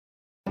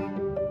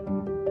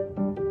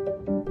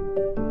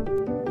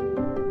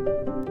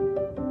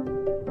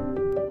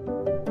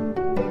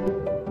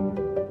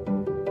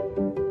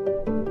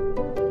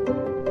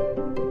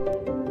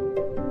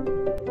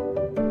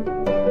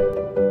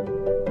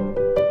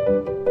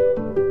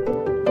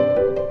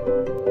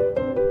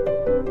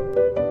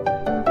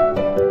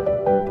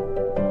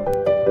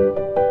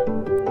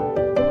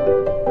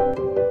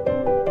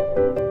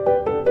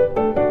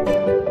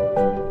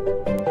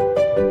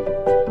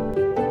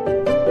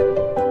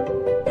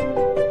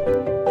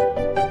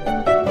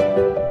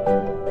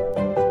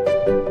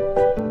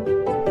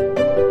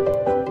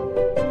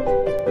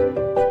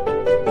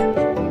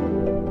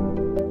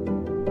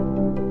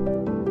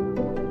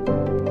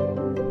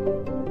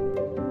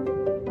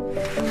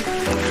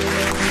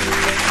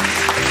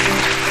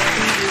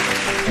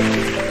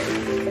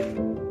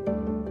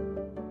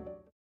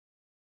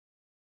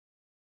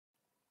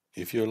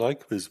If you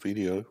like this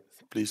video,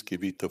 please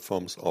give it a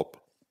thumbs up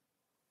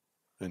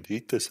and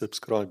hit the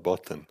subscribe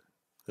button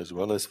as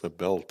well as the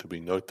bell to be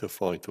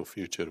notified of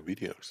future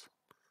videos.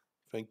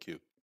 Thank you.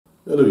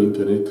 Hello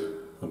Internet,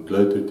 I'm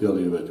glad to tell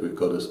you that we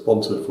got a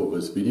sponsor for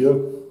this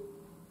video,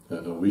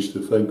 and I wish to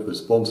thank the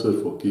sponsor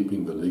for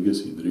keeping the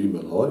legacy dream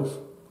alive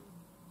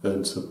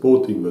and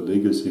supporting the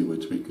legacy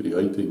which we're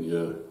creating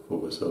here for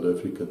the South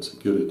African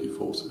security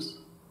forces.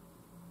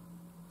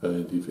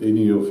 And if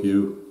any of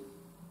you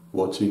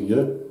watching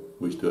here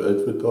wish to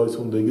advertise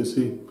on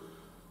legacy,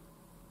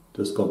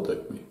 just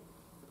contact me.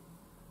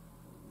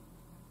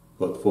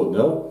 But for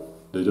now,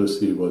 let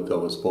us see what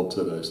our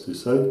sponsor has to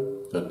say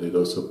and let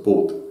us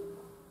support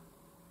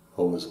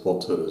our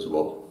sponsor as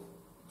well.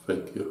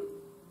 Thank you.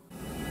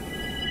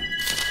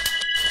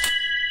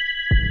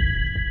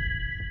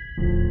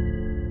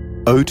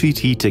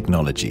 OTT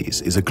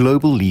Technologies is a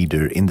global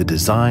leader in the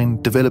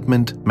design,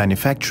 development,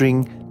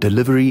 manufacturing,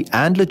 delivery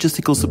and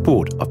logistical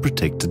support of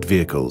protected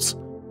vehicles.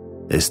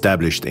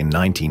 Established in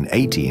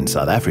 1980 in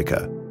South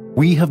Africa,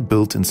 we have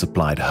built and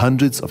supplied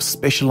hundreds of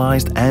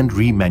specialized and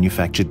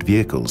remanufactured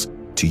vehicles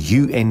to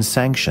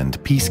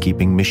UN-sanctioned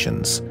peacekeeping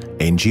missions,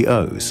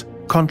 NGOs,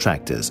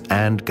 contractors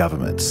and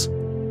governments.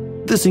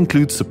 This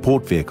includes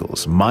support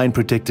vehicles,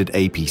 mine-protected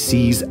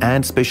APCs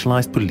and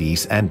specialized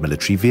police and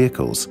military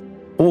vehicles,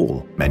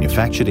 all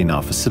manufactured in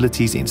our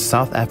facilities in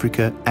South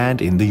Africa and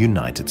in the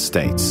United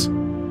States.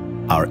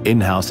 Our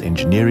in-house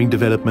engineering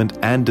development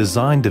and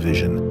design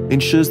division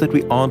ensures that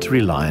we aren't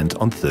reliant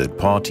on third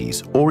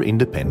parties or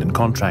independent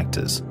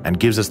contractors and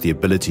gives us the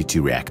ability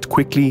to react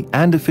quickly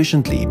and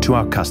efficiently to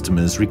our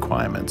customers'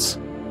 requirements.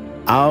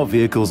 Our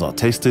vehicles are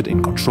tested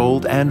in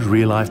controlled and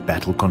real-life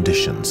battle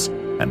conditions,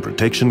 and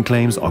protection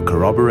claims are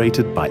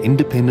corroborated by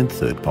independent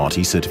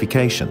third-party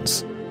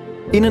certifications.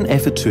 In an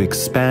effort to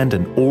expand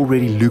an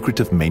already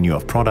lucrative menu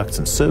of products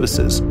and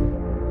services,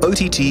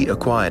 OTT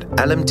acquired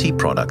LMT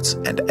Products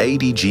and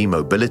ADG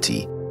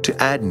Mobility to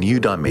add new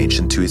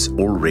dimension to its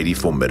already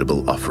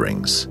formidable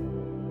offerings.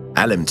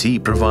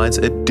 LMT provides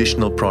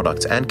additional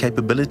products and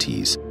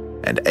capabilities,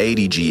 and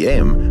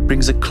ADGM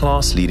brings a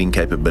class-leading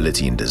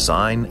capability in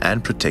design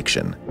and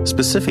protection,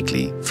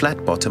 specifically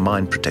flat-bottom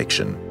mine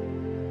protection.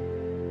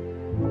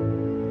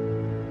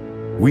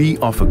 We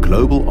offer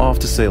global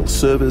after-sales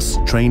service,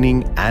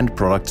 training and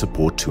product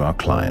support to our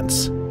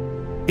clients.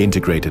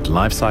 Integrated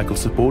lifecycle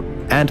support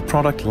and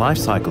product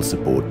lifecycle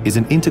support is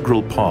an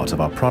integral part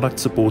of our product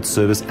support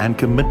service and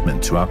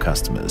commitment to our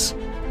customers.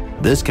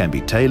 This can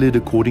be tailored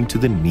according to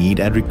the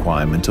need and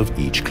requirement of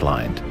each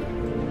client.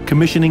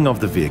 Commissioning of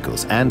the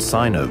vehicles and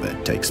sign-over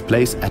takes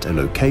place at a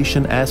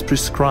location as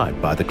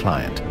prescribed by the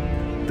client.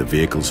 The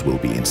vehicles will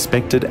be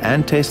inspected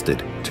and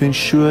tested to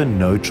ensure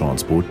no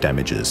transport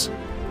damages.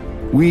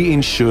 We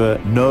ensure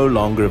no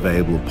longer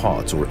available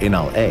parts or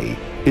NLA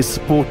is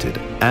supported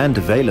and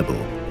available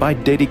by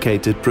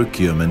dedicated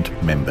procurement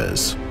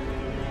members.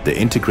 The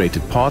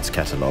integrated parts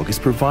catalog is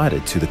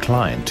provided to the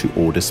client to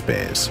order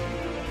spares.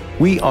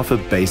 We offer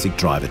basic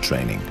driver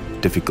training,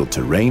 difficult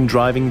terrain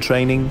driving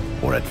training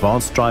or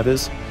advanced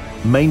drivers,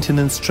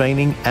 maintenance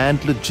training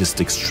and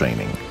logistics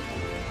training.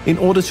 In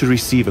order to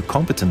receive a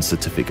competence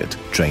certificate,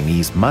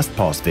 trainees must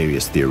pass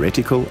various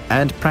theoretical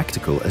and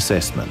practical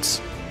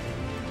assessments.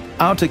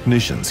 Our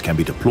technicians can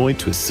be deployed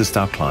to assist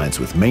our clients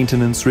with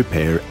maintenance,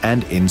 repair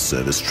and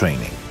in-service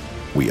training.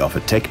 We offer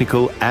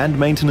technical and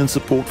maintenance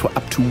support for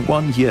up to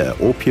 1 year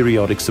or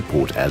periodic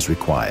support as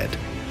required.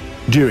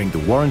 During the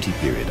warranty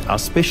period, our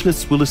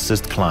specialists will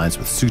assist clients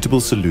with suitable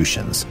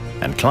solutions,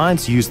 and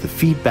clients use the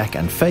feedback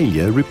and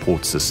failure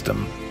report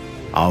system.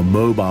 Our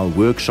mobile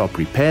workshop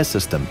repair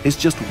system is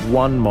just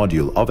one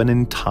module of an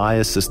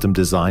entire system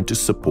designed to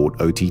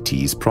support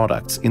OTT's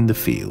products in the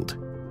field.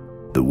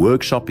 The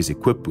workshop is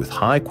equipped with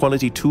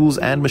high-quality tools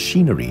and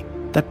machinery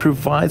that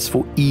provides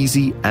for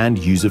easy and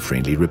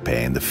user-friendly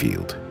repair in the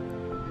field.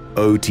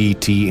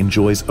 OTT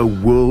enjoys a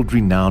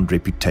world-renowned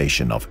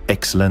reputation of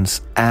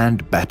excellence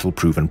and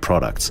battle-proven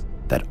products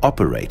that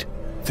operate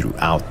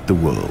throughout the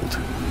world.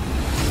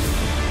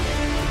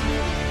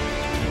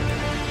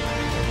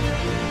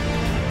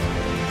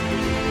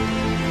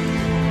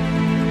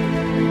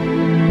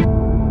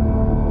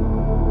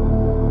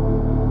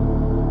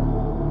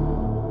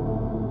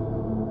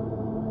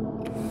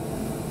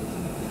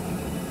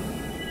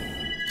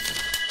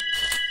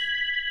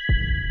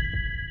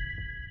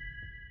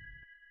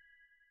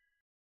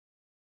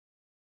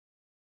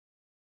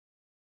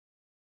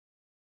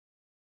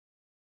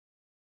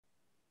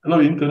 Hello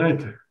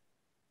Internet,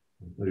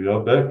 we are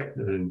back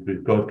and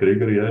we've got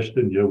Gregory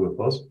Ashton here with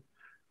us.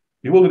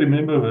 You will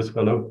remember this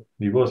fellow.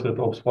 He was at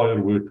Ops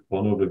Firewood,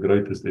 one of the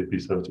greatest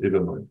episodes ever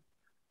made.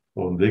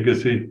 On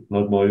legacy,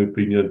 not my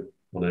opinion,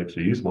 well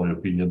actually is my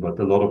opinion, but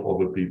a lot of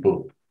other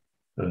people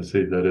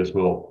said that as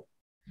well.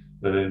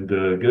 And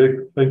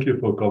Greg, thank you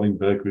for coming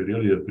back, we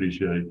really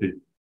appreciate it.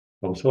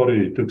 I'm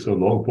sorry it took so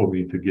long for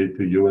me to get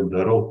to you and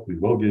Daryl. We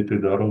will get to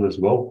Daryl as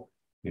well.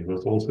 He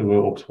was also an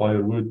Ops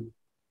Firewood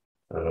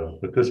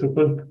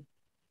participant.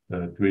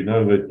 We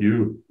know that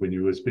you, when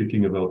you were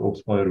speaking about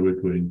Ops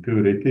Firewood, were in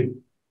Recce.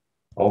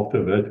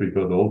 After that, we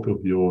got hold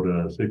of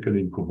your second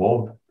in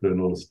command,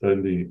 Colonel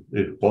Stanley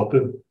F.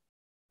 Button.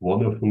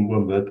 Wonderful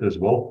one that as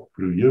well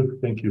through you.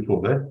 Thank you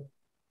for that.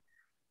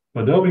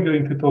 But now we're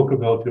going to talk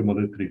about your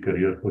military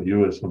career for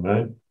you as a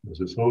man,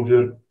 as a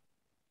soldier.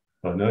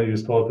 I know you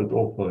started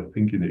off, I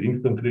think, in the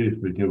infantry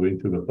when you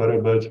went to the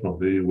Parabats. From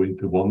there, you went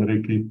to 1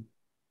 Recce.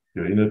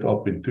 You ended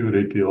up in 2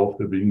 Recce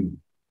after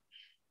being,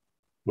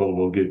 well,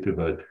 we'll get to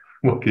that.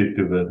 We'll get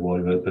to that,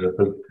 why that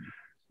happened.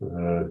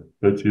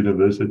 That's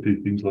university,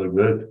 things like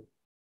that.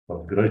 I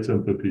have great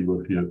sympathy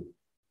with you.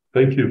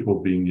 Thank you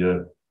for being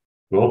here.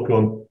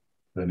 Welcome.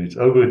 And it's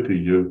over to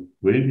you.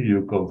 Where do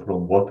you come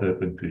from? What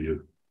happened to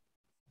you?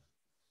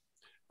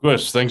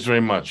 Chris, thanks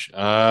very much.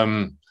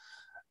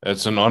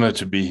 It's an honor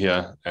to be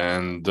here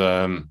and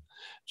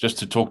just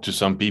to talk to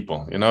some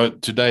people. You know,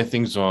 today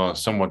things are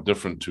somewhat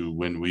different to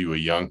when we were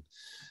young.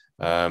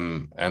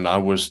 And I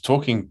was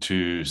talking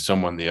to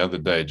someone the other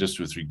day just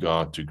with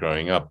regard to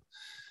growing up.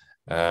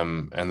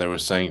 And they were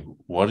saying,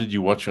 what did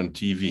you watch on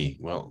TV?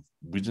 Well,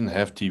 we didn't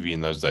have TV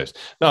in those days.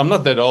 No, I'm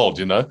not that old,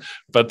 you know,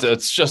 but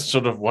it's just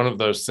sort of one of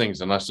those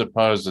things. And I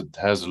suppose it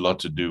has a lot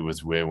to do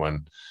with where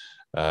one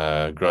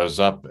grows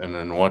up and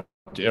in what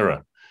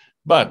era.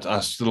 But I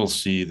still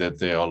see that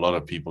there are a lot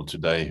of people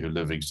today who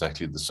live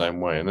exactly the same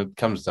way. And it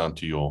comes down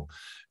to your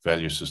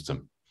value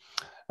system.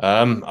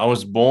 I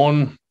was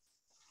born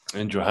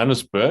in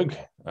Johannesburg.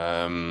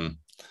 And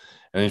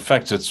in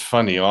fact, it's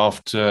funny,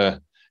 after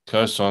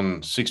close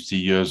on 60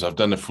 years, I've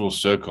done a full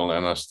circle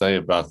and I stay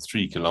about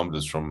 3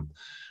 kilometers from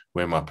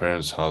where my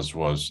parents' house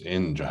was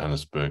in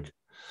Johannesburg.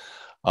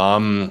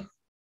 So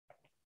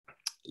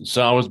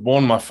I was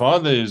born, my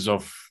father is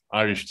of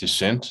Irish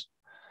descent,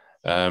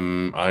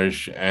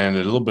 Irish and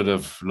a little bit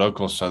of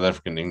local South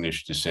African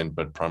English descent,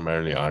 but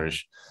primarily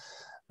Irish.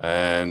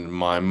 And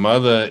my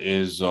mother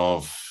is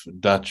of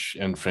Dutch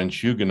and French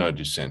Huguenot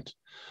descent.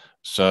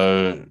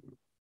 So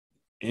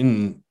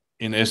in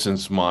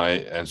essence, my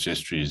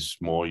ancestry is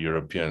more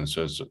European,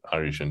 so it's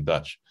Irish and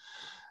Dutch.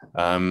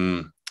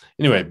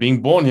 Anyway,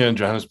 being born here in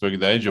Johannesburg at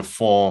the age of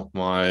 4,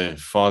 my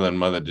father and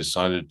mother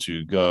decided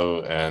to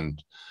go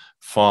and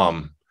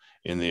farm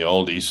in the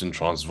old Eastern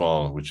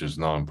Transvaal, which is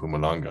now in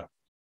Mpumalanga.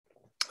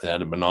 They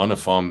had a banana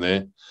farm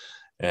there,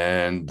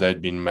 and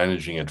they'd been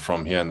managing it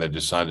from here, and they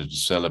decided to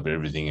sell up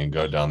everything and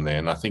go down there.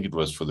 And I think it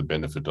was for the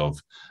benefit of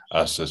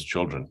us as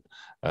children,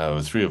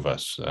 3 of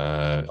us,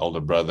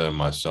 older brother,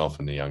 myself,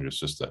 and the younger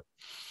sister.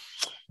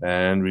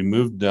 And we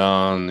moved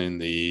down in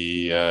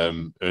the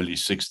early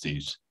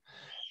 60s.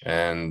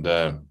 And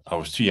I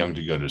was too young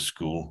to go to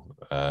school.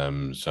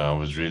 So I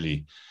was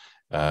really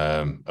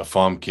a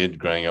farm kid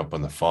growing up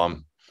on the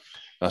farm.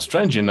 Now,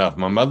 strange enough,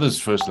 my mother's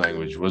first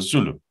language was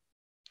Zulu.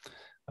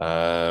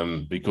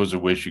 Because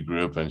of where she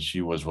grew up, and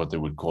she was what they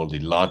would call the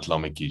Laat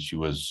Lammetjie. She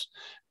was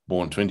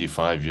born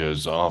 25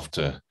 years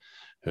after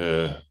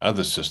her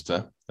other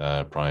sister,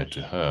 prior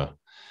to her.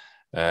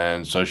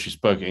 And so she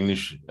spoke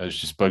English,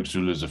 she spoke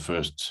Zulu as a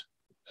first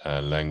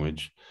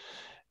language.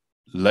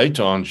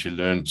 Later on, she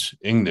learned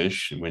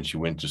English when she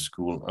went to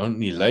school.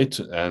 Only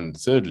later, and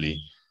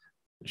thirdly,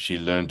 she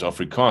learned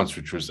Afrikaans,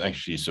 which was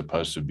actually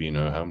supposed to be in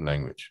her home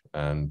language.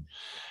 And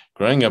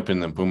growing up in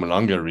the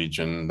Mpumalanga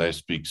region, they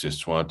speak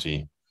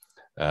Seswati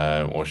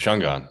or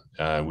Shangaan,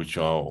 which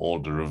are all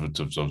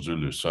derivatives of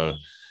Zulu. So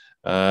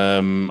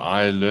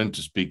I learned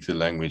to speak the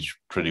language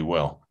pretty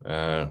well.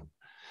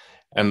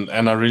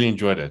 And I really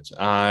enjoyed it.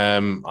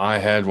 I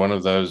had one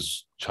of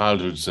those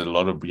childhoods that a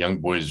lot of young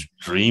boys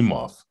dream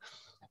of.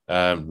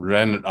 I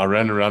ran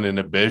around in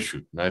a bear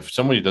shoe. Now, if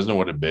somebody doesn't know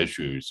what a bear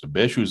shoe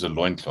is a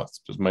loincloth,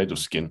 just made of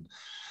skin.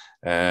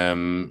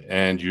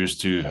 And used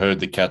to herd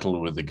the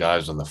cattle with the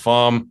guys on the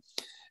farm.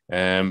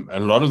 A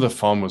lot of the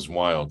farm was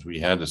wild.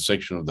 We had a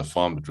section of the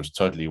farm that was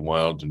totally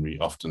wild, and we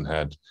often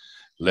had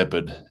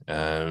leopard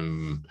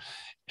and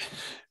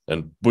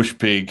bush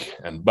pig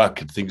and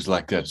buck and things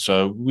like that.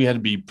 So we had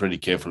to be pretty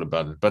careful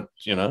about it. But,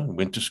 you know,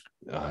 went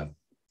to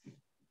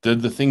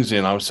did the things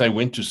in, I would say,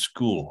 went to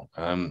school.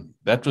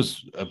 That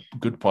was a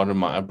good part of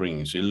my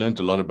upbringing. So you learned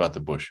a lot about the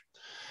bush.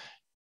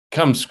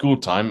 Come school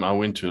time, I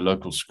went to a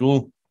local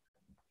school.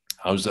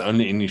 I was the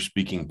only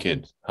English-speaking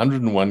kid,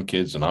 101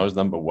 kids, and I was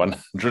number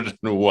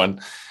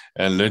 101,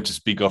 and learned to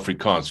speak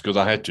Afrikaans because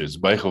I had to. It's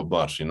Buig of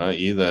Bars, you know,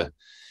 either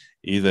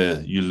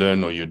you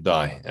learn or you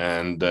die.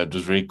 And it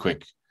was very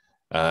quick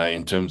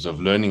in terms of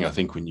learning. I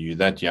think when you're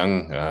that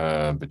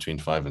young, between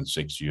 5 and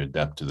 6, you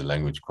adapt to the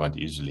language quite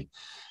easily.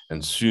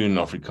 And soon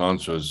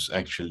Afrikaans was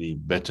actually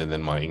better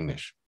than my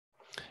English.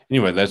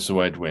 Anyway, that's the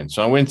way it went.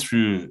 So I went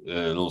through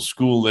a little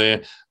school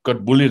there,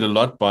 got bullied a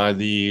lot by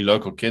the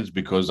local kids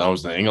because I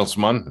was the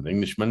Engelsman, an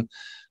Englishman,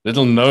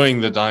 little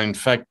knowing that in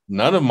fact,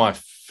 none of my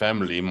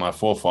family, my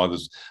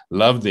forefathers,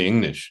 loved the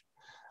English.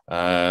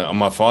 On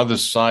my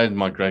father's side,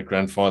 my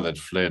great-grandfather had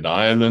fled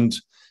Ireland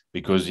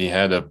because he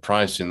had a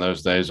price in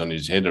those days on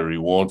his head, a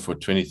reward for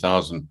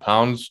 20,000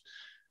 pounds,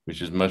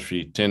 which is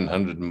mostly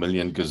 100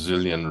 million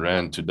gazillion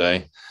rand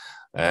today.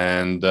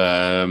 And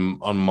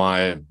on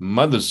my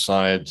mother's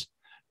side,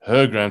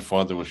 Her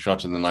grandfather was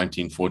shot in the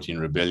 1914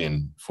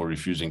 rebellion for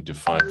refusing to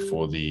fight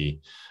for the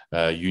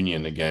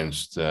Union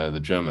against the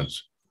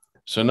Germans.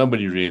 So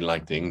nobody really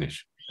liked the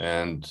English.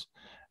 And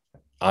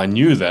I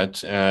knew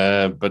that,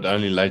 but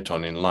only late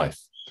on in life.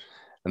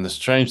 And the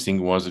strange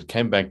thing was it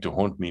came back to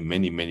haunt me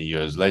many, many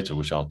years later,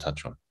 which I'll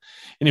touch on.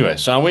 Anyway,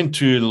 so I went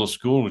to a little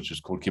school, which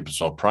is called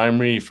Kippersol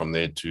Primary, from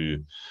there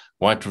to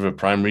White River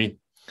Primary.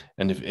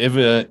 And if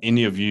ever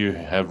any of you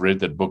have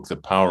read that book, The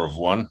Power of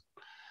One,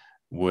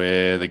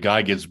 where the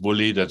guy gets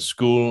bullied at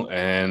school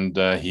and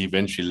he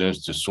eventually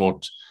learns to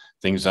sort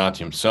things out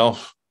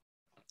himself,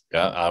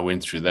 I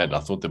went through that. I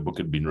thought the book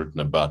had been written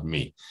about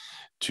me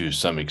to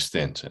some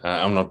extent.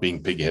 I'm not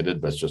being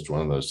pig-headed, but it's just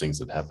one of those things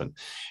that happen.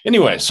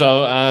 Anyway,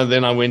 so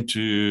then I went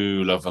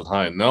to Lowveld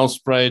High in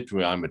Nelspruit,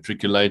 where I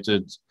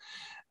matriculated.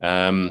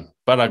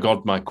 But I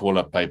got my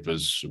call-up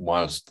papers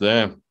whilst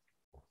there.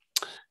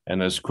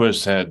 And as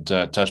Chris had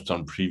touched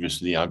on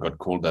previously, I got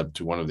called up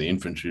to one of the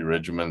infantry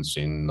regiments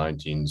in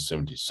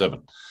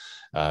 1977,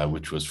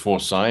 which was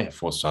 4SI,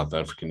 4th South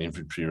African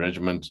Infantry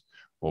Regiment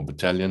or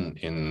Battalion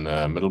in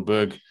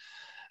Middelburg.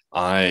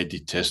 I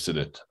detested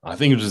it. I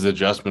think it was the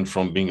adjustment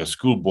from being a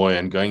schoolboy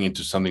and going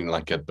into something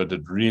like that, but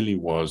it really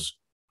was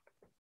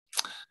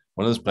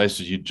one of those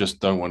places you just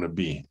don't want to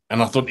be.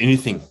 And I thought,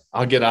 anything,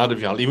 I'll get out of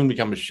here. I'll even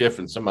become a chef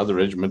in some other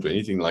regiment or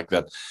anything like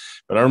that.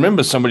 But I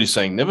remember somebody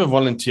saying, never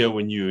volunteer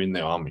when you're in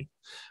the army,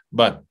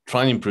 but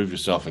try and improve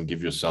yourself and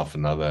give yourself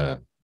another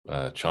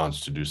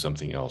chance to do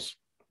something else.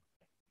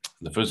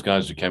 The first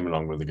guys who came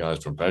along were the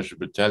guys from Parachute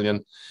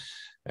Battalion.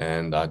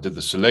 And I did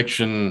the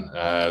selection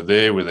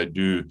there where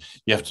you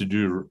have to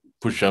do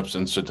push-ups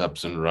and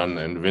sit-ups and run.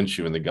 And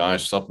eventually when the guy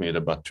stopped me at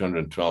about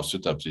 212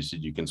 sit-ups, he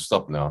said, you can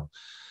stop now.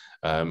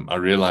 I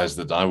realized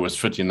that I was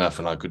fit enough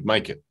and I could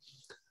make it.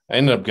 I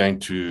ended up going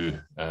to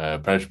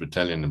Parachute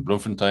Battalion in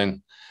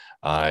Bloemfontein.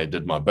 I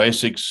did my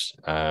basics.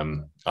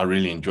 I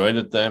really enjoyed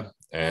it there.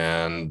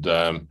 And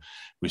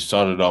we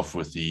started off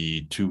with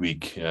the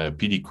 2-week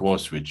PD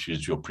course, which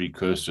is your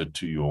precursor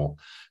to your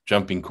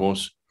jumping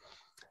course.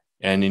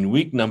 And in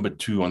week number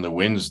 2 on the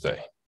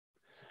Wednesday,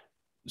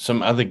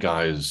 some other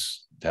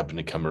guys happened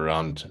to come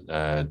around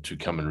to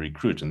come and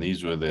recruit. And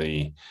these were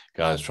the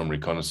guys from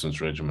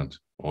Reconnaissance Regiment,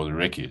 or the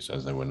Recces,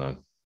 as they were known.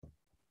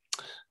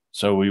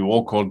 So we were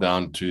all called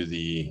down to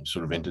the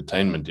sort of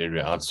entertainment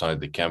area outside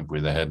the camp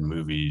where they had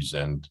movies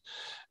and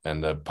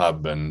a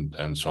pub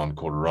and so on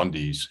called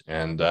Rondies.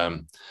 And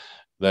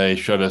they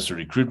showed us a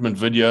recruitment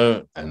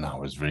video, and I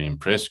was very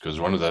impressed because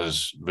one of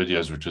those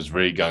videos which was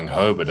very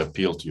gung-ho but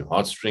appealed to your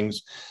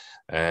heartstrings.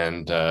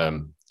 And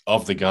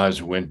of the guys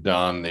who went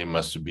down, there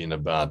must have been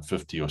about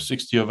 50 or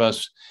 60 of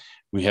us.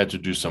 We had to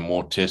do some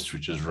more tests,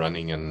 which is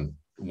running and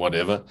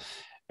whatever,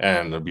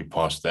 and we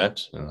passed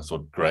that. And I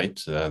thought,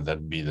 great,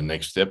 that'd be the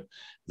next step.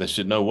 They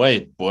said, no,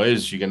 wait,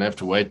 boys, you're going to have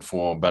to wait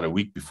for about a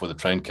week before the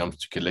train comes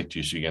to collect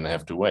you, so you're going to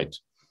have to wait.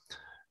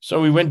 So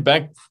we went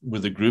back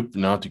with the group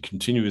now to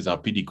continue with our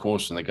PD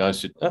course, and the guy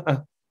said,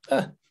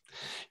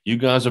 you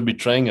guys are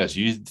betraying us.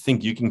 You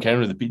think you can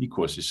carry the PD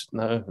course? He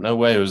said, no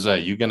way, Jose.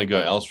 You're going to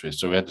go elsewhere.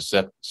 So we had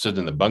to sit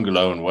in the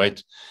bungalow and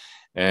wait.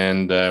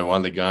 And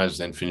while the guys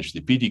then finished the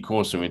PD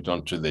course and went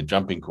on to their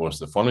jumping course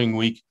the following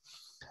week,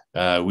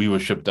 we were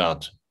shipped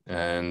out.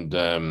 And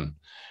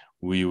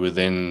we were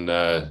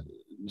then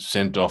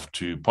sent off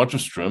to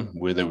Potchefstroom,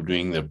 where they were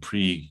doing the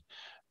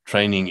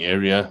pre-training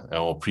area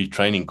or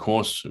pre-training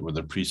course with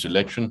a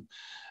pre-selection.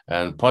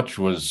 And Potch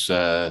was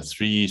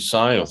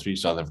 3SI, or 3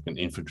 South African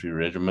Infantry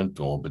Regiment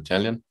or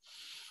Battalion.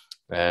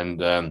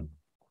 And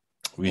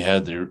we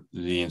had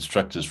the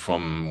instructors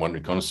from 1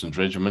 Reconnaissance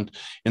Regiment.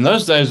 In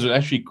those days, it was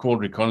actually called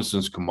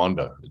Reconnaissance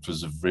Commando. It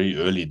was the very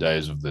early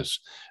days of this.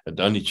 It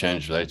only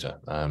changed later.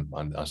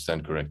 I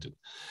stand corrected.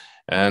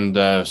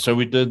 And so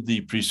we did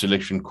the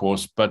pre-selection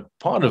course, but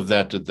part of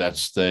that at that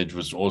stage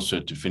was also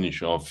to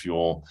finish off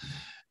your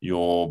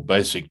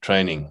basic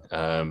training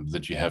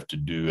that you have to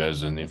do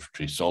as an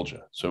infantry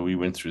soldier. So we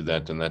went through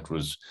that, and that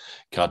was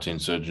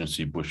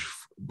counterinsurgency,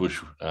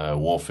 bush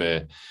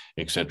warfare,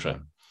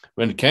 etc.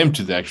 When it came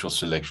to the actual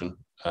selection,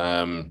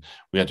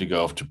 we had to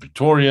go off to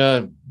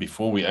Pretoria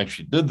before we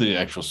actually did the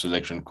actual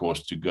selection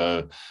course to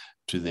go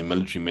to the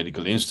Military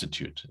Medical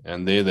Institute.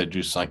 And there they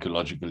do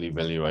psychological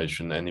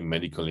evaluation, any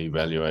medical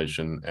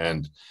evaluation,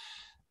 and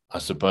I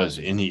suppose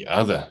any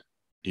other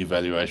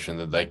evaluation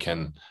that they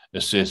can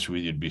assess whether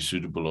you'd be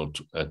suitable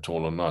at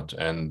all or not.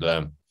 And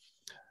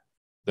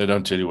they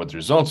don't tell you what the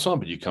results are,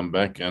 but you come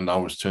back, and I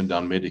was turned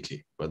down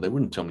medically, but they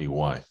wouldn't tell me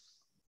why.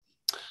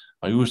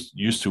 I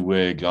used to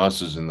wear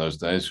glasses in those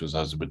days because I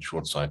was a bit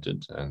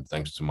short-sighted, and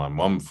thanks to my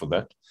mom for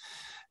that.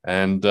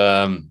 And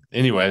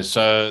anyway,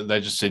 so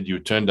they just said you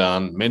were turned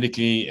down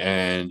medically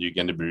and you're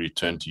going to be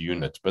returned to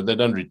unit, but they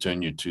don't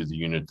return you to the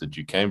unit that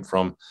you came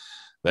from.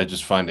 They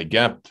just find a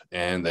gap,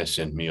 and they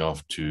sent me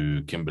off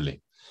to Kimberley.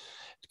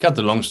 To cut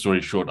the long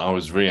story short, I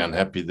was very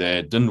unhappy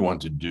there, didn't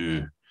want to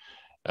do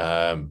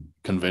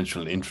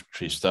conventional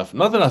infantry stuff.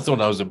 Not that I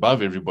thought I was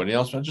above everybody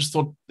else, but I just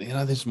thought,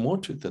 there's more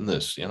to it than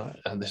this,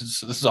 and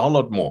this is a whole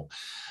lot more.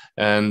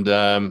 And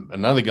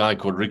another guy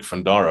called Rick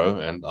Fandaro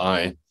and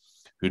I,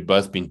 who'd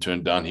both been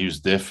turned down, he was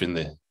deaf in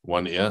the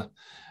one ear.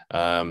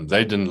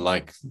 They didn't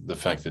like the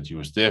fact that he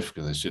was deaf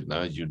because they said,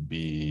 no, you'd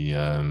be,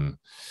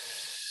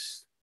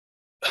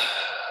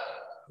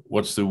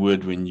 what's the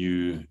word when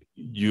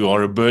you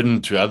are a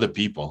burden to other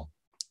people?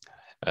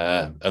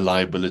 A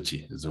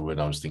liability is the word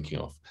I was thinking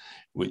of.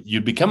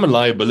 You'd become a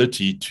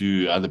liability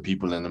to other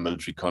people in the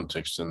military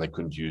context and they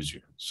couldn't use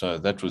you. So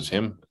that was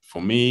him.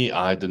 For me,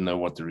 I didn't know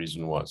what the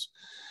reason was.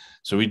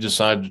 So we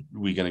decided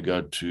we're going to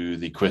go to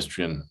the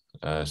equestrian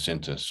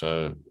center.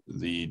 So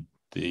the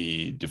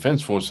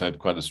Defense Force had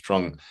quite a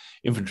strong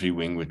infantry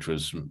wing, which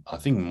was, I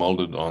think,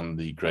 molded on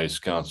the Grey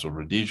Scouts of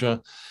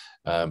Rhodesia,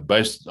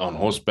 based on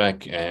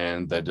horseback,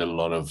 and they did a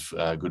lot of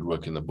good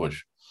work in the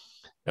bush.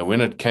 And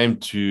when it came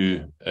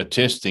to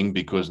testing,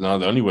 because now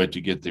the only way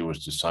to get there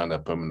was to sign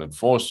up permanent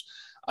force,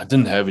 I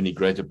didn't have any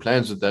greater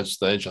plans at that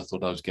stage. I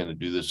thought I was going to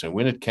do this. And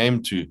when it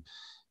came to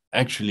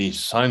actually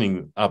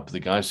signing up, the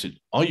guy said,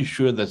 are you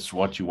sure that's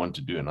what you want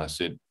to do? And I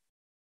said,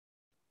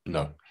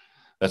 no,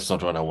 that's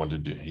not what I want to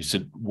do. He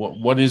said,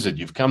 what is it?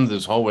 You've come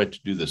this whole way to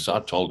do this. So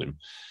I told him,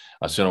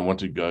 I said, I want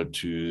to go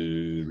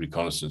to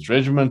Reconnaissance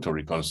Regiment or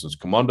Reconnaissance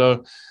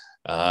Commando,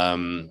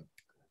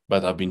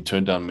 but I've been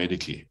turned down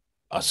medically.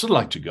 I still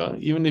like to go,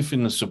 even if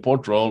in a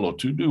support role, or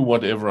to do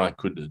whatever I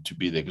could to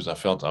be there, because I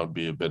felt I would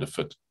be a better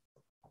fit.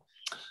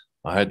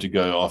 I had to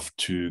go off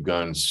to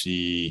go and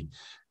see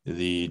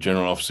the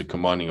General Officer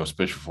Commanding of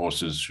Special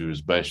Forces, who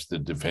was based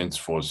at the Defense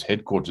Force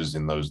headquarters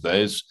in those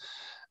days.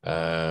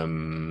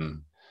 So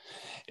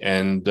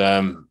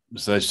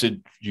they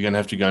said, you're going to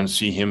have to go and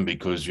see him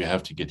because you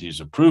have to get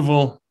his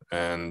approval.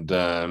 And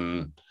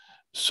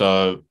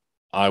so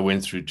I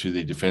went through to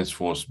the Defense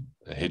Force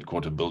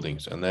headquarter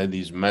buildings, and they had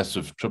these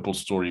massive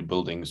triple-story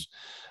buildings,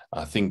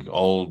 I think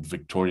old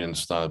Victorian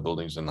style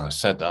buildings. And I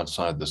sat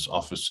outside this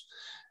office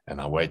and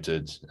I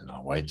waited and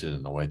I waited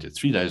and I waited.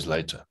 3 days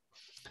later,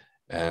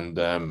 and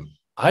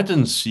I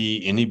didn't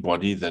see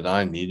anybody that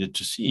I needed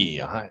to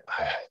see. I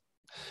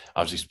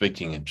was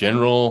expecting a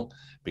general,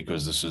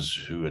 because this is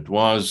who it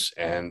was.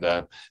 And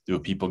there were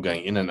people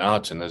going in and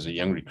out. And as a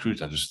young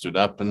recruit, I just stood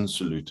up and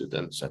saluted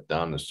and sat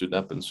down and stood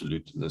up and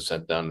saluted and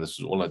sat down. This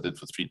is all I did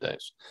for 3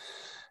 days.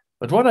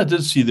 But what I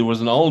did see, there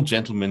was an old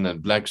gentleman in a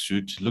black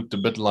suit. He looked a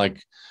bit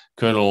like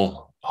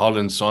Colonel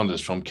Harlan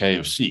Sanders from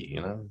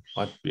KFC,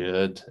 white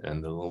beard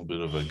and a little bit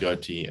of a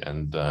goatee.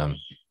 And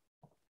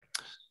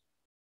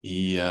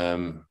he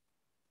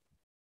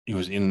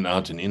was in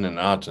and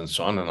out and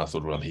so on. And I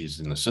thought, well, he's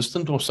an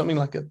assistant or something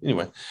like that.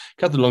 Anyway,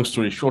 cut the long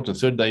story short, the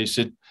third day he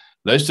said,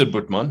 Luister,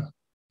 Boetman.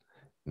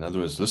 In other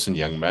words, listen,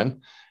 young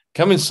man,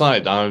 come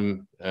inside.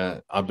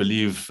 I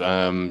believe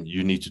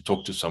you need to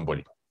talk to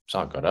somebody. So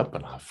I got up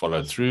and I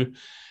followed through,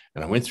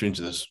 and I went through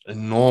into this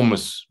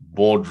enormous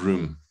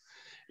boardroom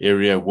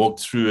area, walked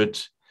through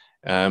it,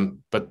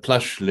 but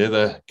plush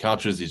leather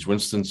couches, these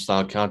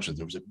Winston-style couches.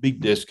 There was a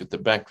big desk at the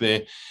back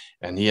there,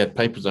 and he had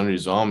papers under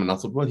his arm. And I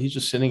thought, well, he's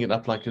just setting it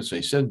up like this. So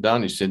he sat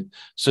down, he said,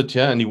 sit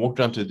here. And he walked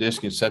around to the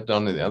desk and sat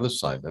down on the other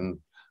side. And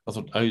I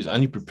thought, oh, he's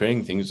only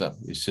preparing things up.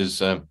 He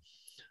says,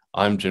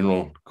 I'm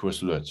General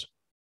Koos Lutz.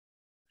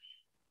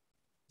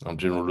 I'm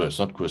General Lutz,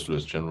 not Koos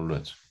Lutz, General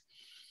Lutz.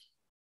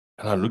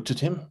 And I looked at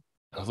him.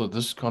 I thought,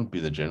 this can't be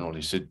the general.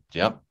 He said,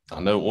 yep,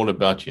 I know all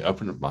about you.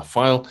 Opened up my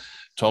file,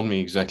 told me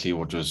exactly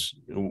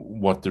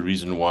what the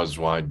reason was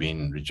why I'd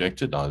been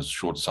rejected. I was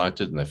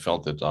short-sighted, and they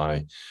felt that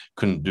I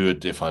couldn't do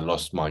it if I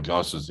lost my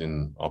glasses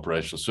in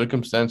operational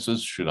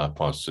circumstances, should I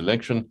pass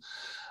selection.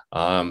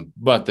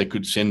 But they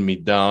could send me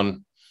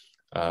down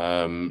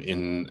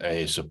in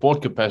a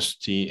support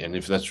capacity, and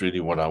if that's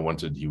really what I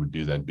wanted, he would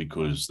do that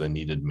because they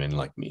needed men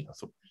like me. I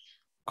thought,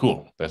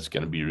 cool, that's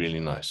going to be really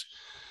nice.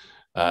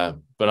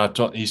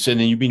 But he said,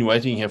 and you've been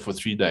waiting here for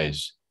 3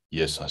 days.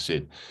 Yes, I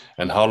said.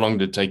 And how long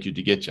did it take you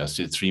to get here? I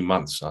said, 3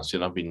 months. I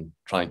said, I've been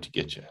trying to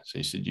get you. So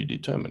he said, you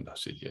determined? I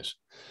said, yes.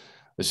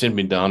 They sent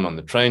me down on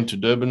the train to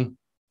Durban,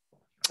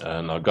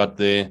 and I got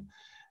there.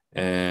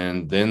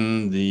 And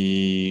then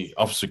the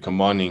officer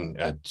commanding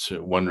at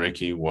 1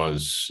 Recce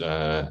was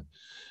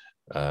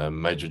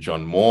Major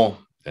John Moore,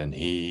 and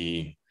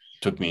he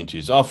took me into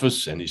his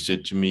office, and he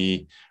said to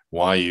me,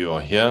 why you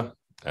are here?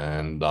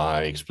 And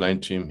I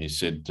explained to him. He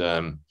said,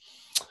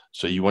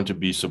 so you want to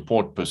be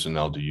support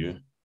personnel, do you?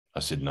 I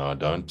said, no, I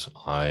don't.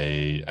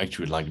 I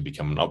actually would like to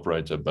become an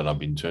operator, but I've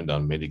been turned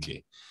down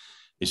medically.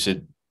 He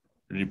said,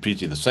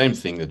 repeating the same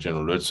thing that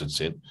General Lutz had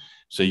said,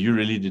 so you're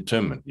really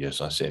determined?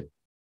 Yes, I said.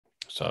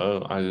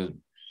 So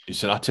he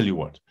said, I'll tell you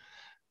what,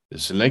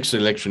 the next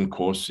selection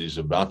course is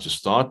about to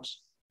start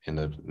in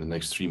the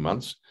next 3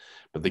 months,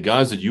 but the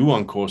guys that you were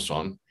on course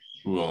on,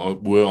 who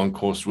were on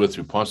course with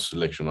who passed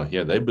selection are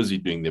here. They're busy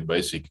doing their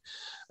basic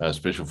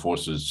Special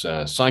Forces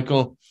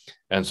cycle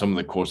and some of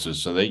the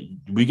courses. So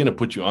we're going to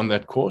put you on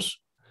that course,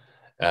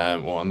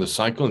 or on the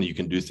cycle, and you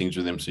can do things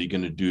with them. So you're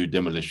going to do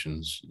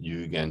demolitions,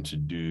 you're going to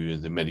do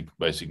the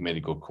basic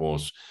medical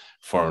course,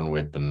 foreign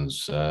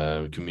weapons,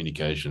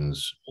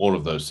 communications, all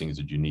of those things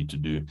that you need to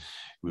do.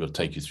 We'll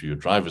take you through your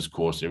driver's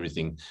course,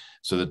 everything,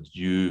 so that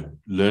you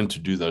learn to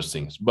do those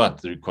things.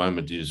 But the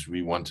requirement is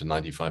we want a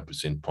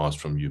 95% pass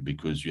from you,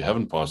 because you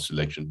haven't passed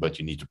selection, but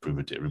you need to prove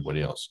it to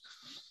everybody else.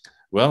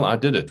 Well, I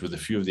did it with a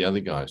few of the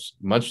other guys,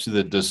 much to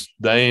the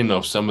disdain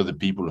of some of the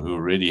people who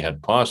already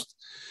had passed.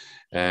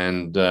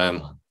 And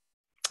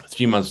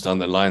 3 months down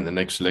the line, the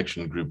next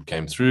selection group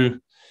came through,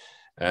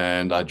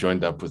 and I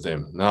joined up with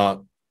them.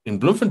 Now, in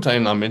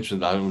Bloemfontein, I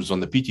mentioned I was on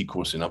the PT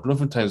course. Now,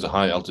 Bloemfontein is a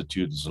high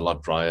altitude, it's a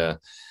lot drier.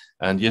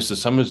 And yes, the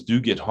summers do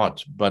get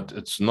hot, but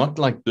it's not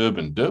like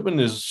Durban. Durban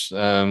is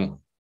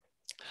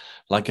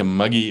like a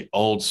muggy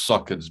old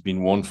sock that's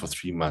been worn for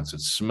 3 months. It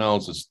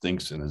smells, it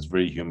stinks, and it's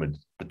very humid,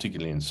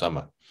 particularly in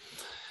summer.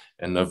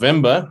 In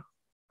November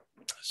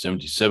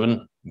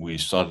 77, we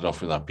started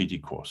off with our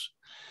PT course.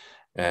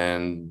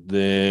 And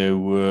there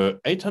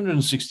were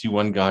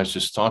 861 guys who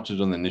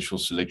started on the initial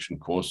selection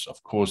course.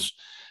 Of course,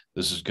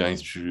 this is going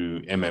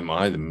through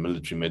MMI, the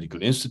Military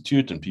Medical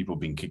Institute, and people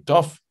being kicked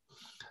off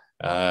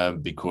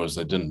because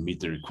they didn't meet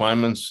the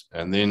requirements.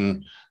 And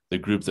then the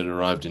group that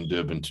arrived in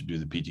Durban to do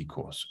the PT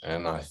course.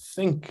 And I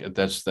think at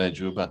that stage,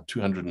 there were about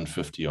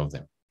 250 of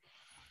them.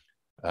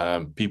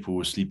 People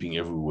were sleeping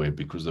everywhere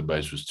because the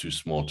base was too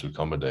small to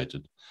accommodate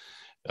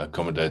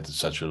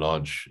such a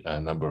large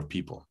number of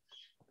people.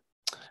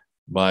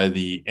 By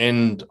the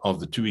end of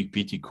the 2-week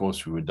PT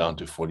course, we were down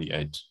to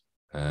 48.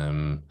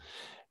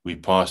 We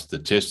passed the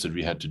test that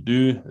we had to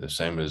do, the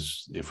same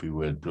as if we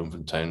were at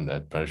Bloemfontein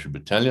at Parachute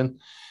Battalion.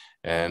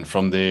 And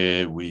from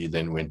there, we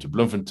then went to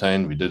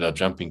Bloemfontein. We did our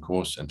jumping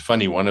course. And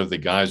funny, one of the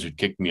guys who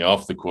kicked me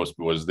off the course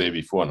was there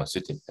before. And I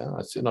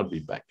said, I'll be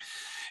back.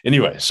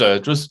 Anyway, so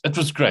it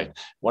was great.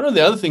 One of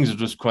the other things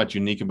that was quite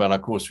unique about our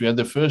course, we had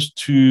the first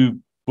 2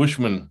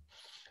 Bushman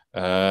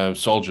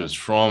soldiers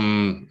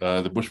from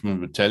the Bushman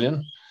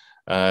Battalion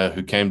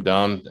who came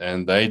down,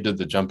 and they did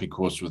the jumping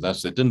course with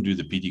us. They didn't do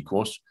the PT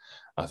course.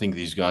 I think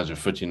these guys are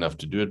fit enough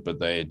to do it, but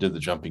they did the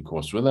jumping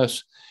course with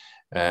us.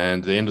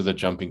 And at the end of the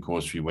jumping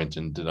course, we went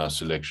and did our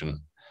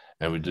selection,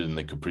 and we did in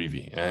the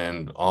Caprivi.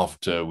 And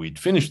after we'd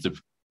finished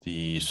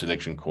the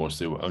selection course,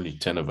 there were only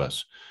 10 of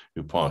us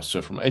who passed.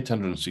 So from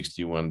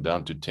 861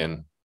 down to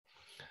 10,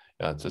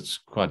 that's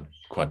quite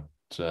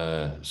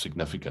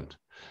significant.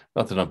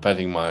 Not that I'm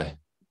patting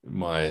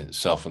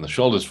myself on the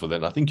shoulders for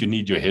that. I think you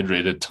need your head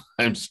read at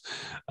times.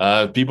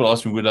 People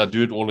ask me, would I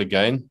do it all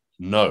again?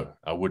 No,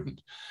 I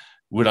wouldn't.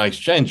 Would I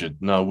exchange it?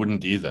 No, I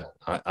wouldn't either.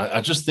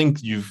 I just think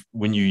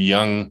when you're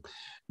young,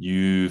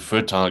 you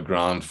fertile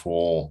ground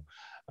for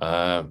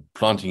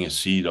planting a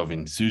seed of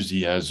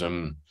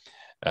enthusiasm.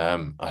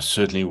 I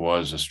certainly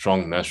was a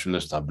strong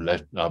nationalist. I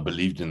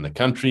believed in the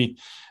country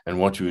and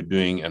what we were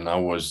doing, and I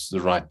was the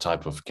right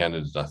type of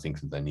candidate I think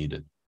that they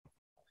needed.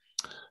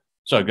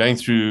 So going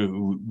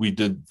through, we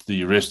did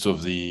the rest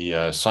of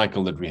the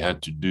cycle that we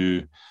had to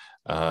do,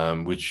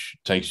 which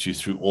takes you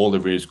through all the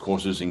various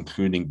courses,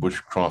 including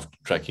bushcraft,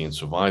 tracking, and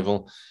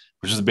survival,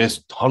 which is the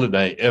best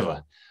holiday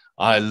ever.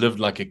 I lived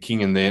like a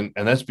king in there,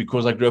 and that's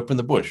because I grew up in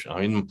the bush.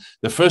 I mean,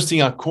 the first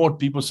thing I caught,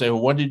 people say,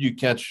 well, what did you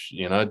catch?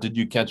 Did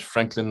you catch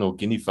Franklin or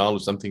guinea fowl or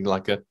something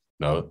like that?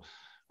 No,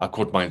 I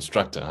caught my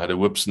instructor. I had a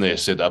whip snare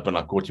set up, and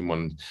I caught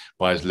him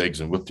by his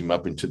legs and whipped him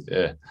up into the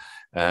air.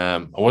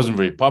 I wasn't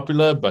very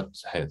popular, but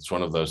hey, it's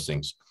one of those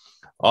things.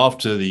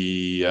 After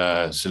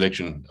the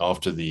selection,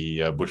 after the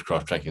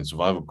bushcraft tracking and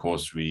survival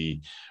course,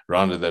 we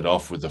rounded that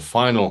off with the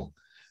final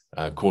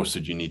course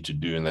that you need to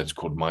do, and that's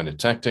called Minor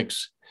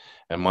Tactics.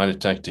 And Minor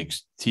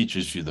Tactics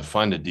teaches you the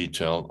finer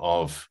detail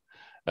of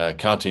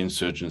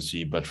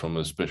counterinsurgency, but from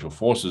a special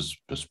forces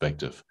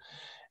perspective.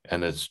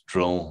 And it's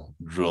drill,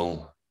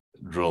 drill,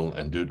 drill,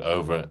 and do it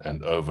over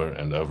and over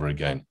and over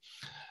again.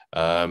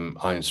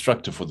 Our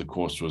instructor for the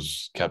course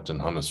was Captain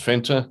Hannes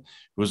Venter,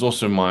 who was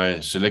also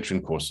my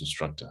selection course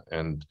instructor.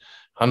 And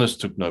Hannes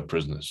took no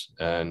prisoners,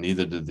 and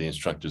neither did the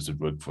instructors that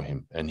worked for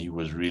him. And he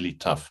was really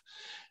tough.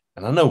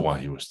 And I know why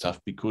he was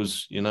tough,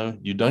 because, you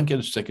don't get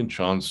a second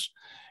chance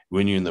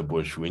when you're in the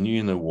bush, when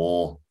you're in a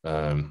war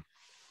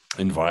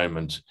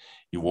environment,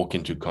 you walk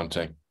into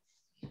contact.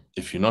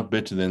 If you're not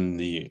better than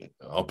the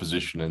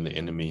opposition and the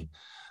enemy,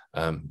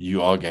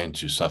 you are going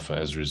to suffer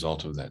as a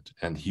result of that.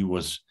 And he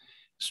was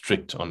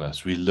strict on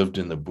us. We lived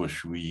in the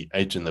bush. We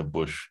ate in the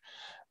bush.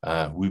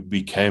 We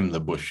became the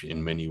bush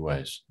in many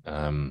ways.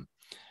 And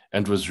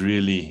it was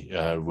really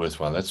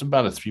worthwhile. That's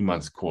about a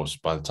 3-month course.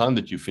 By the time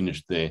that you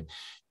finish there,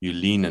 you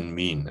lean and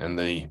mean. And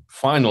the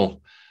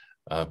final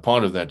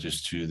part of that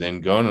is to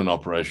then go on an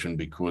operation,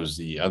 because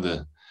the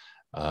other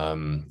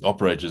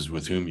operators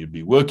with whom you'd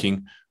be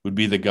working would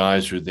be the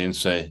guys who would then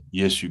say,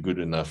 yes, you're good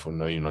enough, or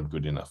no, you're not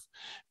good enough.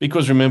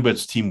 Because remember,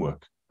 it's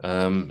teamwork.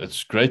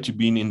 It's great to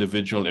be an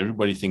individual.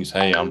 Everybody thinks,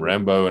 hey, I'm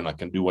Rambo and I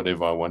can do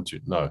whatever I want to.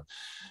 No,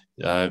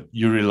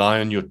 you rely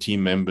on your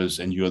team members,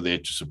 and you're there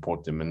to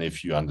support them. And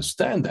if you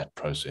understand that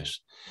process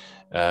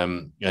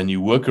and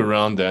you work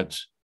around that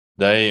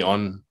day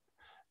on,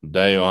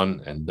 day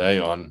on and day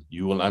on,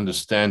 you will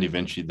understand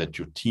eventually that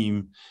your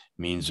team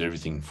means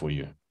everything for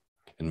you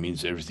and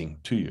means everything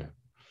to you.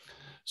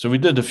 So we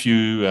did a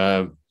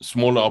few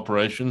smaller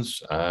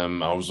operations.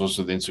 I was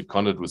also then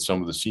seconded with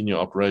some of the senior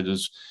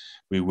operators.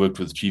 We worked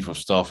with Chief of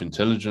Staff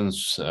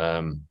Intelligence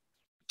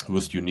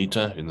with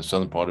UNITA in the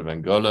southern part of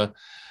Angola,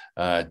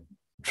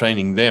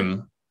 training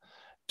them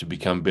to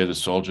become better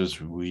soldiers.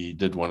 We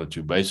did 1 or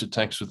 2 base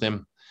attacks with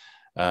them,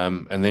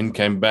 and then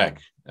came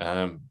back.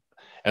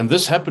 And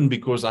this happened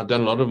because I'd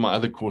done a lot of my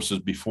other courses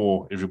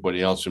before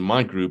everybody else in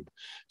my group.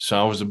 So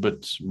I was a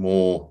bit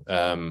more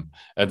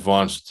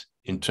advanced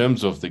in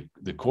terms of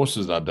the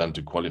courses that I'd done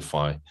to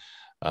qualify.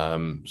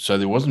 So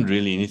there wasn't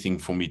really anything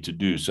for me to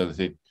do. So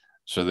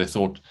they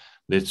thought,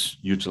 let's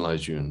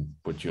utilize you and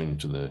put you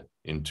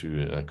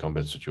into a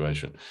combat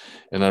situation.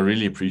 And I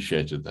really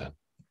appreciated that.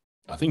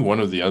 I think one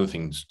of the other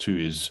things too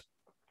is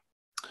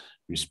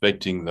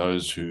respecting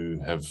those who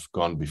have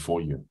gone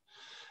before you.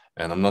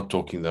 And I'm not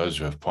talking those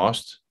who have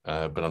passed,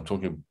 but I'm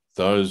talking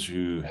those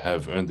who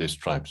have earned their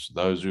stripes,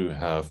 those who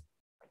have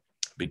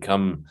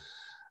become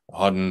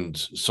hardened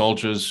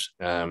soldiers,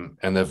 and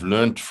have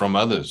learned from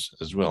others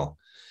as well.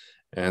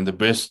 And the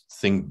best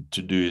thing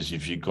to do is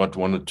if you got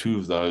 1 or 2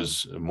 of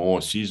those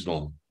more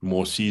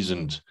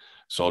seasoned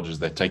soldiers,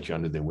 they take you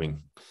under their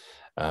wing.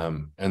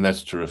 And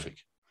that's terrific.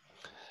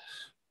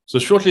 So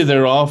shortly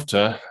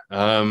thereafter,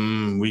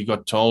 we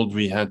got told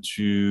we had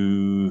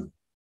to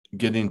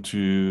get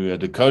into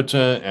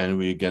Dakota and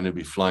we're going to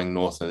be flying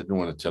north. They didn't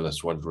want to tell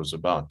us what it was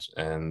about.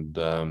 And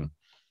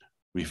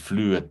we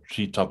flew at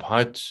treetop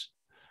height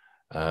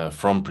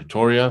from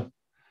Pretoria,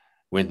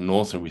 went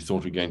north, and we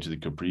thought we were going to the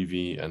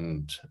Caprivi,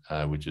 and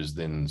which is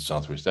then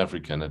Southwest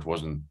Africa, and it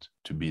wasn't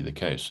to be the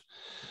case.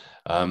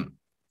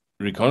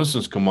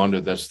 Reconnaissance Commando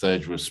at that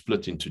stage was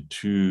split into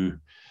 2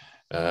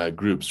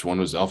 groups. One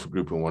was Alpha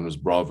Group and one was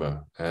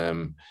Bravo.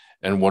 And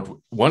what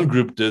one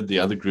group did, the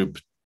other group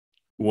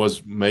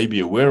was maybe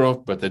aware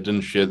of, but they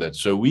didn't share that.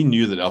 So we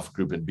knew that Alpha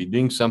Group had been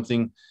doing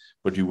something,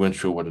 but we weren't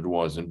sure what it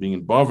was. And being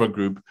in Bravo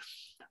Group,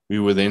 we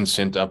were then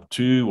sent up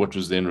to what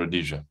was then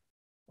Rhodesia.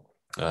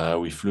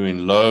 We flew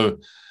in low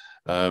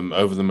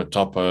over the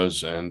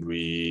Matopos, and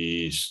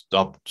we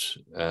stopped,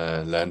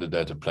 landed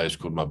at a place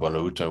called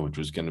Mabalauta, which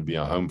was going to be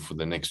our home for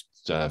the next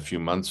few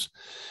months.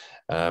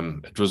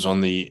 It was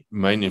on the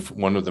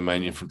one of the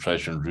main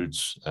infiltration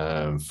routes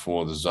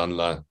for the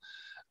Zanla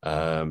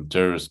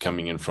terrorists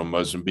coming in from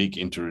Mozambique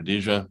into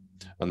Rhodesia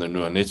on the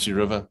Nuanetsi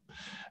River,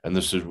 and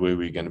this is where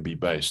we're going to be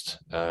based.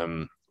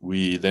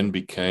 We then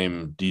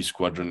became D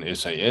Squadron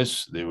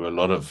SAS. There were a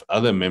lot of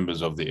other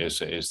members of the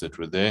SAS that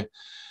were there,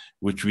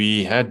 which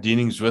we had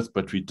dealings with,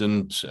 but we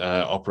didn't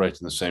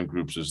operate in the same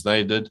groups as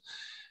they did.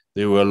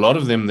 There were a lot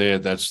of them there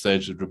at that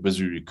stage that were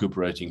busy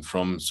recuperating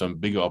from some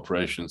bigger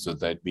operations that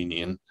they'd been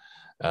in.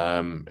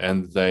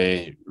 And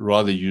they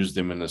rather used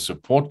them in a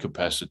support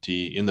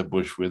capacity in the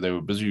bush where they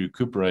were busy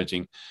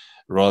recuperating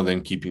rather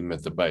than keeping them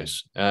at the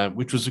base,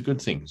 which was a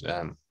good thing.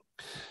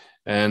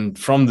 And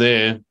from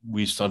there,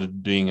 we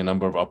started doing a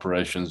number of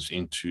operations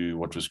into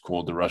what was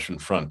called the Russian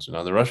Front.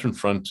 Now, the Russian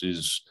Front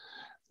is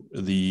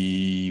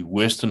the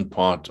western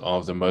part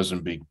of the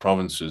Mozambique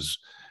provinces,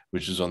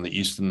 which is on the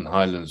eastern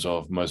highlands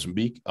of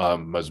Mozambique,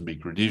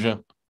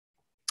 Rhodesia.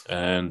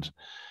 And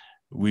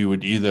we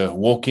would either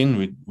walk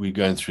in, we'd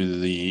go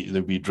through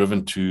they'd be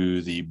driven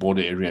to the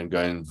border area and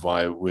go in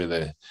via where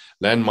the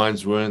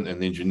landmines were, and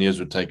the engineers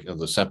would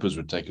the sappers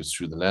would take us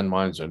through the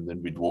landmines, and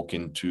then we'd walk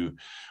into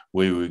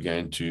where we were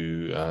going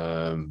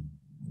to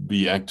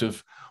be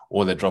active,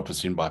 or they drop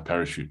us in by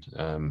parachute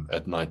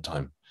at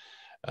nighttime.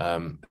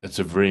 It's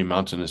a very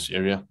mountainous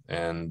area,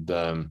 and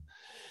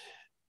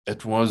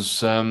it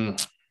was one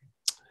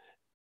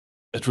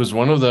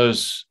of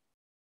those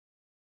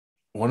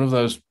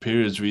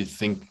periods where you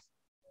think,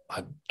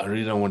 I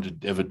really don't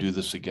want to ever do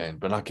this again.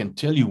 But I can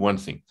tell you one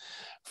thing,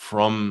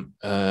 from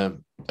a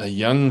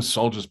young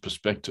soldier's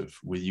perspective,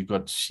 where you've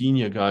got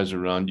senior guys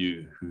around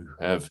you who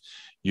have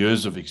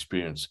years of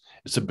experience,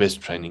 it's the best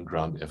training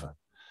ground ever.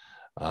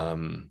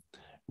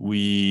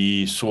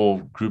 We saw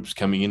groups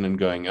coming in and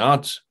going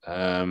out.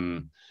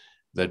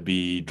 They'd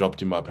be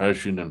dropped in by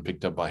parachute and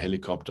picked up by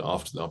helicopter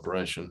after the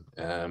operation.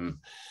 And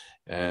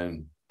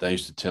they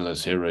used to tell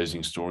us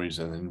hair-raising stories.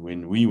 And then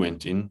when we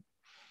went in,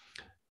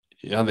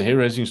 the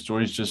hair-raising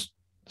stories just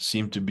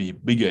seem to be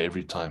bigger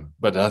every time.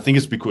 But I think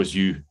it's because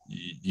you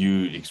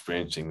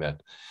experiencing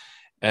that.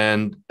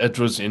 And it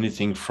was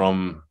anything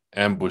from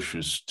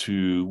ambushes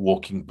to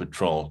walking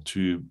patrol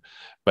to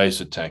base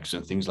attacks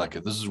and things like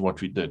that. This is what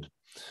we did.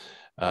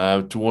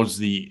 Towards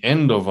the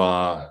end of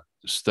our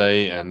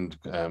stay and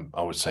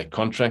I would say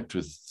contract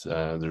with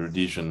the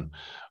Rhodesian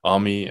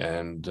Army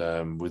and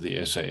with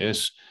the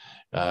SAS,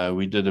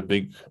 we did a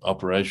big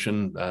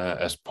operation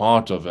as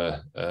part of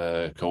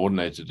a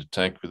coordinated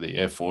attack with the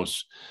Air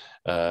Force.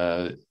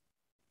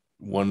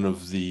 One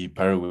of the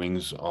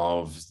parawings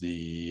of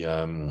the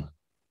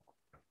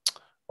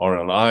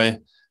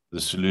RLI,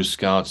 the Sulu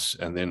Scouts,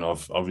 and then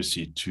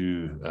obviously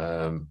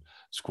 2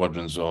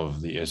 squadrons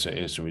of the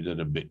SAS, and we did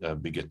a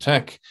big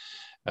attack.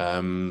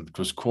 It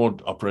was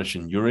called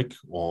Operation Uric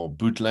or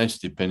Bootlace,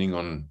 depending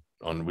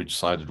on which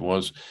side it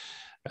was.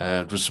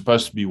 It was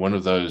supposed to be one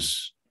of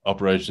those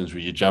operations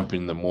where you jump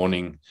in the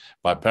morning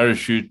by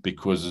parachute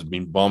because it's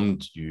been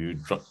bombed. You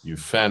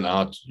fan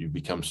out, you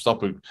become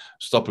stopper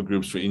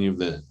groups for any of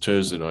the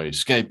tours that are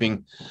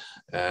escaping,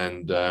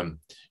 and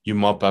you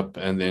mop up,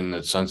 and then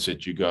at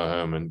sunset you go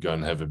home and go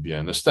and have a beer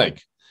and a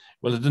steak.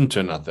 Well, it didn't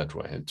turn out that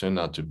way. It turned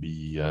out to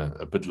be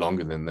a bit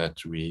longer than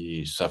that.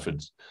 We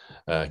suffered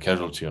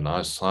casualty on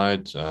our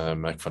side.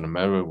 Mac van der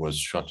Merwe was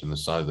shot in the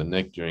side of the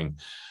neck during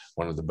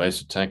one of the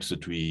base attacks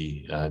that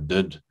we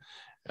did.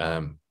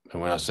 And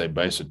when I say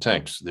base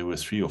attacks, there were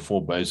 3 or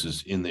 4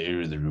 bases in the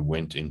area that we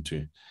went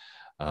into.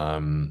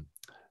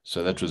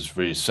 So that was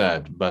very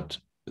sad. But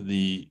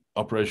the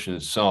operation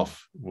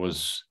itself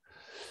was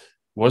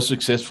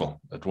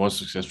successful. It was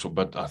successful.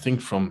 But I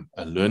think from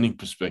a learning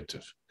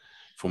perspective,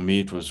 for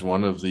me, it was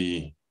one of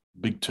the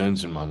big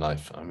turns in my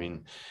life. I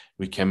mean,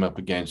 we came up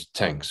against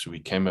tanks. We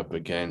came up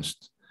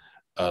against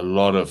a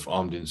lot of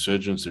armed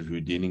insurgents that we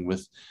were dealing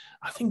with.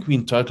 I think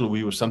in total,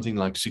 we were something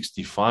like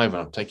 65.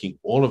 I'm taking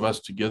all of us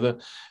together.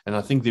 And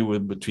I think there were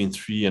between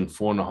 3,000 and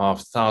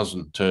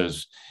 4,500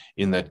 TERs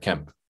in that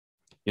camp.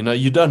 You know,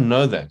 you don't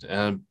know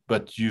that,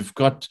 but you've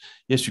got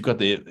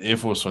the Air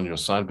Force on your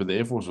side, but the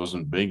Air Force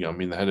wasn't big. I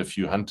mean, they had a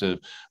few Hunter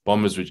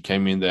bombers which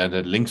came in. They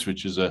had Lynx,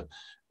 which is a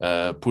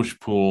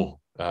push-pull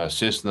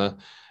Cessna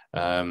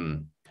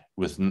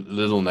with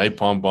little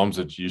napalm bombs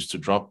that used to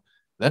drop.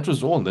 That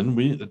was all. Then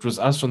it was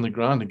us on the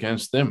ground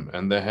against them,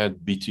 and they had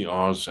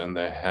BTRs and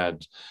they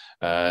had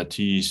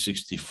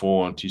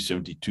T-64 and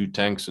T-72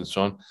 tanks and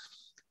so on.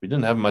 We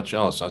didn't have much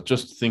else. I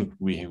just think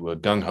we were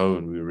gung-ho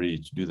and we were ready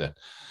to do that.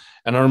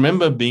 And I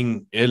remember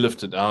being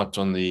airlifted out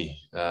on the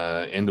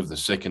end of the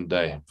second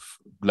day,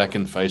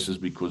 blackened faces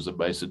because the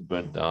base had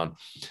burnt down.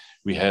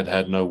 We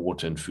had no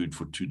water and food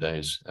for 2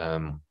 days.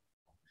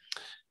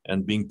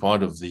 And being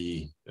part of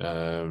the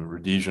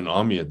Rhodesian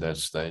army at that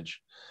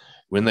stage,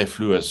 when they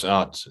flew us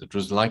out, it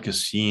was like a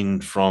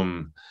scene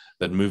from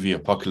that movie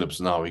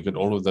Apocalypse Now. We got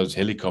all of those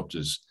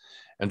helicopters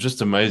and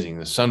just amazing.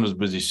 The sun was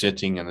busy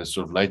setting and it's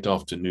sort of late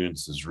afternoon,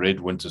 it's this red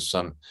winter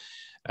sun,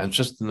 and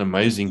just an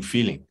amazing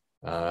feeling.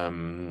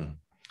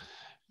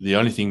 The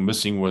only thing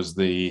missing was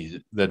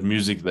that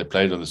music they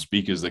played on the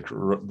speakers, the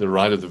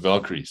Ride of the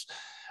Valkyries.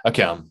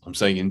 Okay, I'm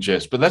saying in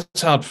jest, but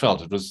that's how it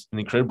felt. It was an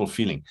incredible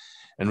feeling.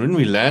 And when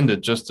we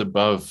landed just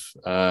above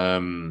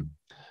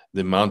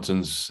the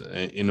mountains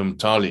in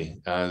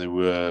Umtali, there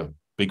were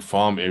big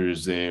farm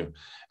areas there,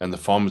 and the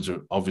farmers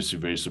are obviously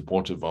very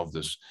supportive of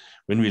this.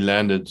 When we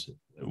landed,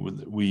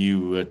 we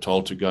were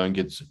told to go and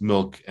get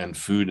milk and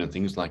food and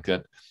things like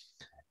that.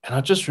 And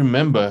I just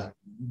remember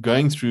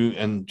going through,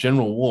 and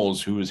General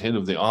Walls, who was head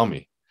of the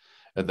army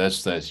at that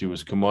stage, he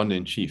was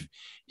commander-in-chief,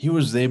 he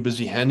was there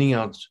busy handing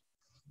out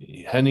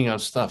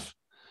stuff,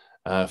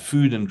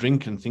 food and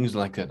drink and things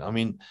like that. I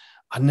mean,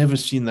 I'd never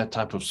seen that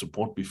type of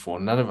support before.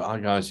 None of our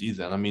guys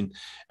either. I mean,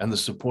 and the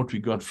support we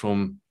got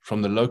from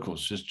the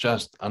locals is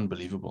just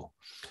unbelievable.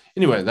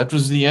 Anyway, that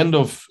was the end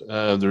of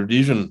the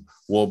Rhodesian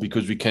War,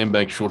 because we came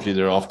back shortly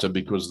thereafter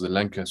because of the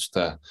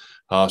Lancaster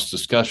House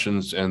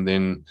discussions, and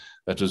then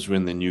that was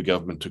when the new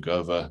government took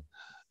over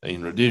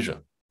in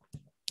Rhodesia.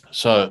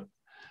 So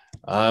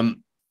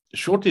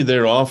shortly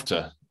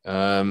thereafter,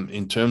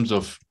 in terms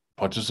of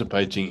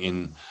participating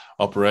in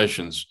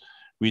operations,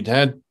 we'd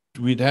had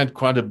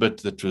quite a bit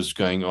that was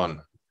going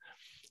on.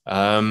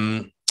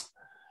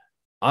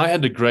 I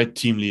had a great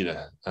team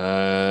leader,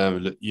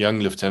 young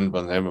lieutenant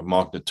by the name of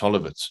Mark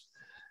Natolowitz,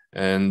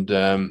 and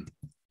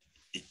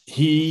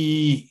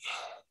he,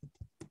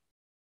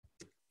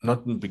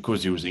 not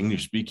because he was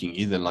English speaking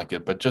either like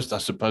it, but just I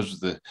suppose with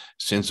the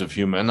sense of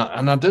humor.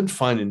 And I did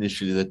find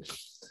initially that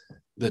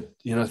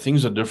you know,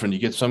 things are different. You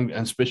get some,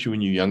 and especially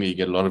when you're younger, you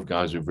get a lot of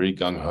guys who are very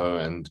gung-ho,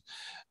 and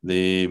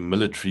their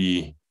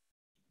military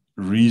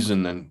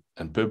reason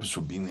and purpose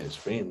for being there is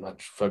very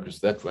much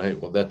focused that way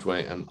or that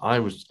way. And I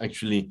was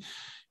actually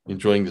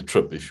enjoying the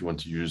trip, if you want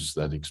to use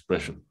that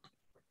expression.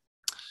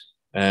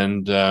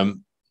 And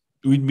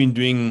we'd been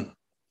doing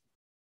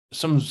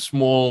some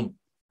small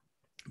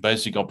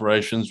basic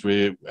operations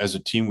where as a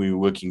team we were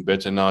working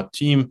better. And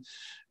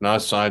our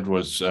side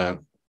was a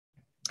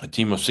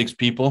team of 6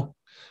 people.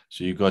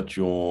 So you got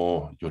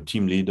your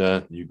team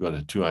leader, you got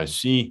a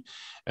 2IC,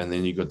 and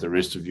then you got the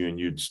rest of you, and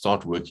you'd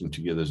start working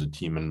together as a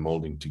team and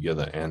molding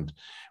together. And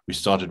we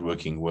started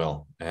working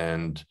well.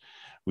 And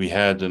we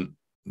had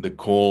the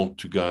call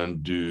to go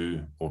and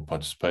do or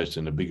participate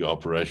in a bigger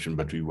operation,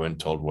 but we weren't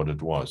told what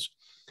it was.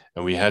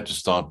 And we had to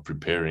start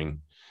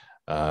preparing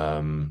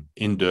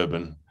in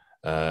Durban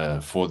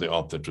for the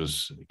op that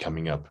was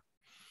coming up.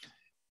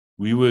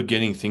 We were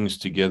getting things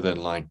together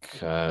like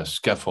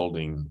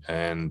scaffolding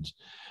and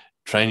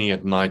training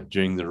at night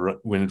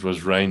when it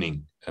was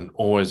raining, and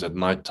always at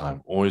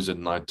nighttime.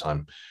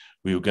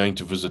 We were going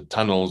to visit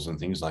tunnels and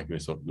things like that. We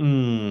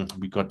thought,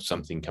 we got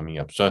something coming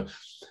up. So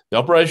the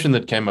operation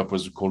that came up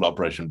was called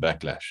Operation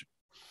Backlash.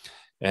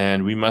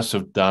 And we must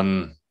have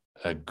done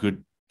a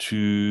good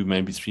 2,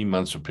 maybe 3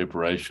 months of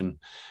preparation,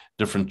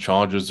 different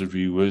charges that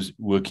we were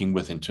working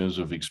with in terms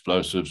of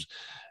explosives,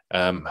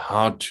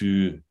 how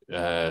to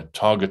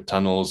target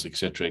tunnels,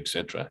 etc.,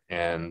 etc.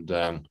 And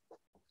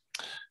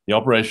the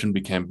operation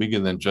became bigger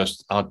than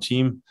just our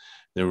team.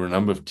 There were a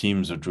number of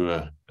teams that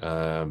were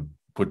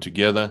put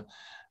together.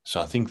 So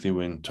I think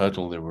in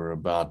total, there were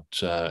about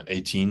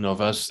 18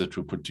 of us that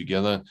were put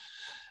together,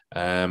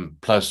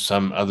 plus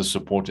some other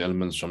support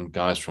elements from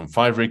guys from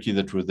 5 Recce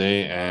that were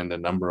there, and a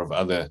number of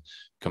other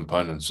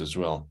components as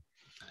well.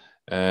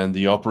 And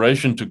the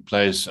operation took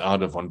place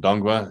out of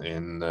Ondangwa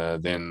in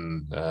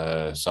then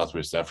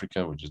Southwest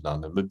Africa, which is now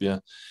Namibia.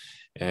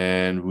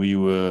 And we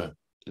were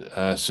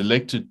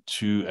selected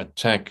to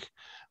attack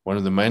one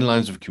of the main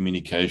lines of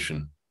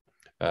communication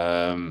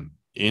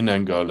in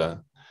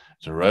Angola.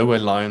 It's a railway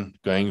line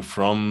going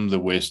from the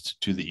west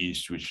to the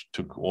east, which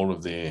took all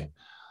of their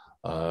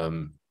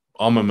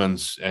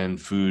armaments and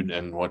food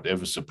and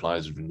whatever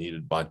supplies were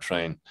needed by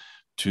train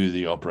to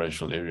the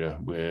operational area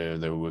where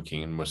they were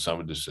working in more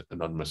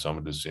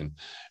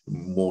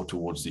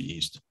towards the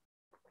east.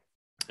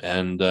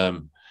 And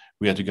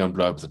we had to go and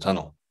blow up the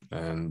tunnel.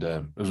 And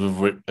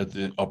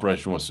the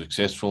operation was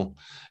successful.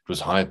 It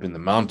was high up in the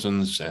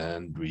mountains,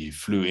 and we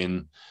flew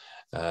in,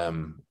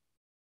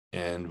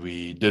 and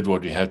we did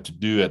what we had to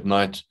do at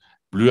night,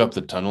 blew up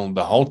the tunnel.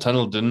 The whole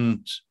tunnel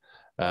didn't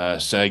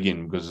sag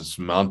in because it's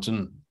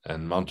mountain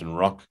and mountain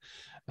rock,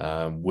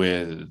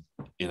 where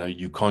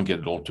you can't get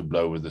it all to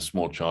blow with the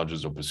small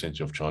charges or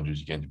percentage of charges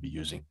you're going to be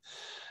using.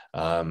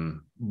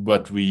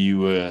 But we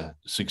were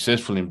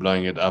successful in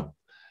blowing it up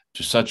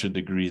to such a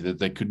degree that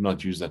they could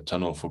not use that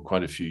tunnel for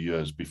quite a few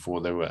years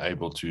before they were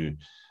able to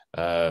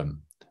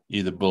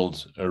either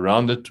build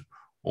around it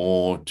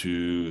or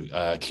to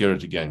clear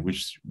it again,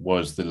 which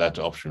was the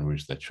latter option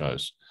which they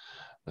chose.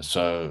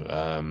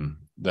 So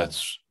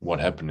that's what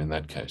happened in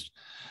that case.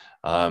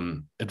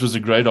 It was a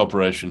great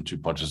operation to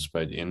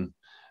participate in.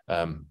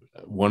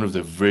 One of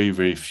the very,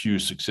 very few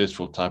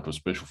successful type of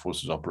special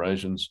forces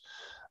operations.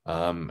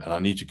 And I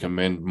need to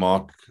commend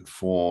Mark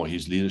for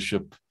his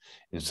leadership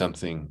in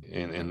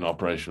an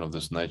operation of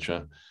this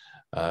nature.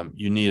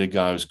 You need a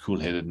guy who's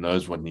cool-headed,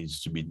 knows what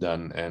needs to be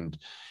done. And,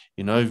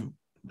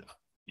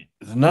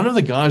 none of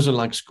the guys are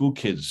like school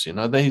kids.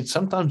 They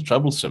sometimes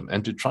troublesome,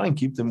 and to try and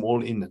keep them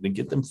all in and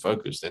get them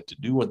focused and to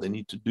do what they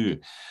need to do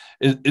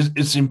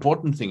it's an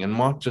important thing. And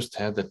Mark just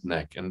had that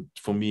knack. And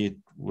for me, it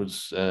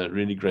was a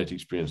really great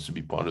experience to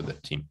be part of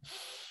that team.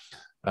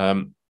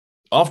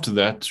 After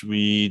that,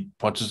 we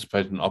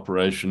participated in an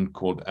operation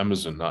called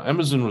Amazon. Now,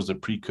 Amazon was a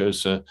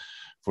precursor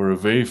for a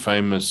very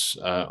famous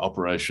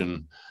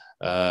operation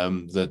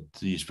that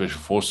the Special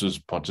Forces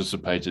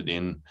participated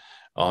in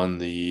on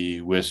the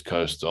west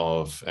coast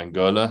of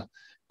Angola,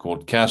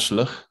 called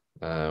Kerstlig,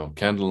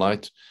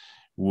 Candlelight,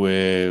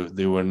 where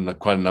there were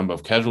quite a number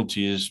of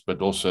casualties,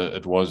 but also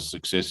it was a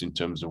success in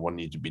terms of what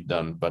needed to be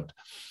done. But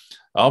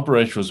our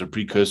operation was a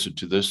precursor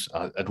to this.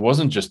 It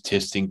wasn't just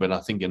testing, but I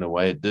think in a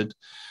way it did.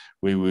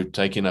 We were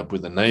taken up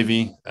with the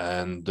Navy,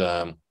 and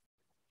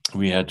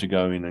we had to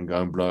go in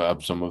and blow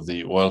up some of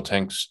the oil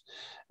tanks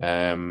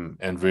and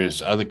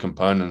various other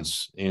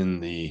components in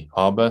the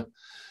harbor.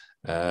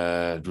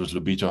 It was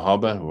Lobito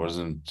Harbor. It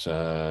wasn't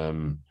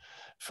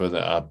further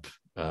up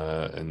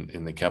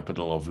in the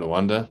capital of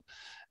Luanda.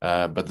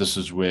 But this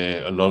is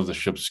where a lot of the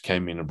ships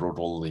came in and brought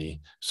all the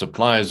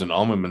supplies and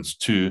armaments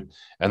to,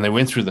 and they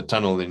went through the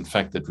tunnel, in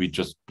fact, that we'd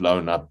just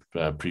blown up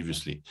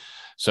previously.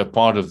 So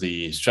part of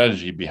the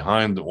strategy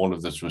behind all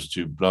of this was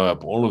to blow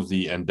up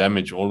and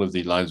damage all of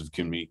the lines of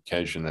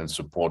communication and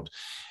support.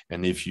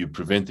 And if you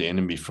prevent the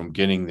enemy from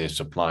getting their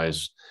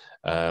supplies,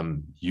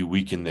 you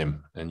weaken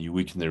them and you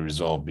weaken their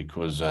resolve,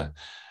 because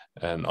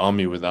an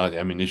army without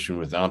ammunition,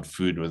 without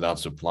food, without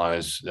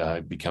supplies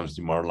becomes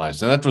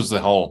demoralized. And that was the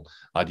whole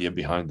idea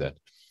behind that.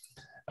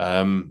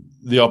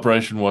 The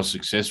operation was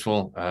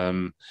successful.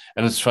 And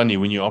it's funny,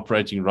 when you're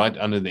operating right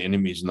under the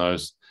enemy's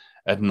nose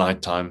at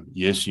nighttime,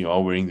 yes, you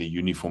are wearing the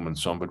uniform and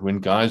so on, but when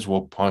guys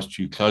walk past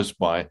you close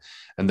by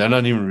and they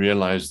don't even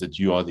realize that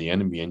you are the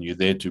enemy and you're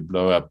there to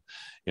blow up,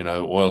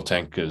 oil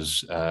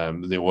tankers,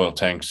 the oil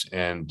tanks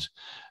and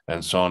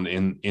so on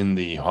in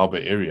the harbor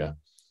area,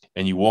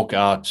 and you walk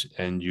out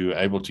and you're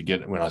able to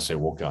get, when I say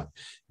walk out,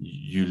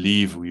 you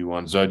leave, we were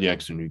on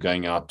Zodiacs and you're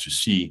going out to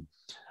sea.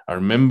 I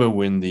remember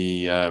when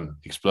the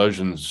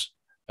explosions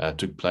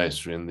took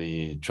place, when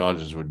the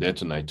charges were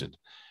detonated,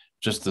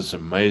 just this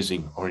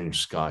amazing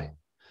orange sky.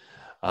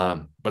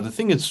 But the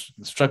thing that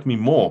struck me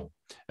more,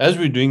 as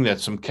we were doing that,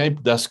 some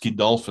Cape dusky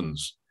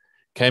dolphins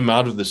came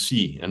out of the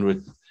sea,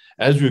 and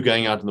as we were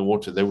going out in the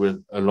water, they were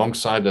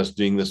alongside us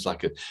doing this,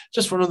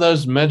 just one of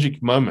those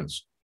magic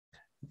moments.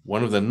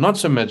 One of the not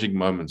so magic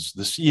moments,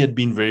 the sea had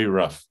been very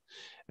rough,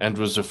 and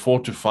it was a 4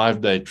 to 5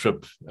 day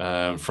trip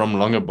from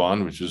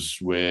Longabaan, which is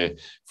where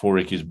 4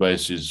 Recce's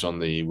base is on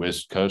the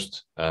west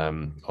coast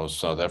of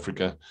South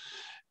Africa.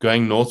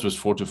 Going north was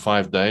 4 to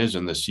 5 days,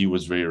 and the sea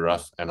was very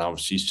rough, and I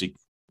was seasick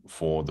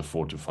for the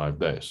 4 to 5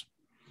 days.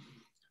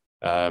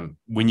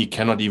 When you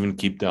cannot even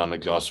keep down a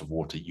glass of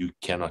water, you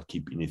cannot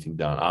keep anything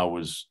down. I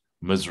was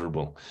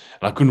miserable.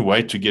 And I couldn't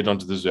wait to get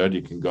onto the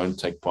Zodiac and go and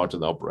take part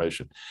in the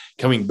operation.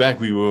 Coming back,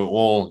 we were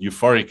all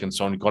euphoric and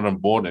so on, got on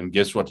board, and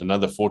guess what?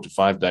 Another 4 to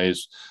 5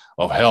 days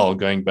of hell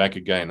going back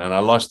again. And I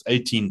lost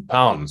 18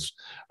 pounds,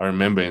 I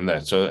remember in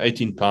that. So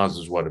 18 pounds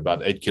is what,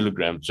 about 8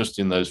 kilograms just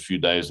in those few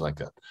days like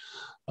that.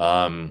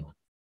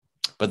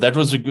 But that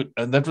was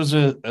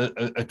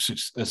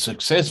a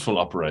successful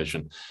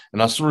operation.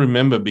 And I still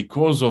remember,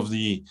 because of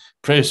the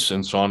press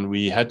and so on,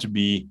 we had to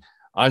be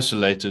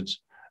isolated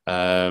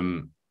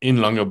in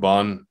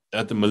Langebaan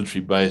at the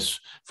military base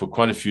for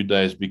quite a few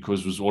days,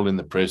 because it was all in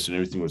the press and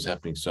everything was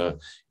happening. So,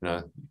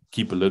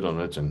 keep a lid on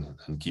it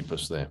and keep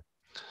us there.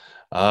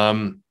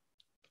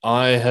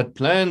 I had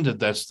planned at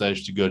that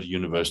stage to go to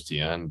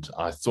university, and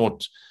I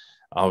thought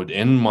I would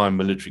end my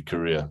military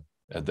career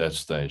at that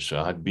stage. So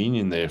I'd been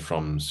in there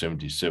from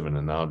 77,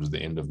 and now it was the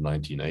end of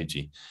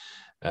 1980.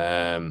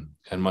 And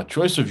my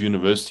choice of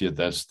university at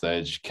that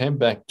stage came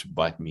back to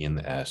bite me in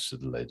the ass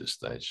at a later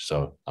stage.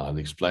 So I'll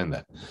explain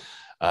that.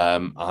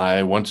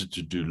 I wanted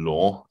to do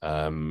law.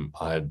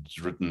 I had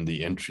written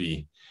the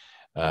entry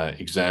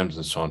exams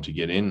and so on to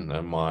get in.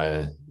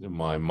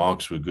 My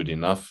marks were good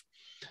enough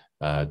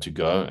to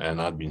go, and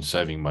I'd been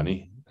saving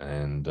money.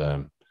 And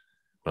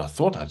but I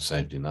thought I'd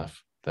saved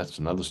enough. That's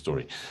another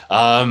story.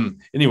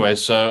 Anyway,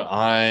 so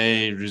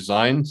I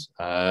resigned.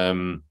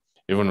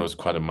 Everyone was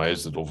quite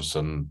amazed that all of a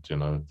sudden,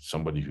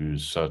 somebody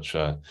who's such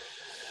a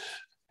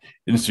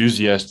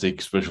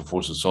enthusiastic special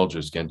forces soldier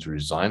is going to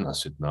resign. I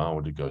said, no, I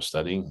want to go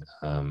studying.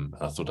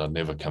 I thought I'd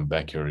never come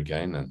back here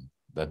again. And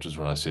that was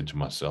what I said to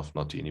myself,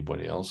 not to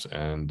anybody else.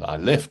 And I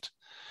left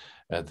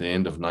at the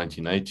end of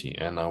 1980,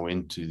 and I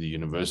went to the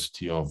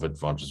University of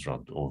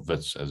Witwatersrand, or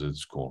Wits as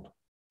it's called.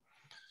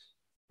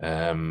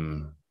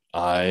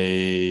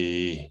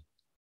 I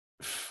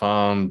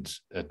found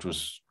it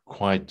was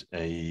quite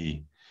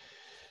a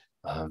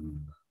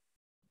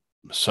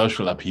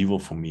social upheaval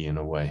for me in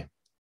a way.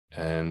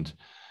 And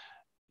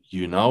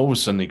you're now all of a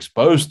sudden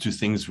exposed to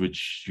things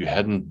which you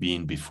hadn't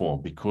been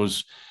before,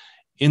 because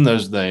in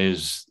those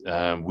days,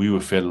 we were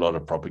fed a lot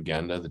of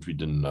propaganda that we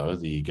didn't know.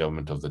 The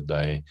government of the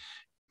day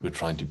were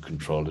trying to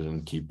control it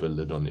and keep a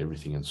lid on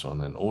everything and so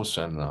on. And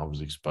also, I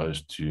was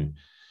exposed to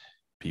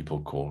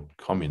people called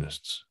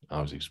communists. I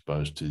was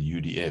exposed to the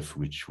UDF,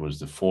 which was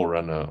the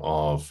forerunner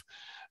of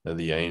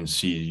the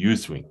ANC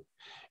youth wing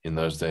in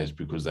those days,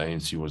 because the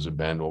ANC was a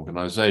banned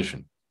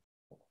organization.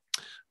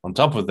 On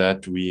top of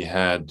that, we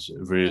had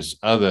various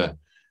other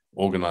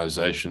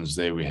organizations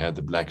there. We had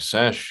the Black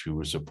Sash, who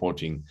were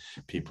supporting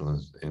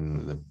people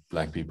in the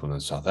black people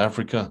in South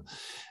Africa.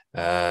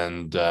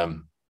 And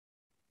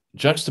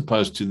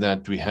juxtaposed to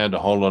that, we had a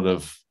whole lot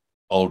of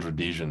old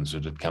Rhodesians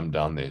that had come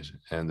down there,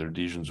 and the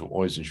Rhodesians were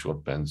always in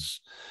short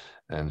pants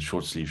and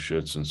short sleeve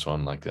shirts and so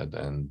on like that,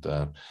 and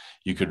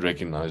you could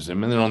recognize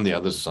them. And then on the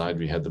other side,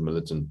 we had the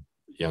militant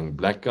young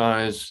black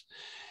guys,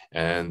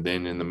 and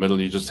then in the middle,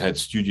 you just had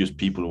studious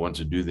people who want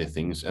to do their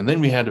things, and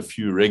then we had a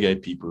few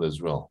reggae people as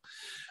well,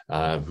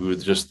 who were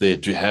just there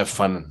to have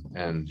fun,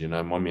 and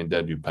mommy and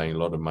dad were paying a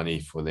lot of money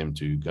for them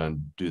to go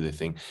and do their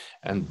thing,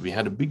 and we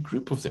had a big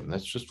group of them.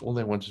 That's just all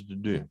they wanted to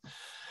do.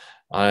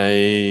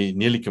 I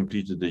nearly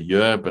completed a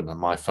year, but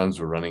my funds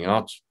were running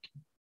out,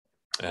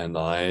 and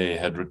I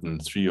had written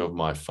 3 of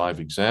my 5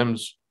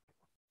 exams,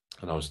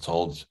 and I was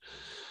told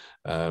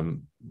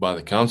by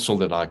the council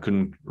that I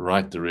couldn't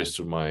write the rest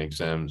of my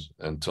exams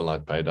until I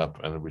paid up,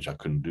 and which I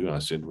couldn't do. And I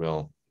said,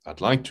 well, I'd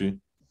like to.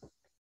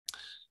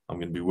 I'm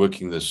going to be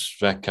working this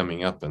VAC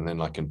coming up, and then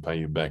I can pay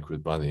you back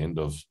by the end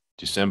of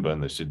December.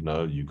 And they said,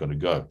 no, you've got to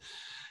go.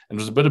 And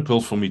it was a bitter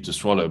pill for me to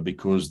swallow,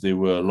 because there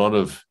were a lot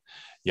of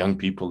young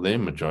people there,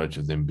 majority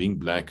of them being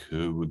black,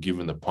 who were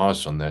given the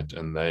pass on that,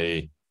 and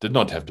they did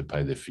not have to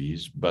pay their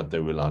fees, but they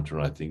were allowed to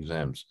write the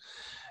exams.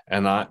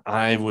 And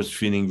I was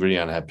feeling very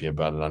unhappy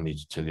about it. I need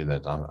to tell you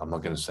that. I'm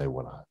not going to say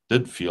what I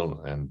did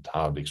feel and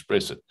how I'd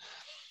express it.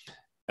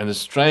 And it's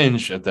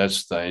strange at that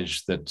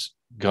stage that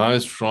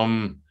guys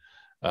from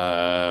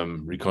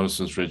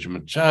Reconnaissance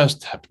Regiment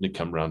just happened to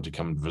come around to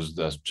come and visit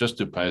us, just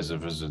to pay us a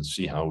visit and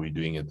see how we're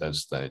doing at that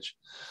stage.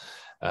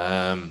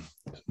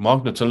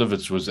 Mark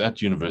Natilowitz was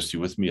at university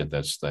with me at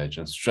that stage,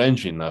 and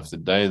strangely enough, the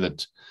day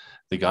that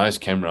the guys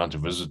came around to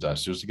visit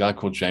us, there was a guy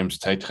called James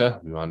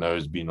Taitger, who I know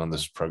has been on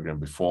this program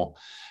before,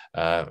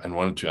 and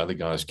 1 or 2 other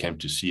guys came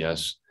to see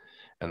us,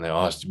 and they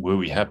asked, were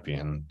we happy?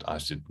 And I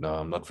said, no,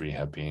 I'm not very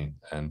happy.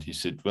 And he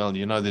said, well,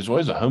 there's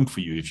always a home for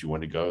you if you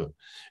want to go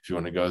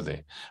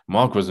there.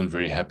 Mark wasn't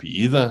very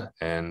happy either,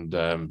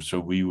 and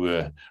so we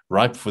were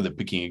ripe for the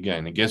picking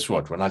again. And guess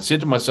what? When I said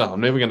to myself,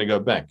 I'm never going to go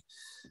back,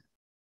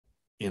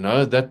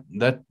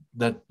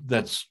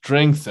 that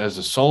strength as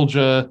a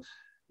soldier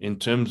in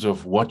terms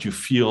of what you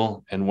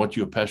feel and what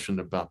you're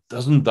passionate about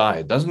doesn't die.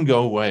 It doesn't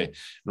go away.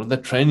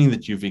 That training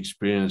that you've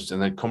experienced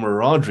and that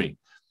camaraderie,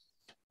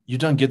 you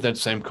don't get that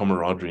same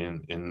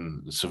camaraderie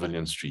in the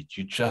civilian street.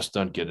 You just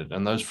don't get it.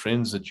 And those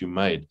friends that you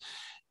made,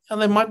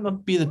 and they might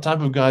not be the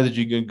type of guy that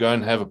you can go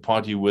and have a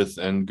party with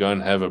and go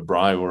and have a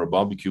braai or a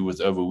barbecue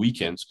with over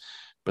weekends,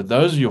 But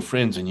those are your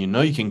friends, and you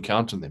know you can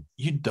count on them.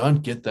 You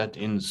don't get that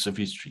in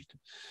Civvy Street.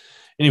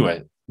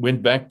 Anyway,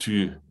 went back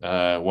to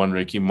One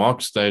Recce.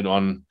 Mark stayed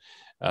on,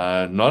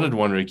 not at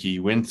One Recce. He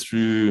went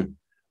through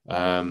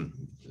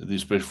the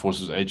Special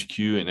Forces HQ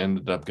and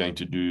ended up going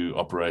to do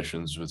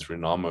operations with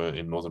Renamo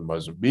in northern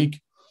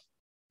Mozambique,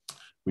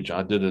 which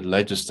I did at a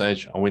later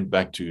stage. I went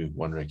back to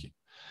One Recce.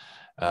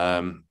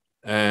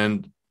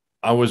 And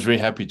I was very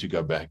happy to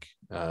go back.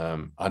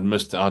 I'd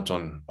missed out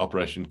on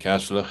Operation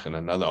Kaslich and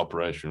another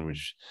operation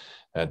which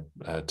had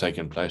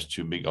taken place,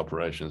 2 big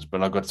operations,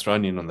 but I got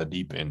thrown in on the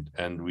deep end,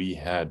 and we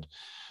had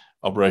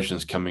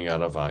operations coming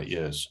out of our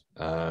ears.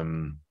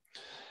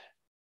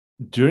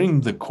 During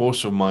the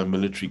course of my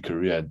military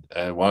career,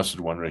 whilst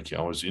at One Recce,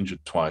 I was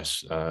injured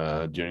twice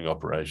during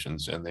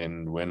operations. And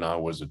then when I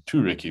was at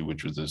 2 Recce,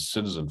 which was a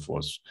citizen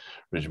force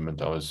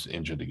regiment, I was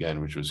injured again,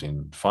 which was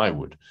in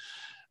Firewood.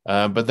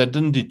 But that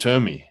didn't deter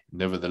me,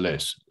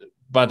 nevertheless.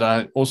 But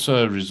I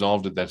also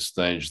resolved at that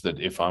stage that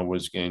if I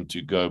was going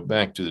to go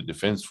back to the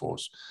Defence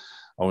Force,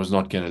 I was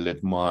not going to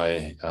let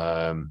my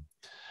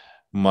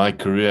my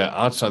career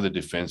outside the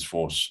Defence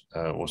Force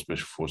or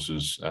Special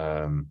Forces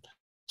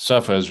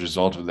suffer as a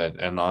result of that.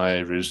 And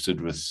I registered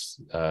with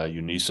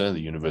UNISA, the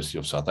University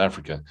of South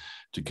Africa,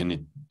 to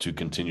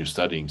continue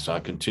studying. So I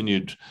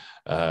continued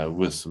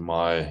with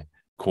my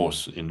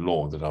course in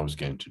law that I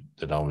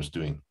was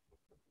doing.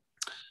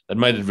 That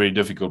made it very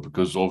difficult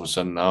because all of a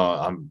sudden now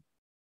I'm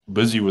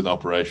busy with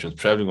operations,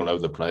 traveling all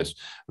over the place,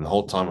 and the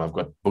whole time I've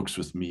got books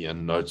with me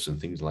and notes and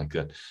things like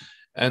that.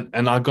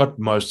 And I got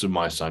most of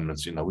my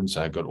assignments in. I wouldn't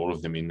say I got all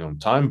of them in on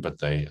time, but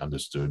they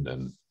understood.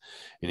 And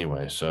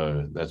anyway,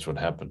 so that's what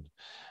happened.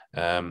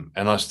 And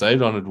I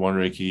stayed on at One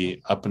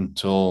Recce up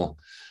until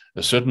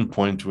a certain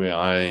point where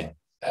I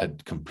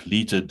had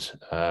completed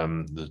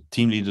the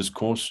team leaders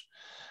course.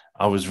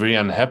 I was very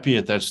unhappy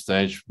at that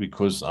stage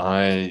because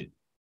I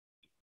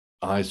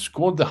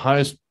scored the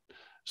highest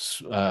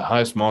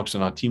marks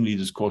in our team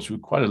leaders course. We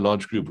were quite a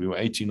large group. We were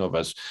 18 of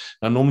us.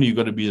 Now, normally you've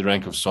got to be the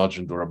rank of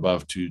sergeant or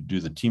above to do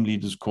the team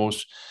leaders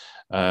course.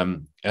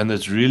 And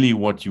that's really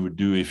what you would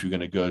do if you're going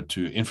to go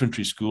to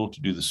infantry school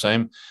to do the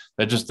same.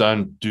 They just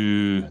don't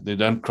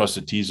cross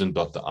the T's and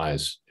dot the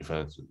I's, if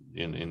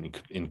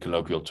in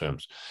colloquial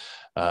terms.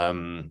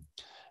 And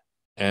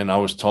I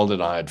was told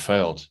that I had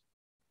failed.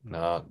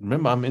 Now,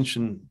 remember I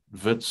mentioned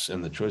Wits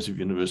and the choice of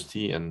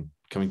university and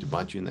coming to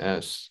bite you in the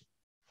ass.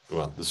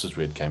 Well, this is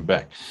where it came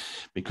back,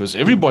 because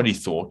everybody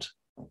thought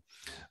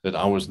that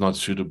I was not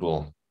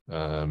suitable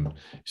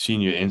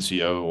senior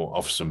NCO or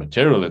officer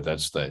material at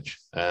that stage.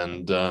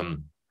 And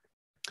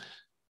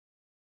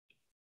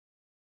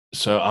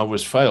so I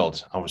was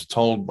failed. I was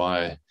told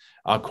by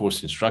our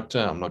course instructor,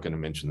 I'm not going to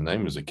mention the name,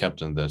 he was a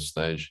captain at that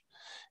stage,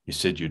 he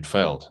said, you'd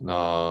failed.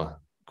 Now,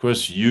 of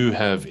course, you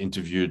have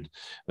interviewed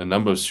a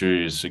number of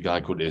series, a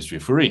guy called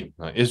Esvia Fourie.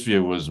 Now,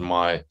 Esvia was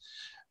my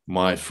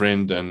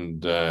friend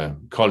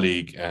and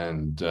colleague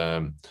and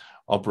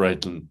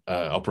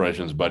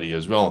operations buddy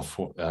as well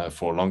for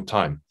a long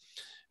time.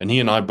 And he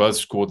and I both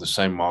scored the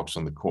same marks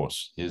on the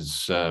course.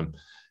 His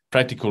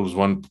practical was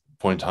 1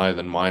 point higher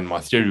than mine. My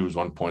theory was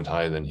 1 point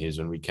higher than his,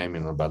 and we came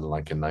in about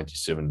like a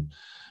 97%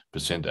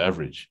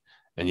 average.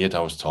 And yet I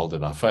was told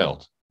that I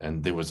failed.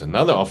 And there was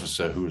another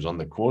officer who was on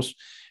the course,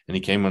 and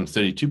he came on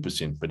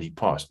 32%, but he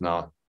passed.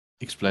 Now,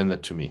 explain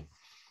that to me.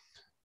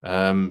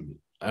 And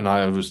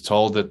I was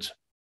told that,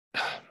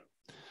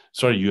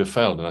 sorry, you have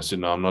failed. And I said,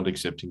 no, I'm not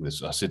accepting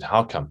this. I said,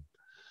 how come?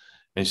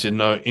 And he said,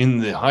 no, in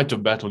the height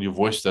of battle, your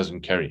voice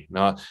doesn't carry.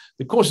 Now,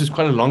 the course is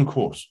quite a long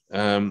course.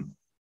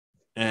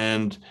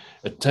 And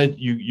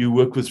you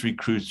work with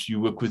recruits, you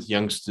work with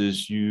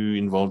youngsters, you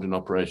involved in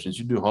operations,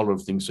 you do a whole lot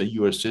of things. So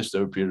you are assessed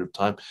over a period of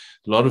time,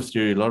 a lot of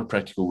theory, a lot of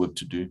practical work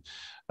to do,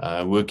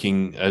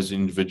 working as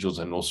individuals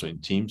and also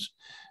in teams.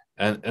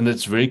 And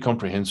it's very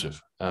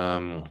comprehensive.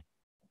 Anybody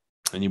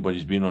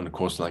who's been on a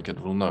course like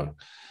it will know.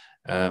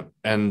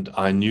 And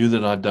I knew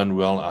that I'd done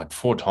well. I'd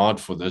fought hard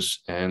for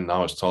this, and I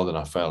was told that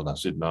I failed. I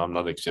said, no, I'm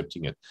not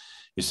accepting it.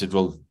 He said,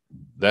 well,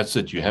 that's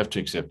it. You have to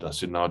accept it. I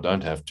said, no, I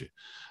don't have to.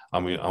 I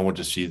mean, I want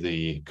to see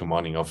the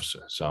commanding officer.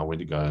 So I went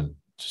to go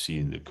to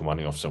see the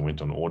commanding officer. I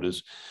went on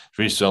orders.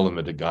 Very seldom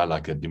that a guy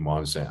like that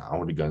demands say, I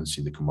want to go and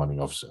see the commanding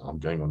officer. I'm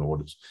going on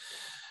orders.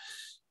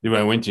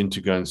 Anyway, I went in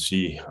to go and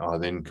see our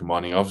then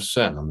commanding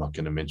officer, and I'm not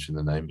going to mention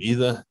the name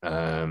either.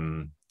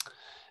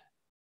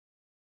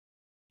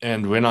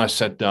 And when I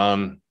sat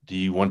down,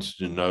 he wanted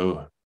to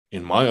know,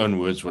 in my own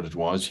words, what it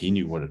was. He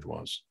knew what it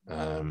was.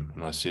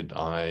 And I said,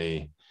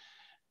 I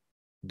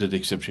did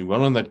exceptionally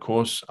well on that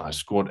course. I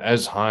scored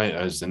as high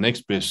as the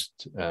next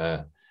best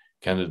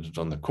candidate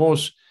on the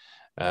course.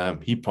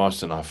 He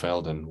passed and I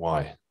failed, and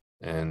why?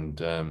 And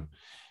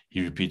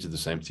he repeated the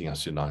same thing. I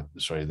said, no,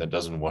 sorry, that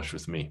doesn't wash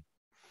with me.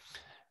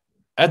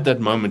 At that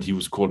moment, he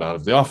was called out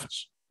of the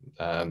office.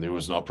 There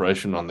was an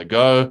operation on the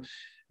go.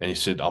 And he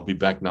said, I'll be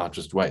back now,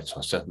 just wait. So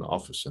I sat in the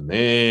office, and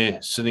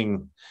there,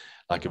 sitting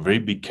like a very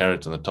big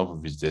carrot on the top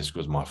of his desk,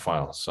 was my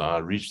file. So I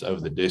reached over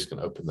the desk and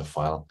opened the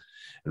file.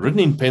 And written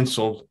in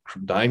pencil,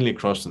 diagonally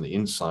across on the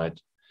inside,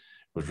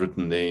 was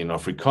written there in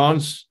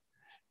Afrikaans,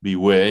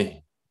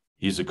 beware,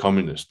 he's a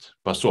communist.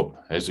 Pas op,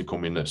 he's a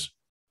communist.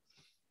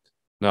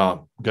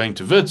 Now, going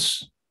to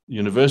Wits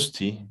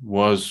University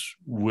was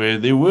where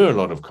there were a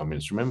lot of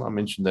communists. Remember, I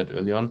mentioned that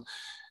early on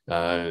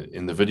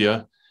in the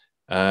video.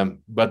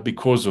 But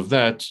because of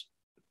that,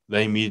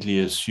 they immediately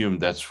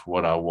assumed that's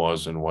what I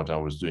was and what I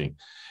was doing.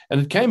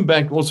 And it came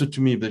back also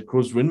to me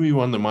because when we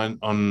were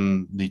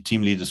on the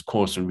team leaders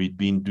course and we'd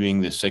been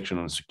doing this section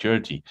on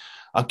security,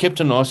 I kept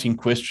on asking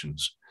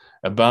questions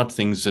about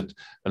things that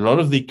a lot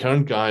of the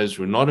current guys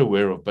were not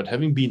aware of, but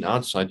having been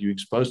outside, you're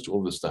exposed to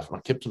all this stuff. And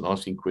I kept on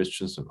asking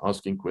questions and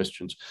asking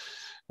questions.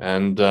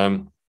 And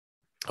I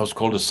was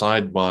called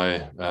aside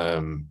by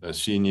a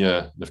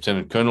senior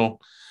lieutenant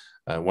colonel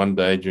one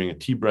day during a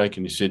tea break,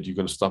 and he said, "You've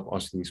got to stop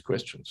asking these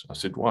questions." I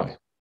said, "Why?"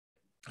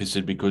 He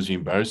said, "Because you're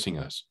embarrassing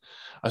us."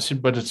 I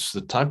said, "But it's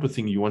the type of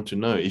thing you want to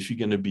know. If you're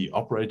going to be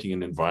operating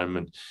in an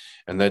environment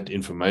and that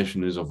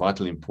information is of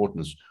vital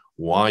importance,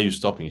 why are you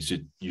stopping?" He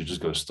said, "You just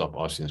got to stop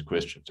asking these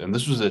questions." And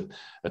this was at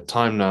a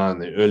time now in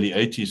the early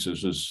 80s.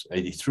 This was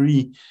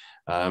 83.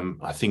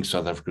 I think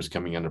South Africa was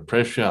coming under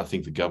pressure. I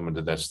think the government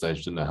at that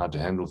stage didn't know how to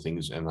handle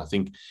things. And I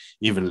think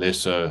even less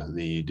so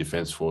the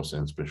Defense Force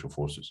and Special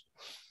Forces.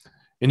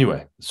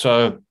 Anyway,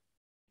 so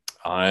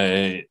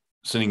I,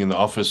 sitting in the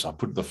office, I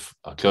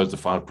closed the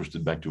file, pushed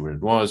it back to where it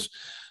was.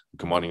 The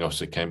commanding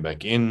officer came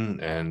back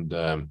in and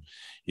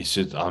he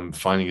said, "I'm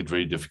finding it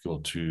very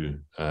difficult to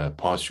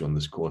pass you on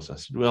this course." I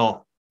said,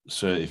 "Well,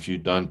 sir, if you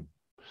don't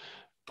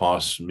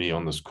pass me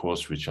on this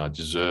course, which I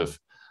deserve,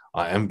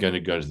 I am going to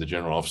go to the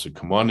General Officer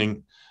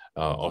Commanding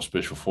of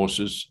Special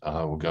Forces.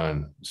 I will go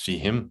and see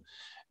him.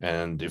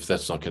 And if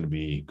that's not going to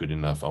be good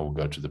enough, I will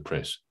go to the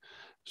press."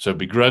 So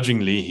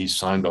begrudgingly, he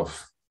signed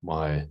off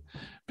my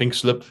pink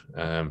slip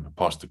and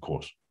passed the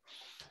course.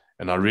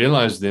 And I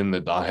realized then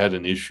that I had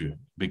an issue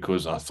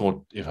because I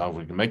thought if I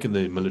were making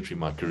the military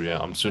my career,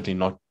 I'm certainly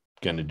not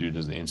going to do it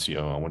as an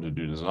NCO. I want to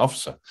do it as an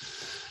officer.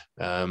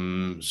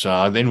 So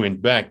I then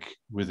went back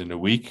within a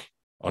week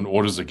on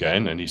orders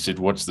again. And he said,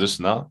 "What's this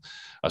now?"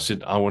 I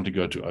said, "I want to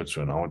go to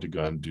Oudtshoorn. I want to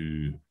go and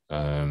do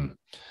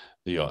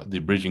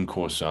the bridging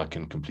course so I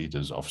can complete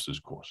as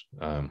officer's course."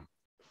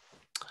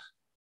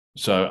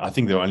 So I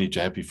think they were only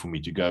too happy for me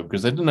to go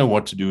because they didn't know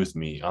what to do with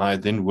me. I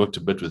then worked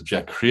a bit with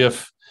Jack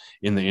Greef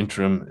in the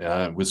interim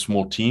with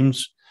small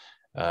teams.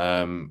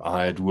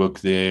 I had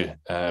worked there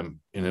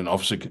in an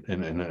officer,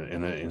 in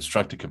an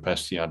instructor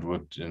capacity. I'd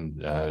worked in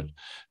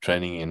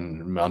training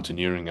in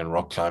mountaineering and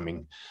rock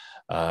climbing.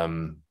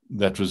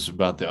 That was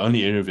about the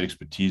only area of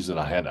expertise that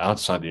I had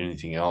outside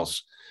anything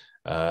else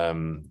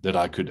that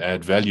I could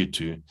add value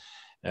to.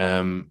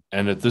 And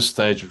at this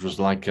stage, it was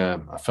like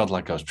I felt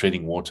like I was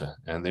treading water.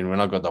 And then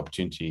when I got the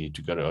opportunity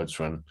to go to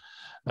Oudtshoorn,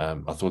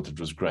 I thought it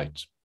was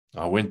great.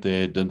 I went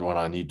there, did what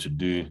I need to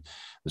do,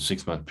 the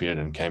 6-month period,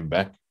 and came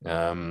back.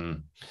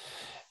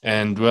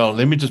 And well,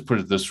 let me just put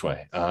it this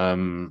way.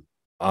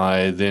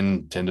 I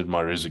then tendered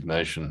my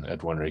resignation at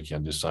Recce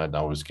and decided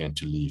I was going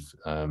to leave.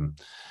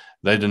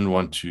 They didn't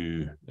want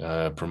to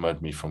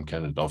promote me from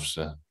cadet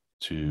officer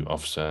to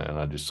officer, and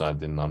I decided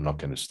then I'm not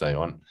going to stay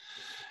on.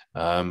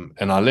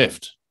 And I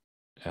left,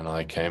 and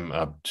I came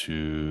up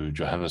to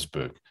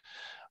Johannesburg.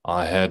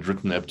 I had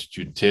written an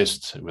aptitude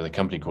test with a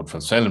company called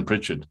Van Salen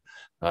Pritchard.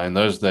 In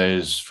those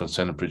days, Van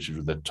Salen Pritchard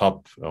were the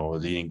top or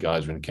leading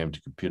guys when it came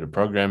to computer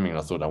programming, and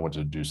I thought I wanted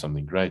to do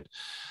something great.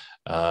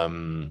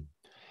 So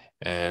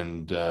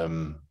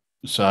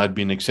I'd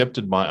been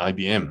accepted by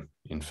IBM,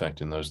 in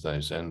fact, in those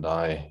days, and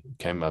I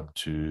came up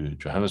to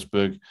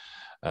Johannesburg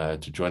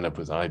to join up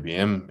with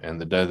IBM. And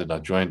the day that I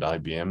joined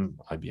IBM,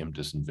 IBM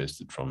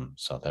disinvested from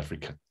South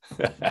Africa.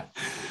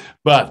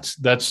 But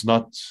that's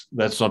not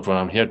what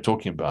I'm here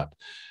talking about.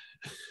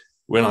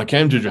 When I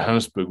came to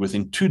Johannesburg,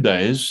 within 2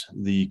 days,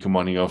 the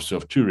commanding officer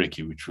of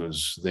Recce, which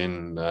was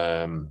then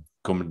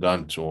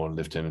Commandant or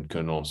Lieutenant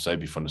Colonel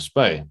Sabi van der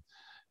Spey,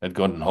 had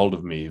gotten hold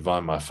of me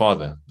via my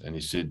father. And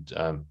he said,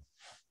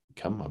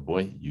 "Come, my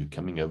boy, you're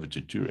coming over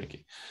to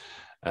Recce."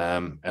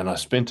 And I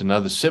spent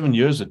another 7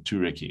 years at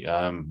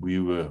Recce. We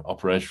were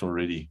operational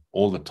already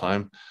all the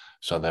time.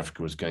 South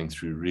Africa was going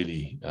through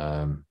really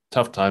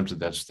tough times at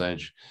that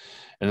stage.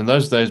 And in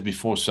those days,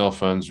 before cell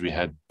phones, we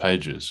had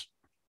pagers.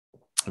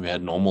 We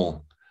had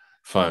normal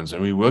phones,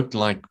 and we worked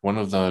like one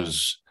of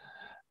those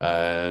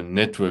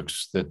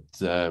networks that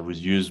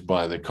was used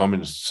by the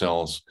communist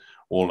cells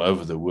all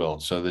over the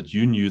world, so that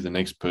you knew the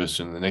next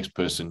person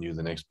knew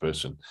the next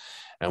person.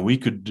 And we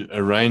could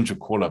arrange a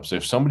call-up. So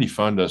if somebody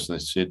phoned us and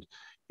they said,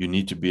 "You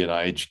need to be at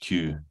our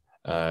HQ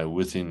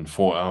within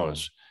 4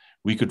 hours,"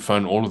 we could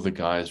phone all of the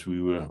guys. We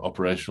were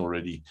operational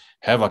ready,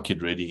 have our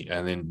kit ready,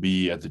 and then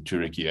be at the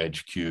Recce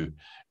HQ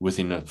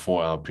within a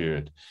 4-hour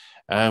period.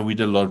 We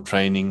did a lot of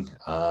training,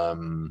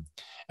 and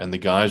the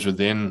guys were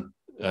then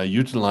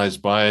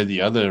utilized by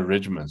the other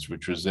regiments,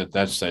 which was at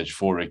that stage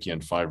 4 Recce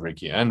and 5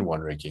 Recce and 1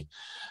 Recce,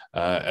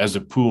 as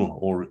a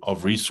pool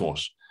of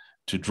resource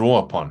to draw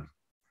upon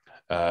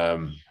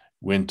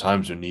when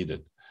times were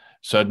needed.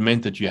 So it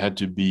meant that you had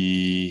to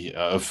be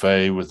au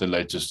fait with the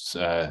latest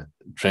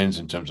trends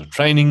in terms of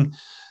training,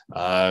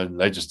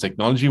 latest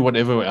technology,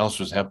 whatever else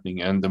was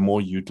happening. And the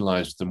more you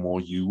utilized, the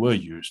more you were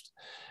used.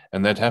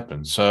 And that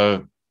happened.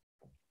 So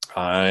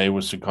I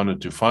was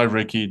seconded to 5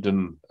 Recce,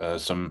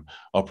 did some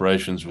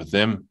operations with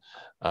them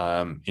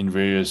in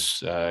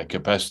various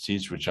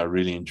capacities, which I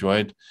really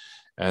enjoyed.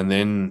 And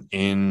then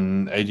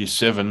in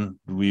 87,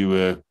 we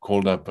were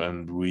called up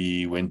and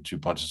we went to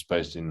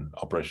participate in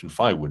Operation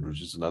Firewood,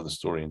 which is another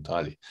story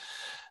entirely.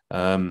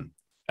 And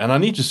I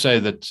need to say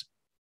that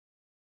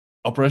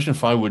Operation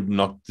Firewood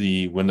knocked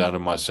the wind out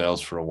of my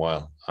sails for a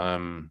while.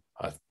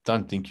 I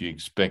don't think you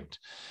expect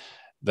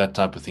that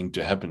type of thing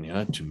to happen,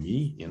 to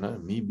me,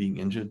 me being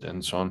injured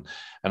and so on.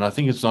 And I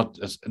think it's not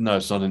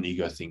an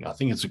ego thing. I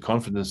think it's a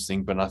confidence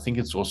thing, but I think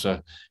it's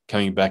also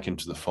coming back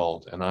into the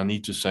fold. And I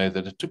need to say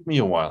that it took me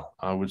a while.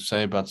 I would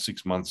say about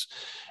 6 months.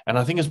 And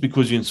I think it's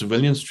because you're in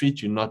civilian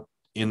street, you're not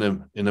in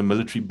a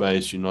military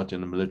base, you're not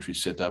in a military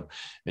setup,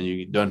 and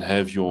you don't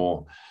have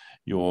your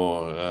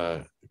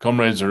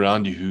comrades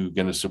around you who are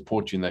going to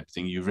support you in that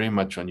thing. You're very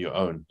much on your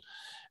own.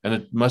 And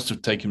it must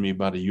have taken me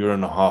about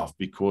 1.5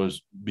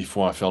 years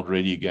before I felt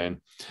ready again.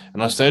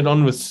 And I stayed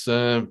on with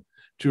 2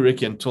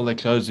 Recce until they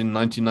closed in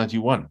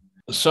 1991.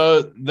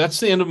 So that's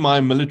the end of my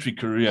military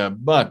career.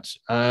 But,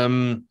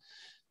 old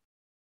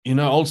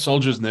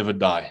soldiers never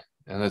die.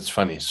 And that's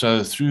funny.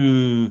 So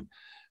through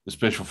the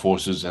Special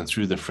Forces and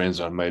through the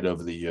friends I've made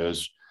over the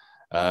years,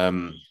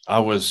 I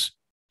was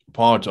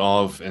part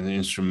of and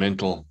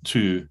instrumental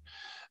to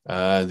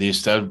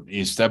the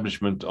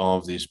establishment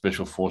of the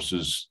Special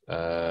Forces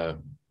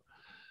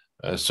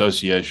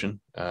Association.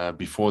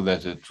 Before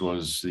that, it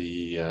was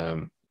the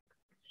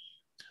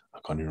I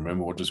can't even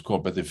remember what it was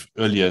called, but the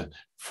earlier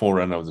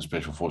forerunner of the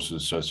Special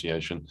Forces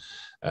Association.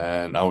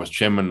 And I was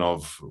chairman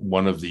of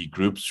one of the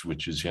groups,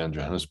 which is here in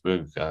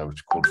Johannesburg, which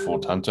is called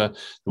Fort Hunter.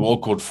 They were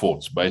all called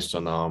forts based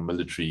on our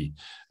military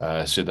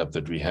setup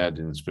that we had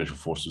in Special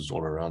Forces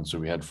all around. So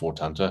we had Fort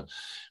Hunter,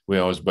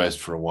 where I was based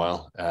for a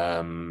while,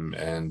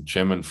 and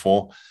chairman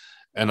for.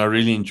 And I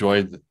really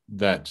enjoyed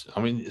that.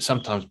 I mean,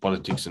 sometimes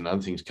politics and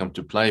other things come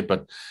to play,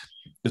 but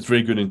it's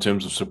very good in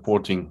terms of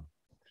supporting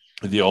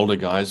the older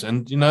guys.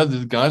 And,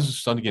 the guys who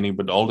started getting a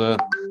bit older,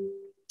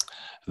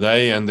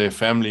 they and their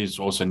families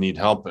also need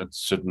help at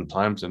certain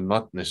times, and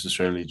not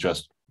necessarily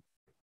just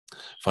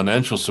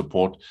financial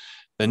support.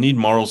 They need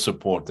moral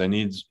support. They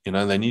need,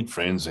 they need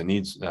friends. They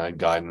need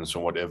guidance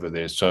or whatever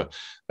there. So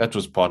that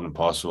was part and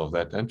parcel of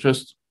that. And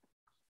just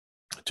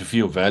to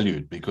feel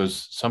valued,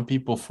 because some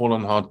people fall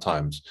on hard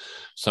times.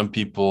 Some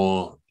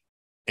people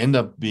end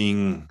up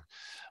being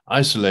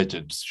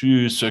isolated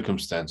through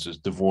circumstances,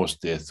 divorce,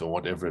 death, or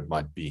whatever it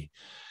might be.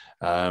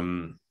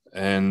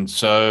 And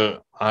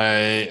so I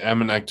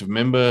am an active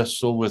member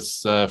still with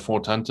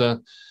Fort Hunter.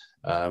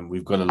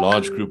 We've got a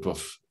large group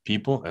of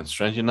people, and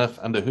strange enough,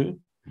 under who?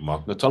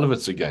 Mark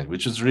Natolowitz again,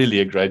 which is really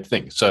a great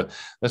thing. So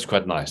that's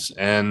quite nice.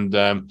 And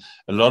a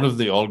lot of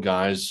the old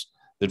guys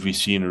that we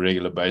see on a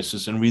regular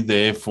basis, and we're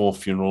there for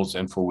funerals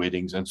and for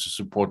weddings and to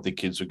support the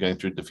kids who are going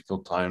through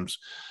difficult times.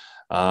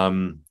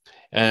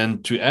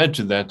 And to add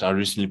to that, I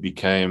recently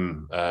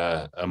became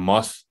a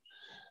moth.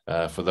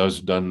 For those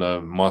who don't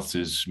know, moth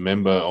is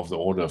member of the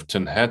Order of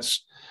Tin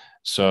Hats.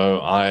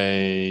 So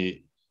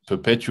I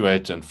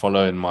perpetuate and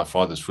follow in my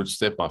father's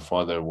footstep. My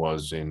father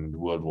was in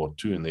World War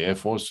II in the Air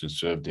Force and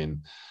served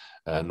in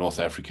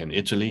North Africa and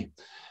Italy.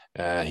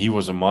 He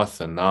was a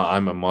moth, and now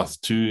I'm a moth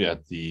too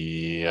at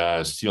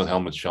the Steel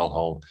Helmet Shell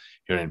Hole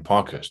here in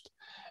Parkhurst.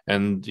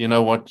 And you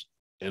know what?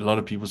 A lot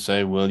of people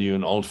say, well, you're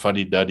an old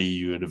fuddy-duddy,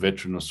 you're a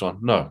veteran or so on.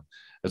 No,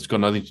 it's got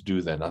nothing to do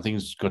with that. I think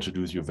it's got to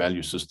do with your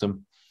value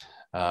system.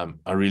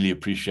 I really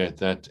appreciate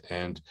that.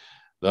 And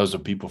those are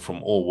people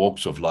from all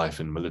walks of life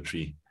in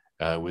military,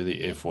 whether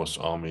Air Force,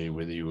 Army,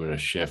 whether you were a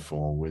chef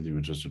or whether you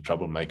were just a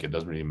troublemaker, it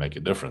doesn't really make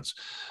a difference.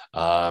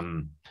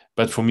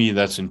 But for me,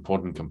 that's an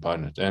important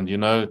component. And,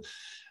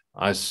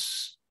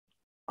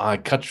 I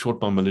cut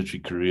short my military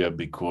career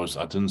because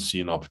I didn't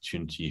see an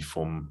opportunity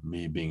for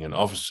me being an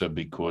officer,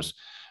 because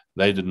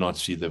they did not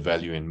see the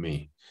value in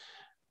me.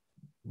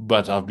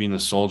 But I've been a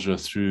soldier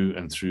through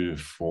and through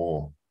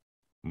for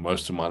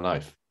most of my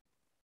life.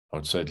 I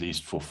would say at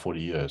least for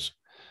 40 years.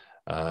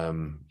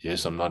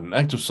 Yes, I'm not an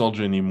active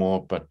soldier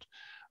anymore, but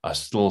I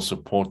still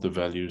support the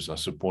values. I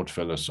support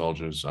fellow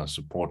soldiers. I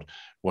support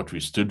what we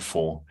stood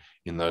for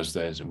in those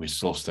days, and we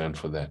still stand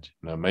for that.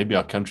 Maybe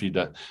our country,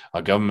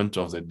 our government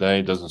of the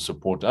day doesn't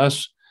support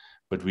us,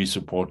 but we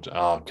support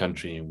our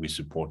country and we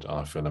support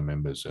our fellow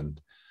members.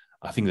 And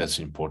I think that's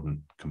an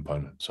important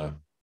component. So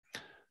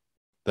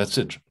that's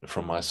it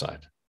from my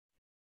side.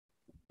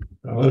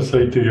 I will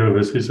say to you,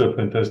 this is a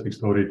fantastic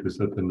story to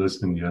sit and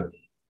listen here.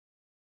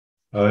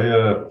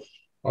 I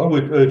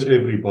would urge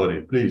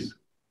everybody, please,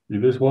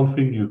 if there's one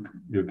thing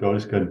you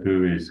guys can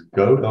do is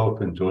go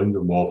out and join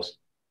the mobs,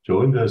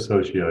 join the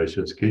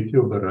associations, get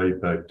your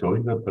beret back,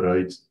 join the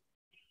parades,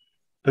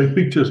 take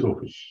pictures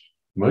of it,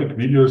 make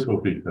videos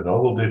of it, and I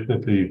will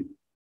definitely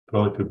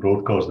try to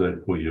broadcast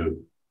that for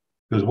you.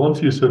 Because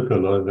once you sit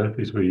alone, that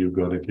is where you're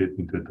going to get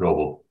into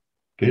trouble.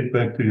 Get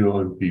back to your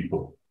own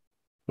people.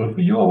 But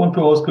for you, I want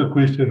to ask a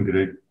question,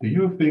 Greg. Do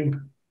you think,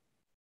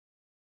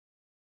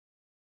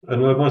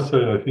 and I must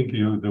say, I think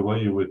the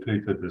way you were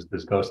treated is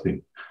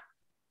disgusting.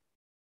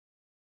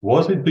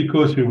 Was it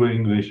because you were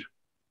English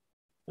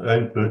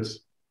and Brits,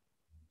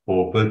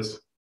 or Brits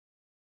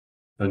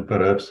and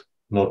perhaps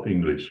not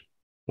English?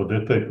 Or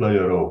did they play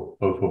a role,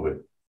 both of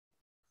it?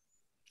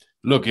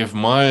 Look, if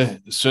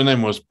my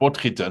surname was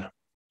Potgieter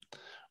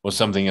or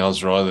something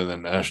else rather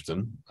than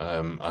Ashton,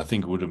 I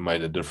think it would have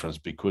made a difference,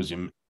 because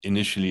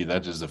initially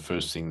that is the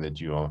first thing that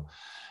you are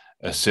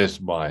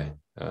assessed by,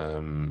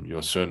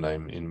 your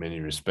surname in many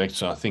respects.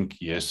 So I think,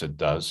 yes, it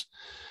does.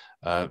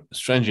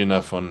 Strangely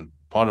enough, on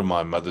part of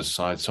my mother's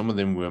side, some of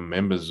them were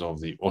members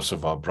of the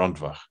Ossewa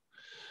Brandwacht.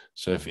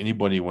 So if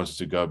anybody wants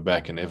to go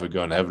back and ever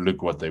go and have a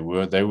look what they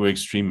were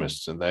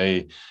extremists, and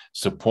they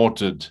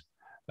supported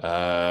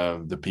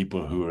the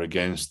people who were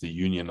against the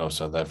Union of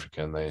South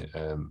Africa,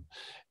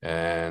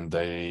 and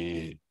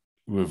they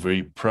were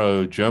very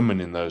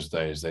pro-German in those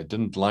days. They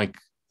didn't like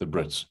the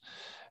Brits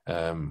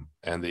and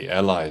the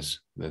allies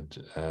that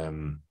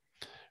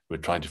were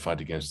trying to fight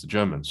against the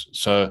Germans.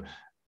 So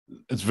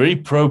it's very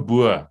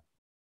pro-Boer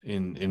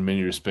in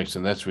many respects,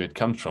 and that's where it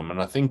comes from. And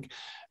I think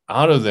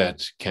out of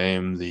that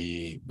came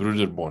the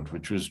Broederbond,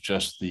 which was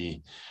just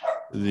the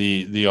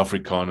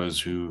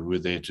Afrikaners who were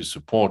there to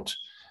support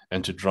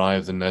and to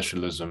drive the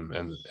nationalism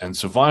and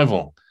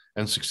survival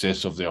and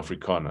success of the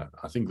Afrikaner.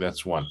 I think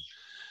that's one.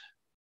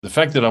 The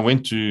fact that I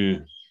went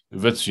to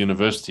Wits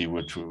University,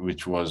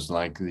 which was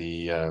like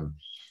the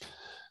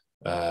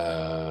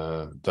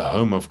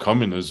home of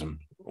communism,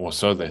 or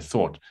so they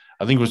thought,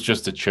 I think it was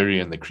just the cherry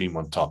and the cream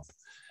on top.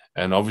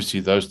 And obviously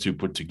those two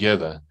put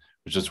together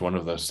was just one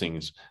of those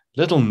things.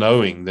 Little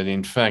knowing that,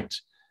 in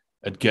fact,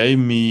 it gave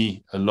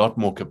me a lot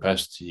more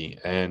capacity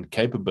and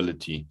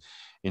capability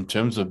in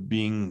terms of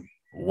being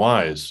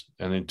wise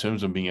and in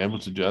terms of being able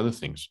to do other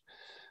things.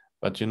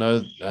 But,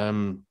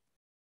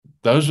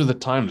 those were the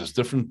times. It's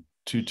different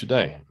to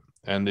today.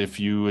 And if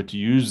you were to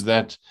use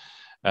that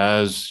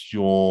as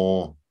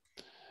a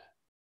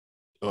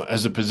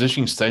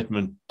positioning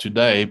statement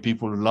today,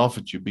 people will laugh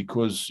at you,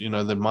 because, the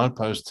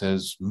milepost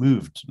has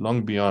moved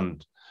long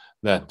beyond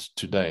that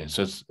today.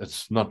 So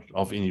it's not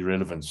of any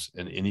relevance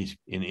in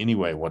any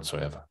way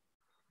whatsoever.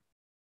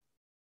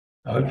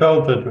 I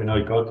felt that when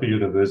I got to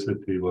university,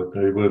 they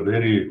were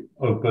very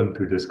open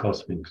to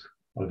discuss things.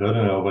 I don't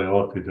know how they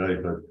are today,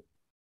 but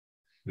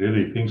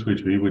really things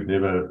which we would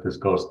never have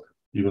discussed,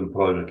 even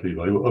privately,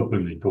 they were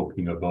openly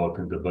talking about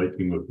and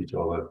debating with each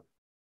other.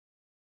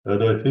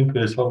 And I think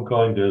there's some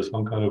kind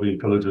of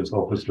intelligence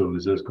officer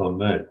who's just gone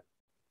mad.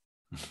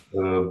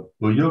 Well,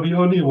 you're the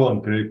only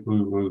one, Greg,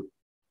 who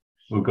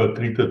got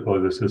treated by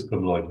the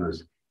system like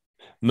this.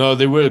 No,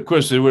 there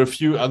were a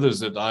few others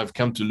that I've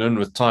come to learn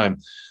with time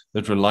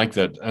that were like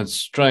that. And it's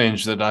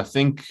strange that I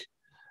think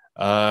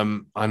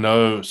I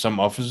know some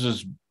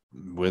officers,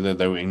 whether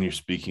they were English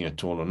speaking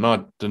at all or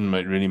not, didn't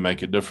really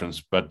make a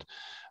difference. But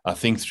I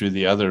think through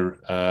the other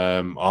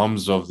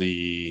arms of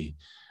the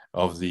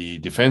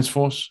Defence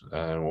Force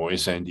or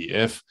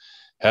SADF,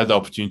 had the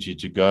opportunity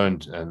to go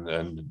and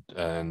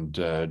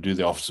do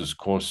the officers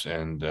course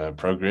and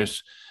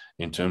progress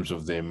in terms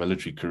of their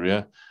military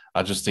career.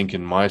 I just think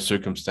in my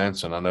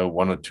circumstance, and I know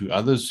one or two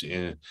others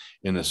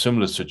in a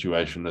similar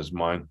situation as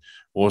mine,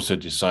 also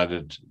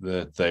decided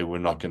that they were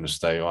not going to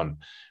stay on,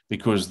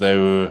 because they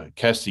were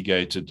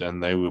castigated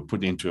and they were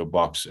put into a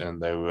box,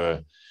 and they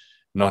were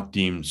not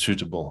deemed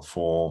suitable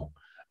for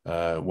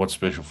what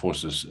Special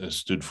Forces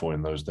stood for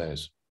in those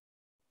days.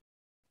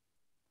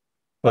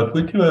 But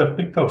would you have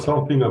picked up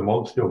something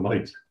amongst your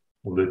mates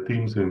or the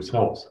teams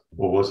themselves?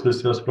 Or was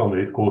this just from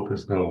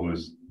headquarters now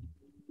was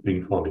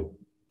being funny?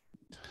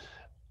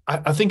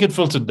 I think it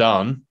filtered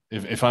down,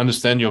 if I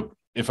understand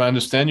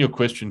your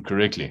question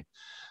correctly.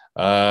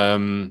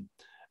 I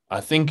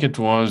think it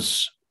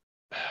was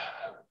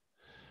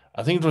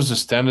a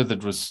standard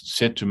that was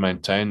set to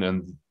maintain,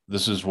 and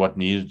this is what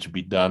needed to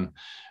be done,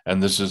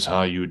 and this is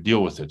how you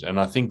deal with it. And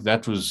I think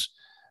that was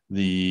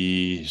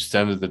the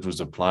standard that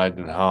was applied,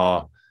 and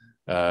how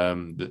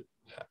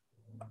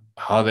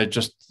they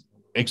just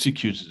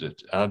executed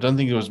it. And I don't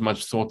think there was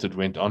much thought that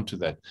went on to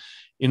that.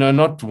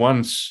 Not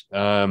once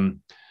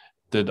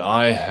did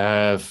I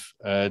have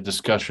a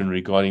discussion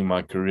regarding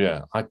my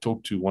career. I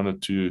talked to one or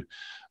two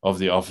of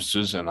the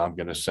officers, and I'm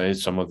going to say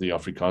some of the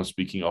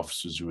Afrikaans-speaking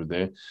officers who were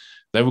there.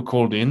 They were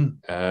called in,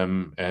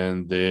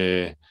 and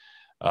their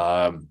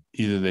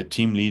either their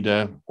team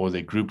leader or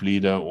their group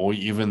leader or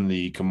even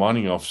the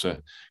commanding officer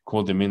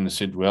called them in and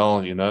said,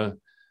 well,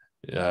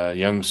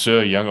 young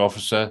sir, young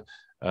officer,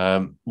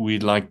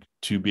 we'd like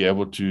to be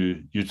able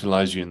to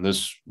utilize you in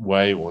this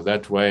way or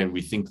that way, and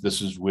we think this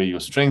is where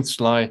your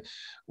strengths lie,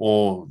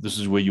 or this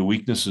is where your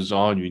weaknesses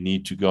are, and you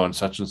need to go on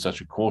such and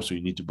such a course, or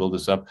you need to build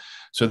this up.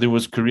 So there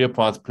was career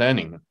path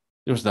planning.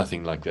 There was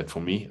nothing like that for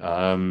me.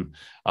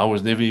 I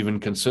was never even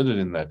considered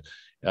in that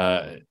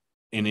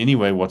in any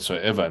way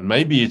whatsoever. And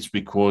maybe it's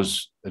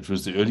because it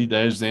was the early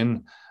days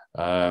then.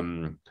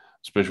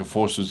 Special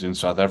Forces in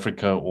South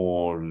Africa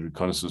or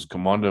Reconnaissance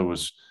Commander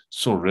was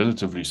still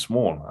relatively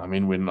small. I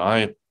mean, when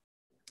I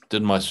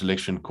did my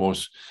selection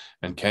course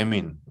and came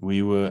in,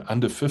 we were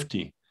under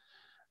 50.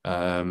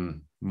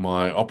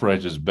 My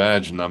operator's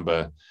badge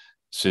number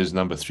says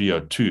number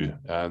 302.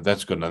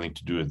 That's got nothing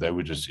to do with it. They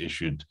were just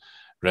issued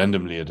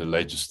randomly at a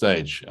later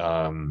stage.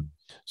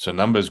 So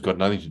numbers got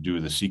nothing to do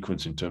with the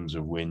sequence in terms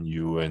of when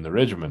you were in the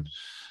regiment.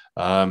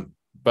 But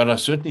I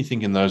certainly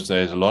think in those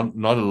days,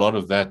 not a lot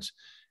of that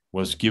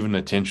was given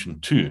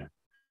attention to.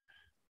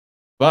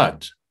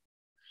 But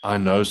I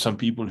know some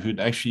people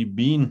who'd actually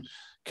been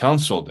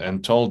counseled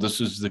and told,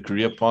 this is the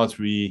career path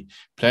we're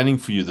planning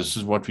for you. This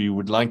is what we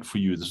would like for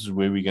you. This is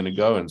where we're going to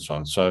go, and so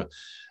on. So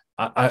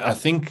I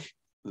think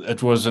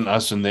it was an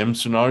us and them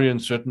scenario in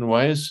certain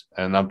ways.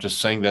 And I'm just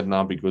saying that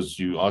now because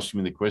you asked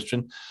me the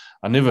question.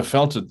 I never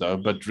felt it though,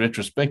 but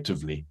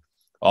retrospectively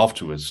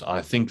afterwards,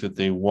 I think that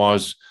there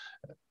was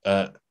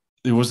a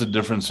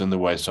difference in the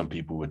way some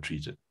people were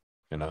treated.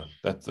 You know,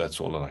 that's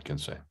all that I can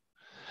say.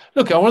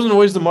 Look, I wasn't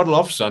always the model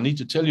officer. I need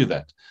to tell you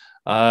that.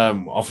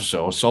 Officer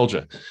or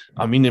soldier.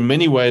 I mean, in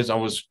many ways, I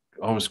was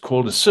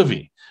called a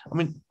civvy. I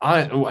mean,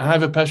 I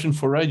have a passion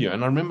for radio,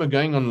 and I remember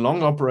going on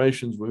long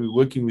operations where we were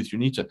working with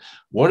UNITA.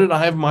 What did I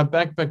have in my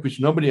backpack,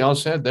 which nobody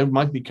else had? They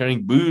might be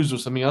carrying booze or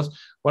something else.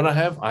 What I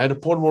had a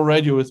portable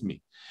radio with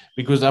me,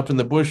 because up in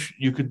the bush,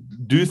 you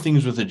could do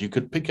things with it. You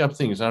could pick up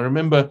things. I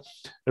remember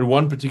in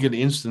one particular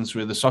instance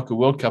where the Soccer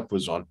World Cup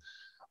was on,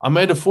 I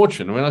made a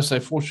fortune. When I say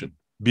fortune,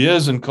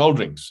 beers and cold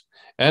drinks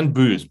and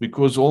booze,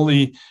 because all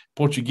the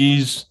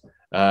Portuguese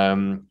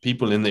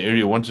people in the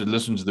area wanted to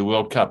listen to the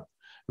World Cup.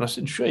 And I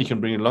said, sure, you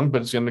can bring it along,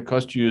 but it's going to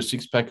cost you a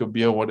 6-pack of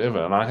beer or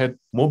whatever. And I had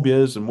more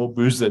beers and more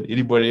booze than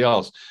anybody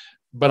else.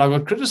 But I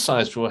got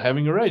criticized for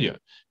having a radio.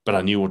 But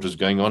I knew what was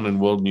going on in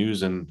world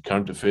news and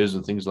current affairs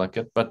and things like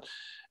that.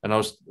 And I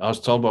was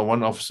told by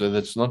one officer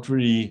that's not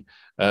really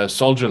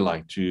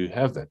soldier-like to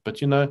have that.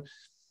 But, you know,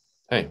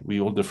 hey,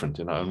 we're all different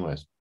in our own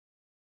ways.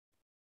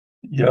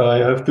 Yeah, I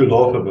have to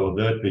laugh about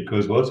that,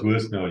 because what's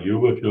worse now, you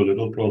with your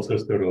little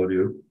transistor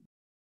radio,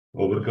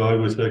 or the guy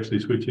was actually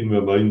switching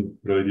the main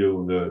radio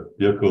on the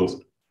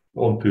vehicles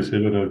onto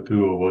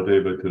 702 or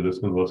whatever to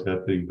listen to what's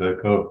happening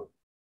back home.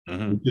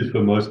 Which is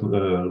the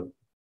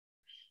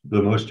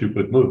most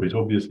stupid move. It's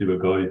obviously the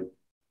guy,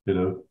 you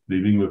know,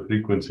 leaving the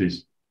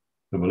frequencies,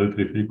 the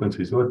military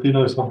frequencies. But, you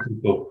know, some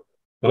people.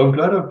 But I'm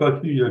glad I've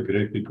got you here,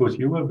 Greg, because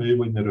you were there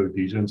when the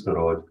Rhodesians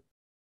arrived,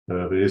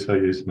 the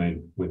SAS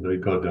men, when they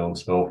got down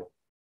south.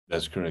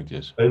 That's correct,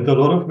 yes. And a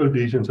lot of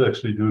Rhodesians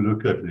actually do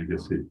look at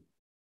legacy.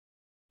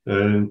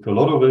 And a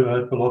lot of them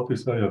had a lot to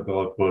say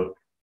about what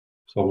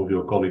some of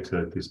your colleagues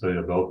had to say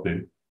about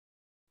them.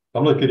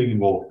 I'm not getting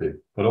involved there,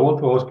 but I want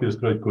to ask you a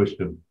straight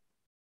question.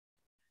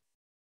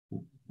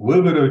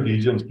 Were the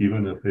Rhodesians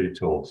given a fair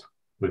chance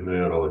when they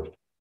arrived?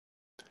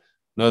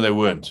 No, they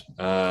weren't.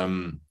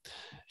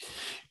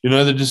 You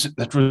know,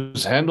 that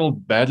was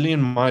handled badly,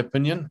 in my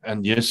opinion.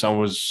 And yes, I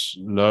was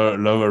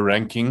lower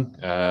ranking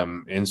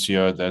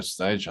NCO at that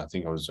stage. I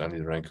think I was only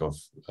the rank of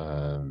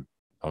I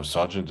was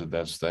sergeant at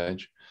that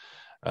stage.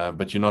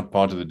 But you're not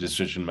part of the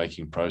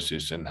decision-making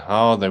process, and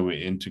how they were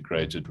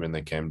integrated when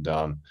they came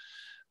down,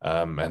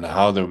 and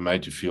how they were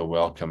made to feel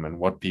welcome, and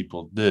what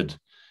people did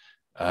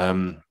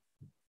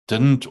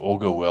didn't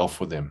augur well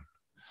for them.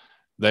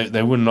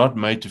 They were not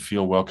made to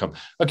feel welcome.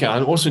 Okay,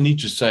 I also need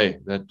to say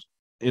that,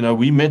 you know,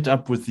 we met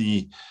up with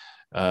the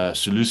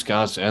Zulu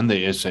Scouts and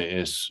the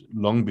SAS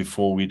long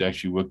before we'd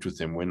actually worked with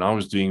them. When I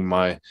was doing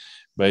my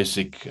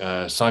basic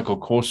cycle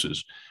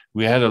courses,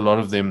 we had a lot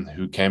of them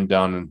who came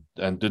down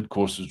and did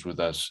courses with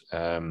us,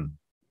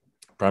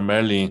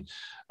 primarily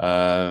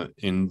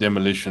in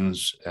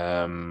demolitions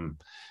and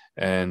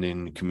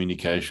in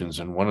communications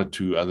and one or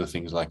two other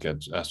things like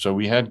that. So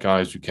we had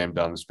guys who came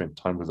down and spent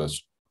time with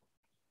us.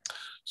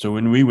 So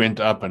when we went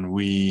up and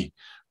we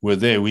were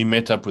there, we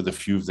met up with a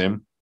few of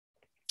them.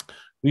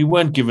 We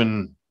weren't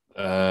given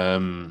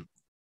the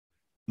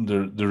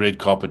red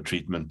carpet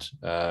treatment.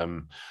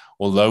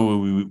 Although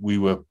we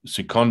were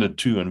seconded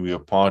to and we were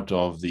part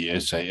of the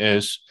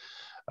SAS,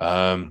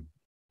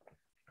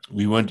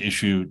 we weren't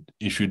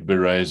issued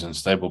berets and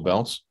stable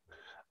belts.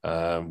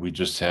 We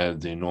just had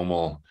the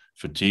normal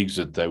fatigues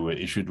that they were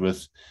issued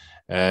with,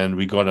 and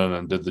we got on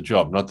and did the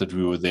job. Not that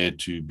we were there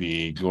to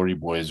be glory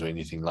boys or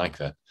anything like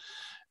that.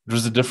 It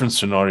was a different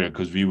scenario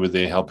because we were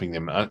there helping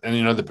them. And,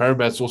 you know, the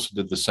Parabats also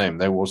did the same.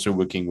 They were also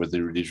working with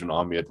the Rhodesian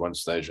Army at one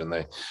stage, and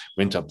they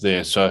went up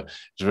there. So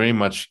it's very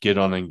much get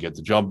on and get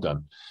the job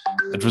done.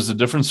 It was a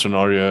different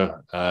scenario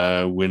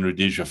when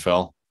Rhodesia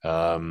fell,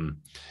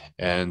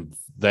 and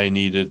they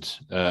needed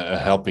a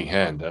helping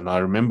hand. And I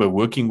remember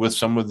working with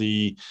some of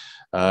the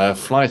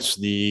flights,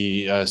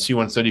 the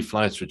C-130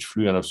 flights, which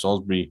flew out of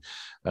Salisbury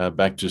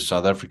back to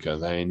South Africa.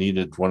 They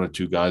needed one or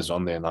two guys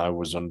on there, and I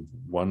was on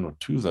one or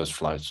two of those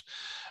flights.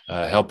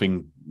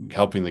 Helping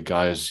the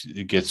guys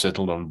get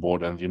settled on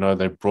board. And, you know,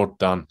 they brought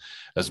down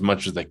as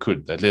much as they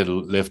could. They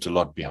left a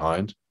lot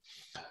behind.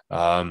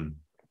 And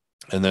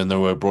then they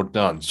were brought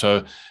down.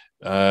 So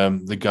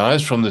the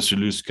guys from the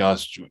Zulu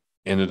Scouts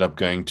ended up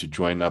going to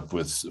join up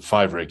with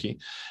 5 Recce.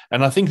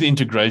 And I think the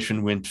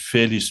integration went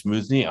fairly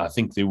smoothly. I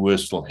think there were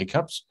still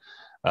hiccups,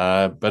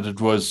 but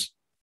it was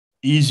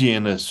easy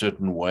in a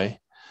certain way.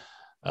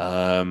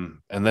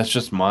 And that's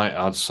just my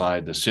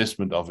outside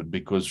assessment of it,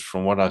 because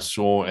from what I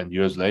saw and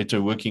years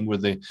later working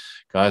with the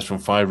guys from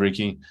 5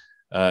 Recce,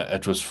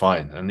 it was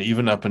fine. And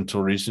even up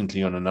until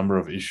recently on a number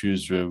of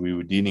issues where we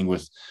were dealing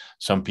with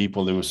some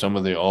people, there were some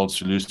of the old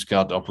Zulu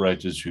Scout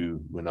operators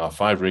who were now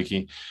 5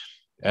 Recce.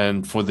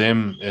 And for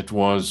them, it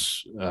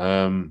was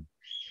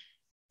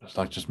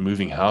like just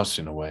moving house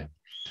in a way.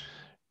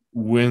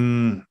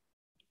 When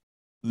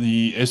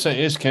the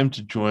SAS came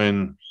to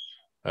join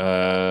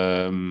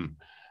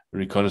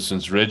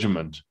Reconnaissance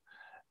Regiment,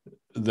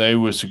 they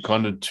were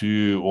seconded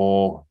to,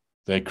 or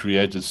they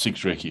created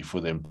 6 Recce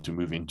for them to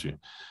move into.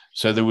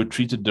 So they were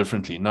treated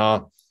differently.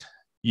 Now,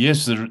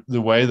 yes,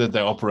 the way that they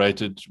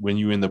operated when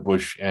you were in the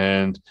bush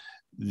and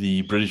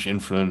the British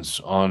influence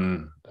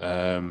on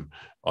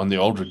the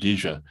old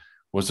Rhodesia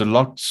was a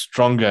lot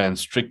stronger and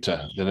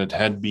stricter than it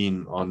had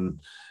been on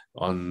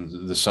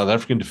the South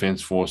African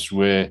Defence Force,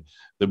 where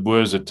the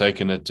Boers had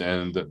taken it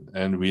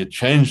and we had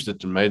changed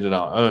it and made it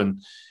our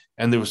own.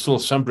 And there was still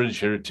some British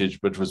heritage,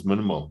 but it was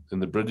minimal. In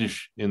the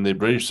British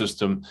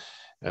system,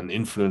 and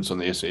influence on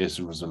the SAS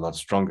was a lot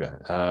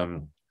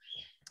stronger.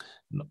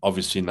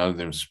 Obviously, none of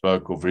them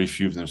spoke, or very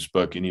few of them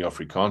spoke any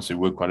Afrikaans. There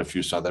were quite a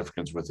few South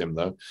Africans with them,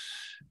 though.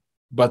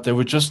 But they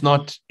were just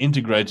not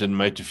integrated and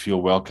made to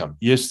feel welcome.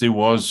 Yes, there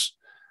was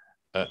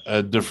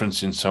a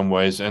difference in some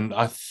ways. And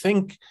I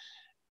think,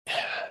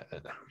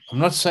 I'm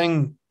not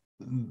saying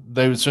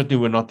they certainly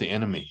were not the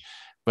enemy,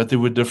 but there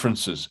were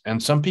differences.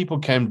 And some people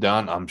came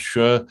down, I'm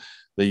sure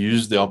they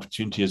used the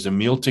opportunity as a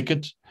meal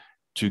ticket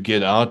to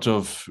get out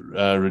of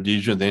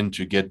Rhodesia, then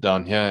to get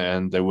down here,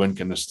 and they weren't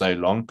going to stay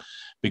long,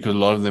 because a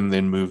lot of them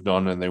then moved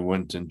on and they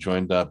went and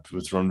joined up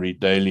with Ron Reed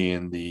Daly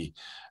in the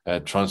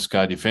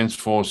Transkei Defence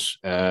Force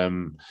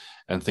and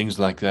things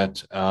like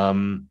that.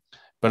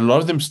 But a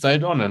lot of them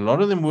stayed on, and a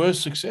lot of them were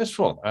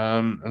successful,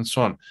 and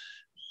so on.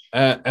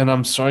 And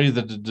I'm sorry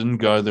that it didn't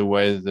go the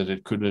way that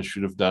it could and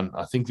should have done.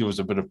 I think there was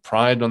a bit of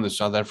pride on the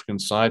South African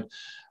side.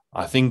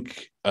 I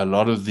think a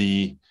lot of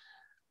the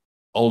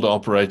older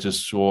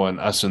operators saw an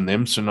us and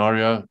them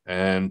scenario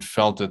and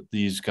felt that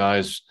these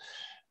guys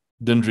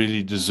didn't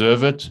really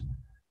deserve it.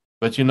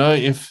 But,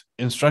 if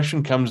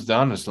instruction comes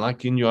down, it's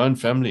like in your own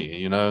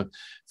family,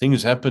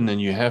 things happen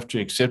and you have to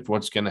accept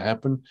what's going to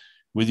happen.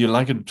 Whether you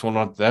like it or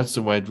not, that's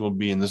the way it will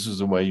be, and this is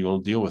the way you'll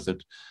deal with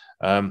it.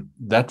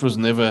 That was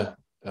never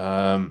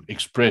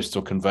expressed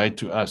or conveyed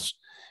to us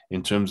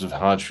in terms of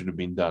how it should have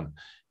been done.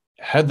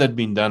 Had that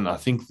been done, I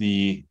think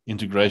the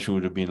integration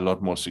would have been a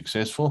lot more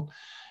successful.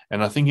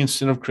 And I think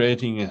instead of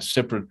creating a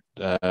separate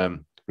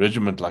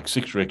regiment like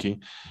 6 Recce,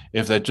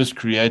 if they just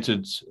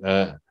created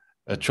a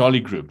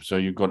Charlie group, so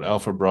you've got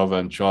Alpha, Bravo,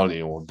 and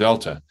Charlie, or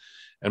Delta,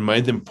 and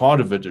made them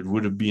part of it, it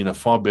would have been a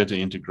far better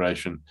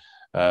integration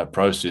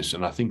process.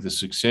 And I think the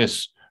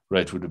success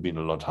rate would have been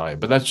a lot higher.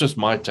 But that's just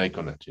my take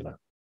on it,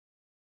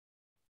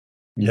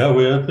 Yeah,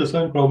 we have the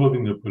same problem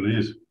in the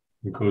police,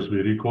 because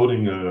we're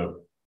recording a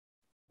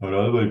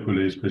railway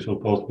police special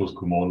task force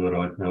commander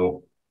right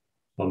now,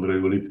 Andre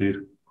Olivier.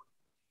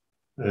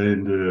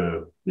 And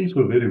these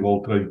were very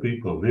well-trained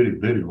people, very,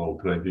 very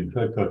well-trained. In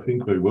fact, I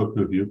think I worked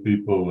with you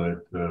people at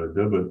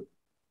Durban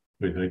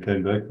when they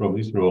came back from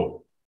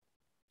Israel.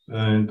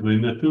 And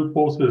when the two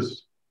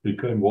forces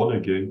became one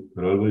again,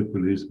 the railway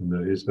police and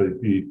the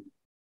SAP,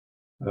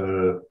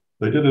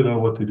 they didn't know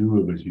what to do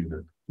with this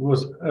unit. It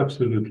was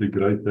absolutely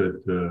great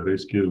at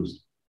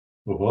rescues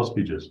of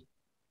hostages.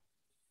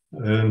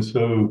 And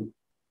so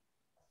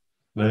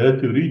they had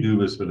to redo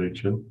the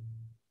selection.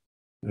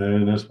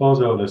 And as far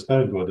as I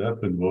understand, what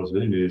happened was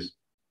then is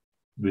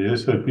the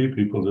SAP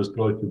people just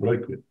tried to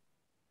break it.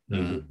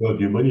 And got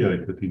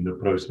humiliated in the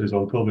process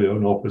until their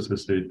own officer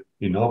said,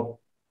 enough,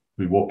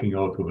 we're walking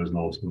out of this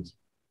nonsense.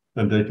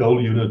 And that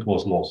whole unit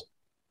was lost.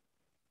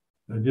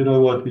 And you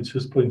know what? It's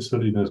just plain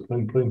silliness,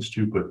 plain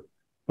stupid.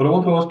 But I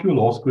want to ask you a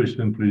last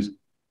question, please.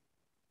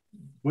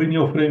 When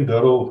your friend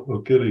Darryl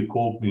O'Kelly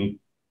called me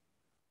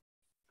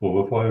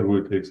for the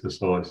firewood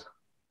exercise,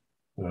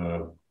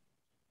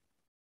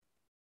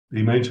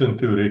 he mentioned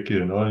 2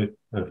 Recce, and I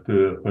have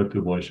to admit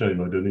to my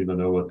shame, I didn't even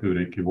know what 2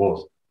 Recce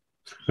was.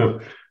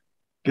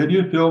 Can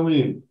you tell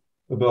me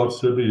about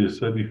Sabi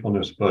van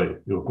der Spy,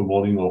 your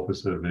commanding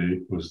officer there,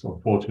 who's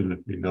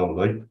unfortunately now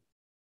late?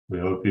 We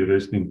hope he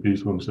rests in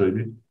peace from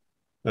Sabi.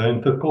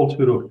 And the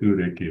culture of 2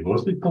 Recce,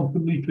 was it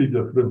completely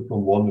different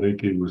from 1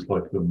 Recce, who was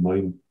like the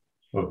main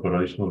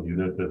operational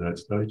unit at that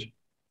stage?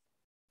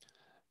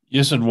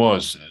 Yes, it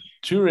was.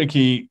 2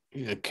 Recce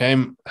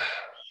came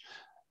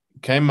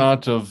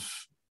out of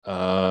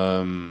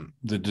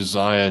the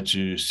desire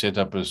to set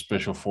up a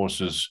special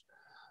forces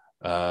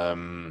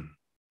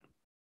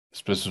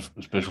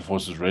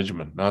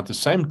regiment. Now, at the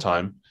same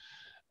time,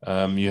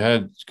 you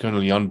had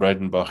Colonel Jan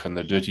Breitenbach and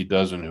the Dirty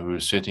Dozen, who were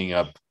setting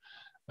up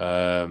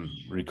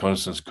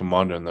reconnaissance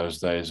commander in those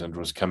days, and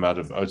was come out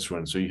of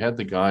Oudtshoorn. So you had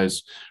the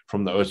guys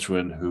from the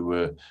Oudtshoorn who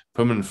were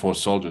permanent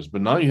force soldiers,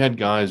 but now you had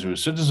guys who were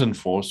citizen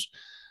force,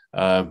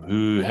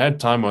 who had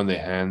time on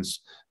their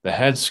hands, they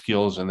had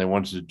skills, and they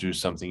wanted to do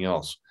something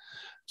else.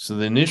 So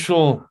the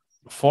initial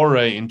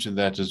foray into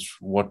that is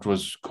what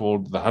was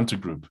called the Hunter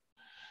Group.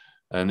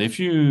 And if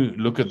you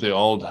look at the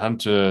old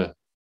Hunter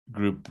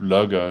Group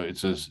logo,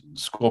 it's a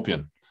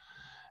scorpion.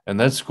 And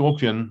that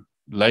scorpion,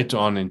 later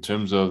on, in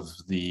terms of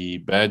the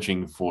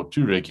badging for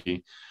 2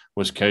 Recce,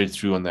 was carried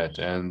through on that.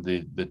 And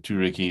the 2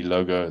 Recce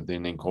logo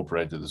then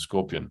incorporated the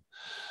scorpion.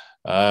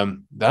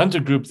 The Hunter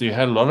Group, they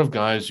had a lot of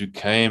guys who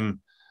came,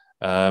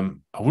 I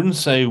wouldn't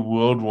say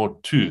World War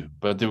II,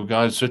 but there were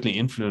guys certainly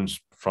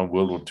influenced from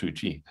World War II.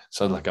 Gee,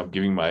 sounds like I'm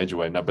giving my age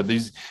away now, but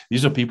these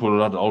are people a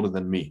lot older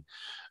than me.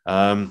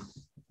 And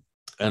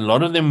a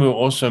lot of them were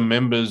also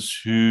members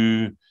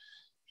who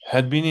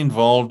had been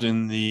involved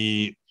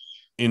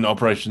in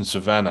Operation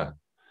Savannah.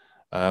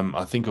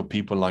 I think of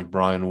people like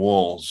Brian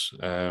Walls,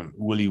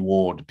 Willie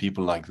Ward,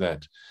 people like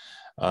that.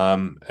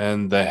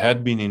 And they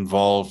had been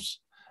involved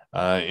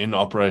in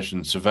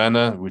Operation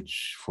Savannah,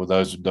 which, for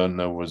those who don't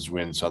know, was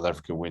when South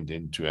Africa went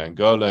into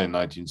Angola in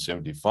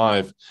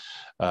 1975,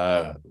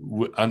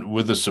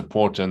 with the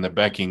support and the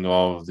backing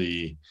of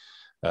the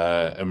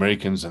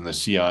Americans and the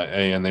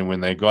CIA. And then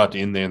when they got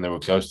in there and they were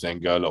close to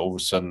Angola, all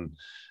of a sudden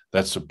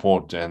that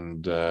support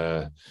and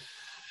the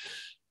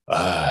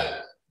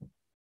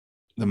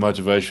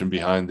motivation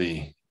behind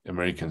the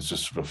Americans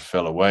just sort of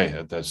fell away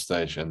at that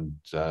stage, and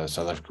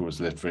South Africa was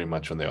left very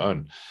much on their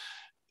own.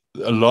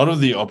 A lot of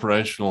the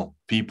operational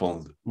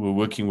people were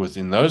working with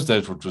in those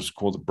days what was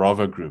called the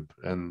Bravo Group.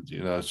 And,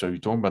 so you're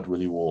talking about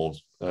Willie Ward,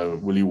 the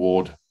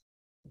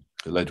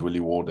late Willie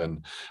Ward,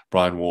 and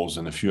Brian Walls,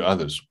 and a few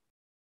others.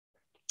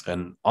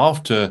 And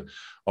after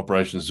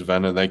Operation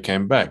Savannah, they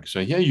came back.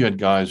 So here you had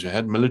guys who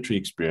had military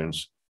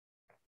experience,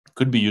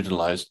 could be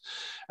utilized,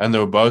 and they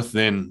were both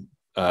then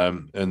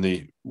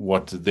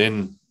what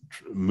then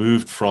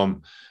moved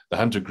from the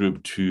Hunter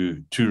Group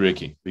to 2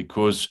 Recce,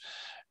 because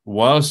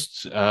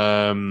whilst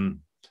the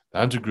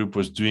Hunter Group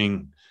were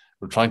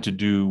trying to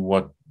do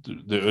what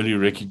the early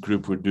Recce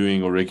group were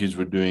doing, or Recce's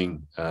were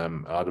doing,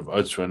 out of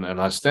Oudtshoorn,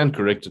 and I stand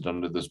corrected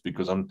under this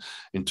because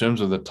in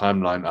terms of the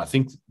timeline, I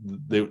think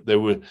they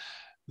were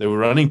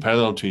running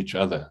parallel to each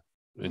other.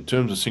 In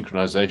terms of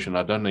synchronization,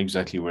 I don't know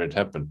exactly where it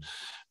happened,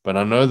 but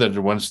I know that at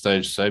one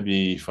stage,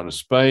 Sabi van der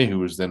Spey, who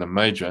was then a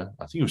major,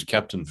 I think he was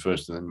captain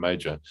first and then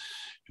major,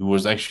 who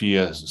was actually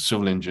a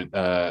civil engineer,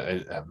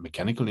 a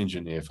mechanical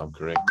engineer, if I'm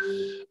correct,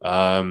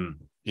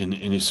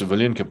 in his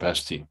civilian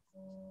capacity,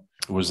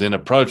 was then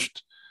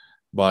approached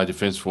by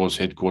Defence Force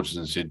headquarters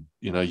and said,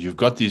 you've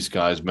got these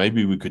guys,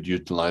 maybe we could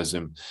utilize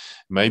them.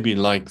 Maybe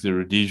like the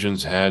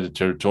Rhodesians had a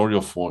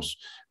territorial force,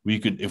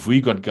 if we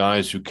got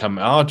guys who come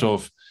out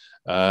of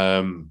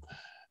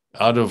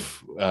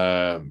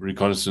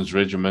reconnaissance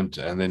regiment,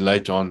 and then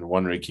later on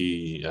 1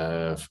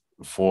 Recce,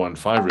 4 and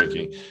 5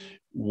 Recce,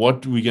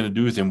 what are we going to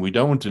do with them? We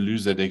don't want to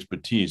lose that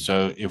expertise.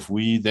 So if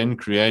we then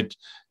create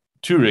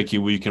 2 Recce,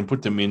 where you can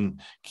put them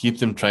in, keep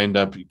them trained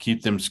up,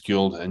 keep them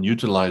skilled, and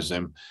utilize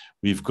them,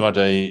 we've got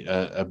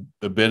a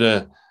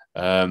better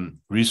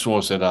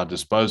resource at our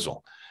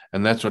disposal.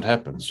 And that's what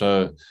happened.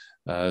 So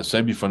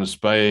Sabi van der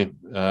Spey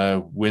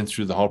went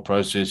through the whole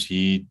process.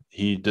 He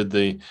did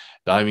the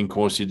diving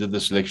course, he did the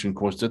selection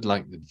course, did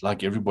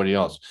like everybody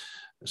else.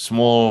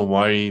 Small,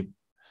 wiry,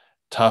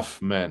 tough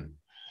man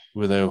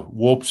with a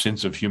warped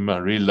sense of humor. I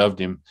really loved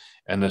him,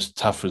 and as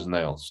tough as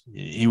nails.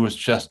 He was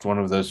just one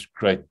of those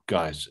great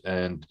guys.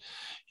 And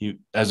he,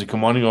 as a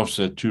commanding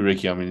officer at 2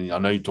 Recce, I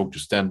know you talked to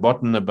Stan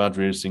Botten about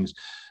various things,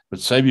 but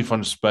Sabi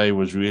van der Spey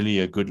was really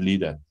a good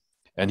leader.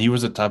 And he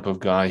was the type of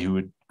guy who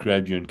would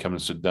grab you and come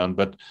and sit down,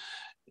 but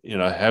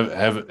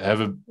have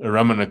a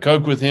rum and a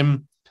Coke with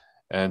him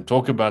and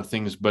talk about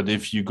things. But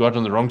if you got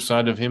on the wrong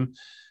side of him,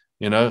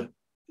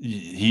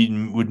 he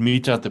would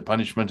mete out the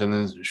punishment, and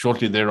then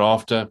shortly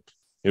thereafter,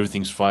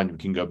 everything's fine. We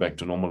can go back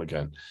to normal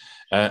again.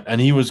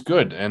 And he was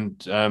good.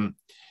 And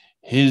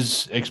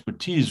his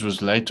expertise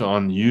was later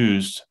on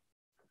used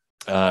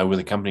with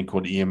a company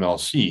called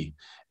EMLC.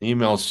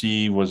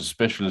 EMLC was a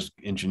specialist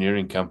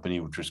engineering company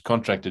which was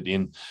contracted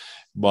in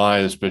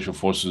by the Special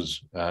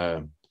Forces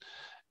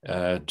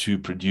to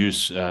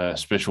produce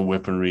special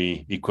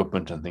weaponry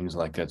equipment and things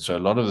like that. So a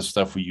lot of the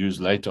stuff we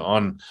used later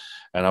on,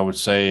 and I would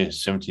say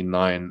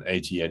 79,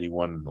 80,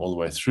 81, all the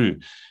way through,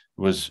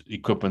 was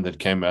equipment that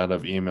came out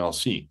of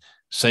EMLC.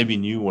 Sabi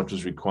knew what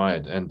was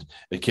required, and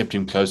it kept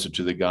him closer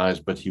to the guys,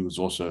 but he was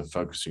also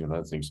focusing on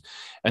other things.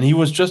 And he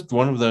was just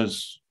one of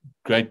those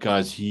great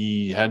guys.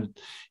 He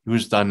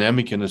was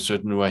dynamic in a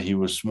certain way. He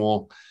was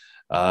small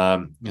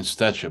in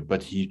stature,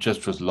 but he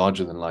just was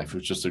larger than life. He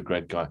was just a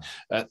great guy.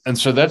 And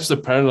so that's the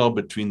parallel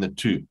between the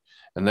two,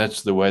 and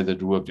that's the way that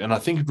it worked. And I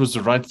think it was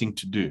the right thing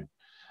to do.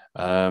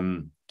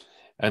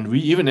 And we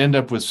even end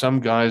up with some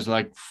guys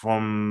like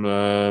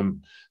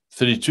from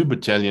 32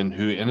 Battalion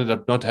who ended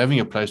up not having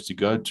a place to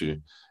go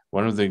to.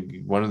 One of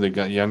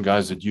the young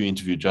guys that you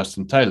interviewed,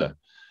 Justin Taylor,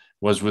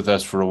 was with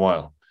us for a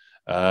while.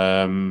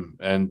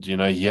 And, you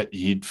know,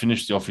 he'd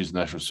finished the office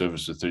national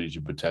service at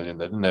 32 Battalion.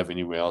 They didn't have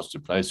anywhere else to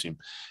place him.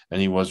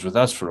 And he was with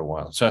us for a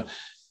while. So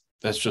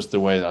that's just the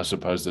way I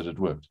suppose that it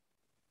worked.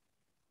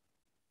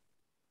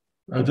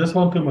 I just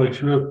want to make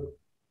sure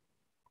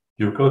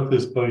you've got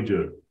this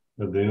pager.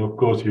 And then, of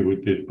course, you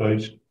would get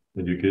paged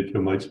and you get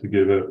your mates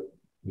together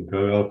and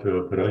go out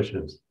to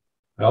operations.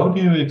 How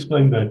do you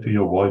explain that to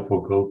your wife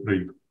or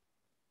girlfriend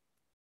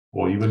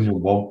or even your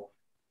mom?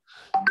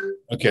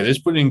 Okay, let's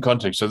put it in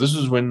context. So this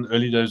is when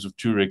early days of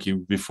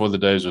Recce, before the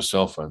days of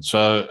cell phones.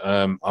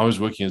 So I was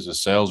working as a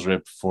sales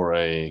rep for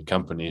a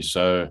company.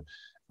 So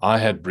I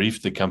had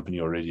briefed the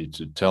company already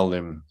to tell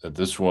them that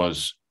this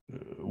was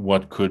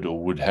what could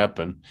or would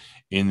happen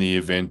in the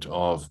event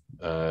of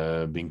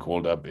being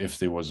called up. If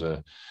there was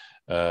a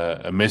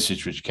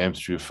message which came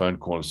through a phone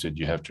call and said,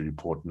 you have to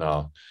report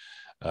now,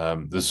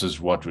 this is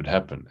what would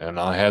happen. And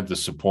I had the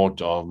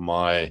support of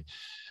my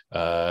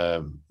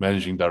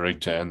managing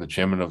director and the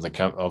chairman of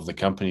the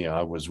company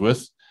I was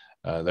with.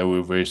 They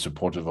were very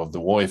supportive of the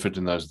war effort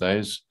in those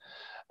days.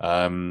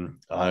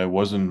 I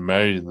wasn't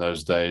married in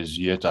those days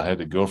yet. I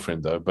had a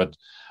girlfriend though, but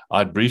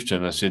I briefed her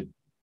and I said,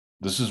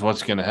 this is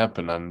what's going to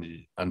happen.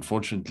 And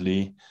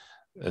unfortunately,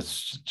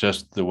 it's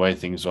just the way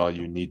things are.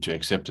 You need to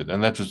accept it.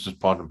 And that was just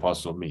part and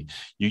parcel of me.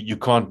 You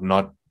can't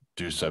not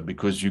do so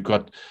because you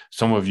got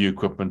some of your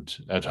equipment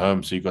at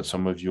home. So you got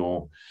some of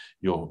your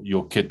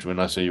kit. When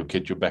I say your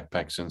kit, your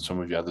backpacks and some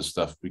of your other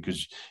stuff,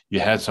 because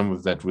you had some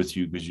of that with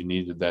you because you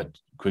needed that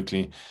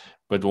quickly.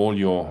 But all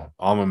your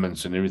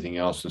armaments and everything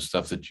else and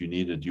stuff that you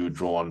needed, you would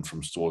draw on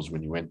from stores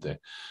when you went there.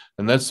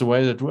 And that's the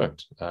way that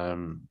worked.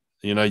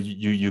 You know,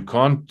 you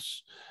can't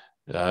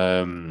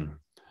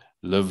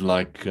live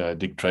like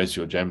Dick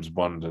Tracy or James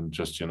Bond and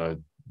just, you know,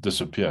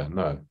 disappear.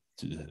 No,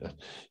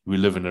 we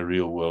live in a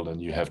real world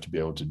and you have to be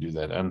able to do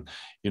that. And,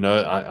 you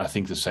know, I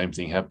think the same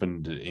thing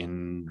happened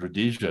in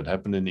Rhodesia. It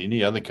happened in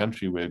any other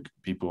country where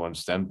people were on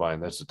standby,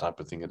 and that's the type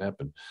of thing that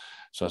happened.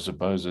 So I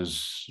suppose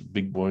as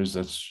big boys,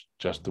 that's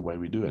just the way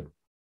we do it.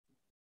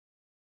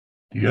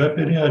 Do you have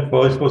any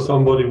advice for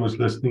somebody who's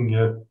listening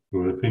here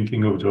who are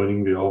thinking of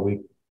joining the army?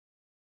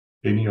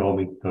 Any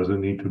army, doesn't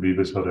need to be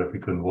the South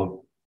African one.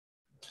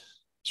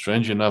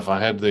 Strange enough, I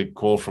had the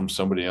call from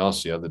somebody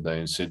else the other day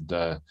and said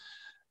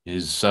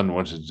his son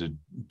wanted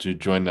to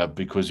join up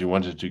because he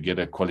wanted to get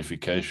a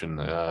qualification.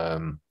 I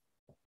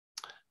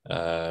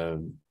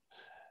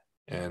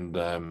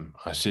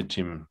said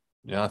to him,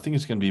 yeah, I think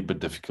it's going to be a bit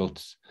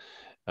difficult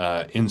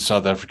in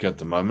South Africa at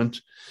the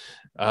moment.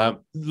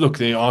 Look,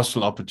 there are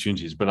still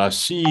opportunities, but I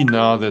see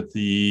now that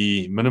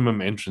the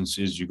minimum entrance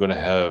is you've got to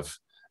have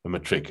a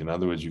matric. In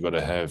other words, you've got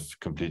to have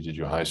completed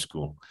your high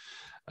school.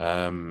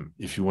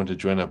 If you want to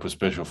join up with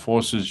Special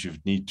Forces, you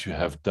need to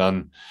have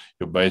done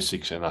your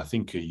basics, and I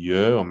think a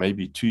year or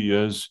maybe 2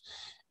 years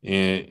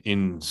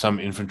in some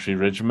infantry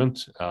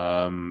regiment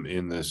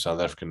in the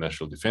South African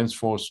National Defence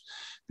Force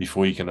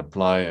before you can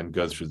apply and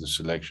go through the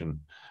selection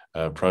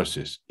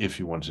process, if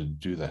you wanted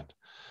to do that.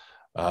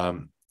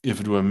 If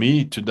it were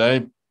me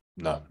today,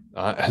 no.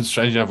 And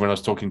strange enough, when I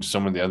was talking to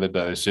someone the other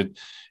day, they said,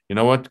 you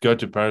know what, go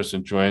to Paris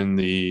and join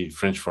the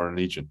French Foreign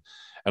Legion.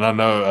 And I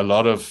know a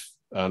lot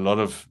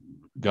of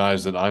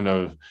guys that I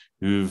know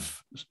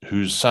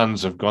whose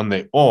sons have gone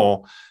there,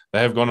 or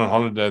they have gone on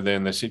holiday there,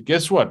 and they said,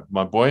 guess what,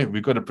 my boy,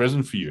 we've got a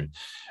present for you.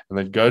 And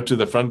they'd go to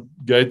the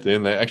front gate there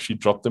and they actually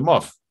drop them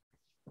off.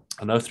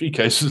 I know 3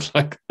 cases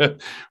like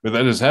that where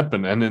that has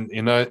happened. And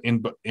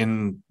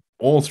in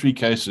all 3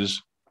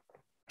 cases,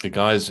 the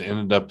guys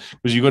ended up,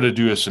 because you've got to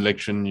do a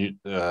selection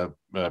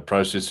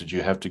process that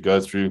you have to go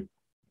through.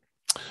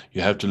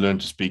 You have to learn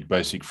to speak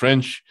basic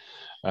French,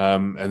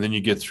 and then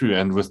you get through.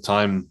 And with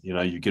time, you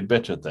know, you get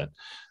better at that.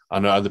 I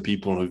know other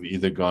people who've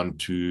either gone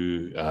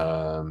to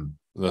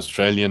the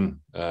Australian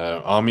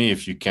army,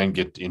 if you can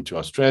get into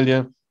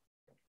Australia.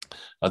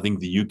 I think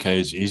the UK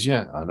is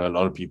easier. I know a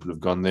lot of people have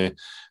gone there.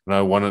 And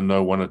I want to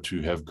know 1 or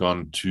 2 have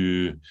gone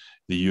to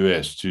the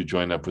US to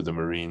join up with the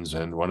Marines.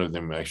 And one of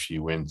them actually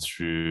went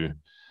through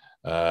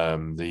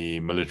the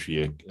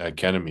military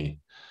academy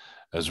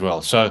as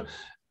well. So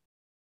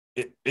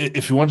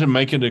if you want to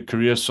make it a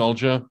career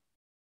soldier,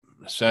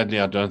 sadly,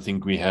 I don't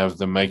think we have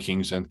the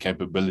makings and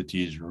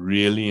capabilities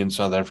really in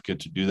South Africa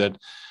to do that,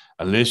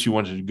 unless you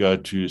wanted to go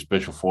to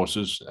Special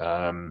Forces.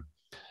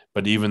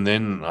 But even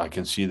then, I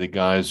can see the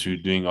guys who are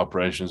doing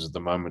operations at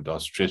the moment are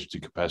stretched to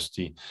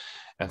capacity,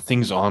 and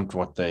things aren't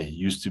what they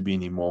used to be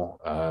anymore.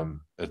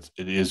 It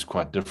is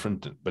quite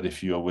different. But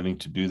if you are willing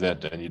to do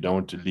that and you don't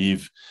want to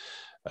leave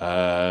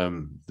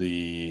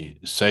the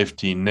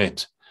safety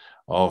net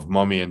of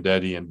mommy and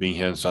daddy and being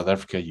here in South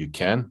Africa, you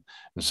can.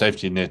 And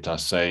safety net, I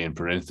say in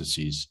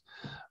parentheses.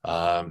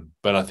 But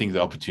I think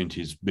the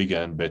opportunity is bigger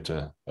and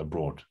better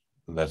abroad.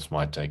 And that's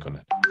my take on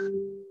it.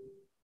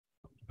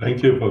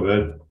 Thank you for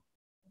that.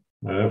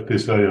 I have to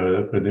say,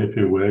 I have a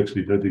nephew who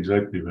actually did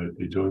exactly that.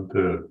 He joined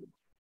the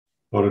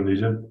Foreign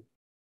Legion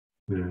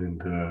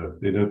and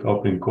ended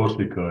up in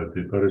Corsica at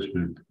the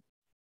parachute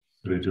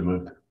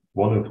regiment.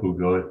 Wonderful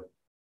guy.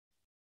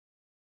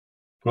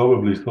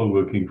 probably still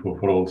working for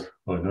France.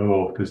 I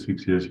know after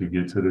 6 years you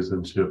get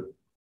citizenship.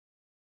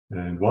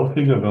 And one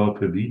thing about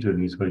the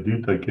Legion is they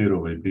do take care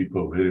of their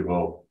people very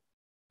well.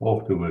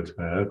 Afterwards,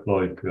 they have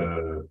like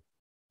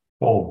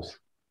farms.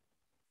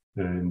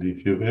 And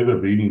if you've ever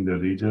been in the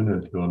Legion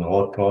and you're on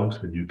hard times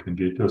and you can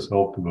get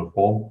yourself to a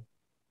farm,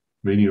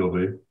 many of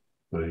them,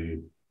 they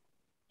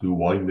do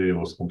wine there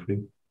or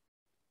something,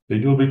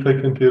 then you'll be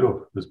taken care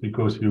of just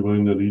because you were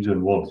in the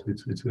Legion once.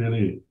 It's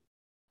really,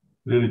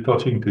 really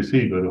touching to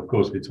see, but of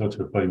course it's such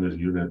a famous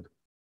unit.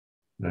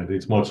 And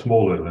it's much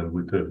smaller than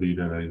would have been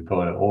an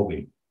entire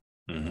army.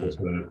 So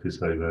I have to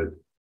say that.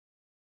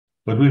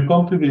 But we've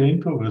come to the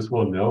end of this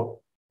one now.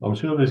 I'm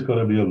sure there's going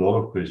to be a lot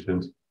of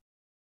questions.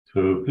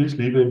 So please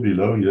leave them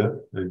below here.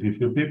 And if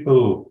you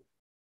people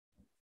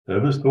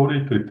have a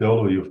story to tell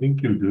or you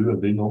think you do,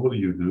 and then normally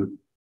you do,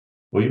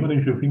 or even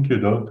if you think you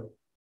don't,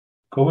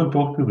 come and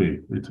talk to me.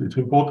 It's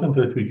important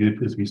that we get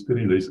these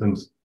history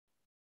lessons,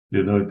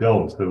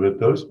 down so that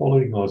those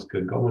following us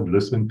can come and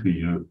listen to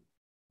you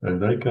and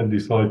they can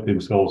decide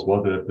themselves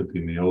what happened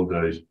in the old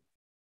days.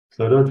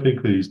 So I don't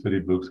think the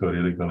history books are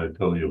really going to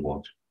tell you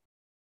much.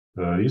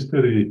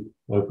 History,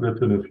 I've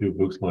written a few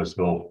books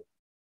myself,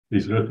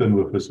 is written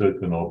with a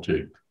certain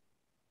object.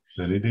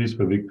 And it is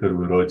for Victor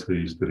who writes the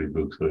history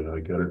books, so I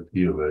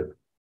guarantee you that.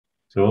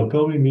 So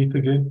until we meet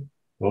again,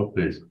 God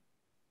bless.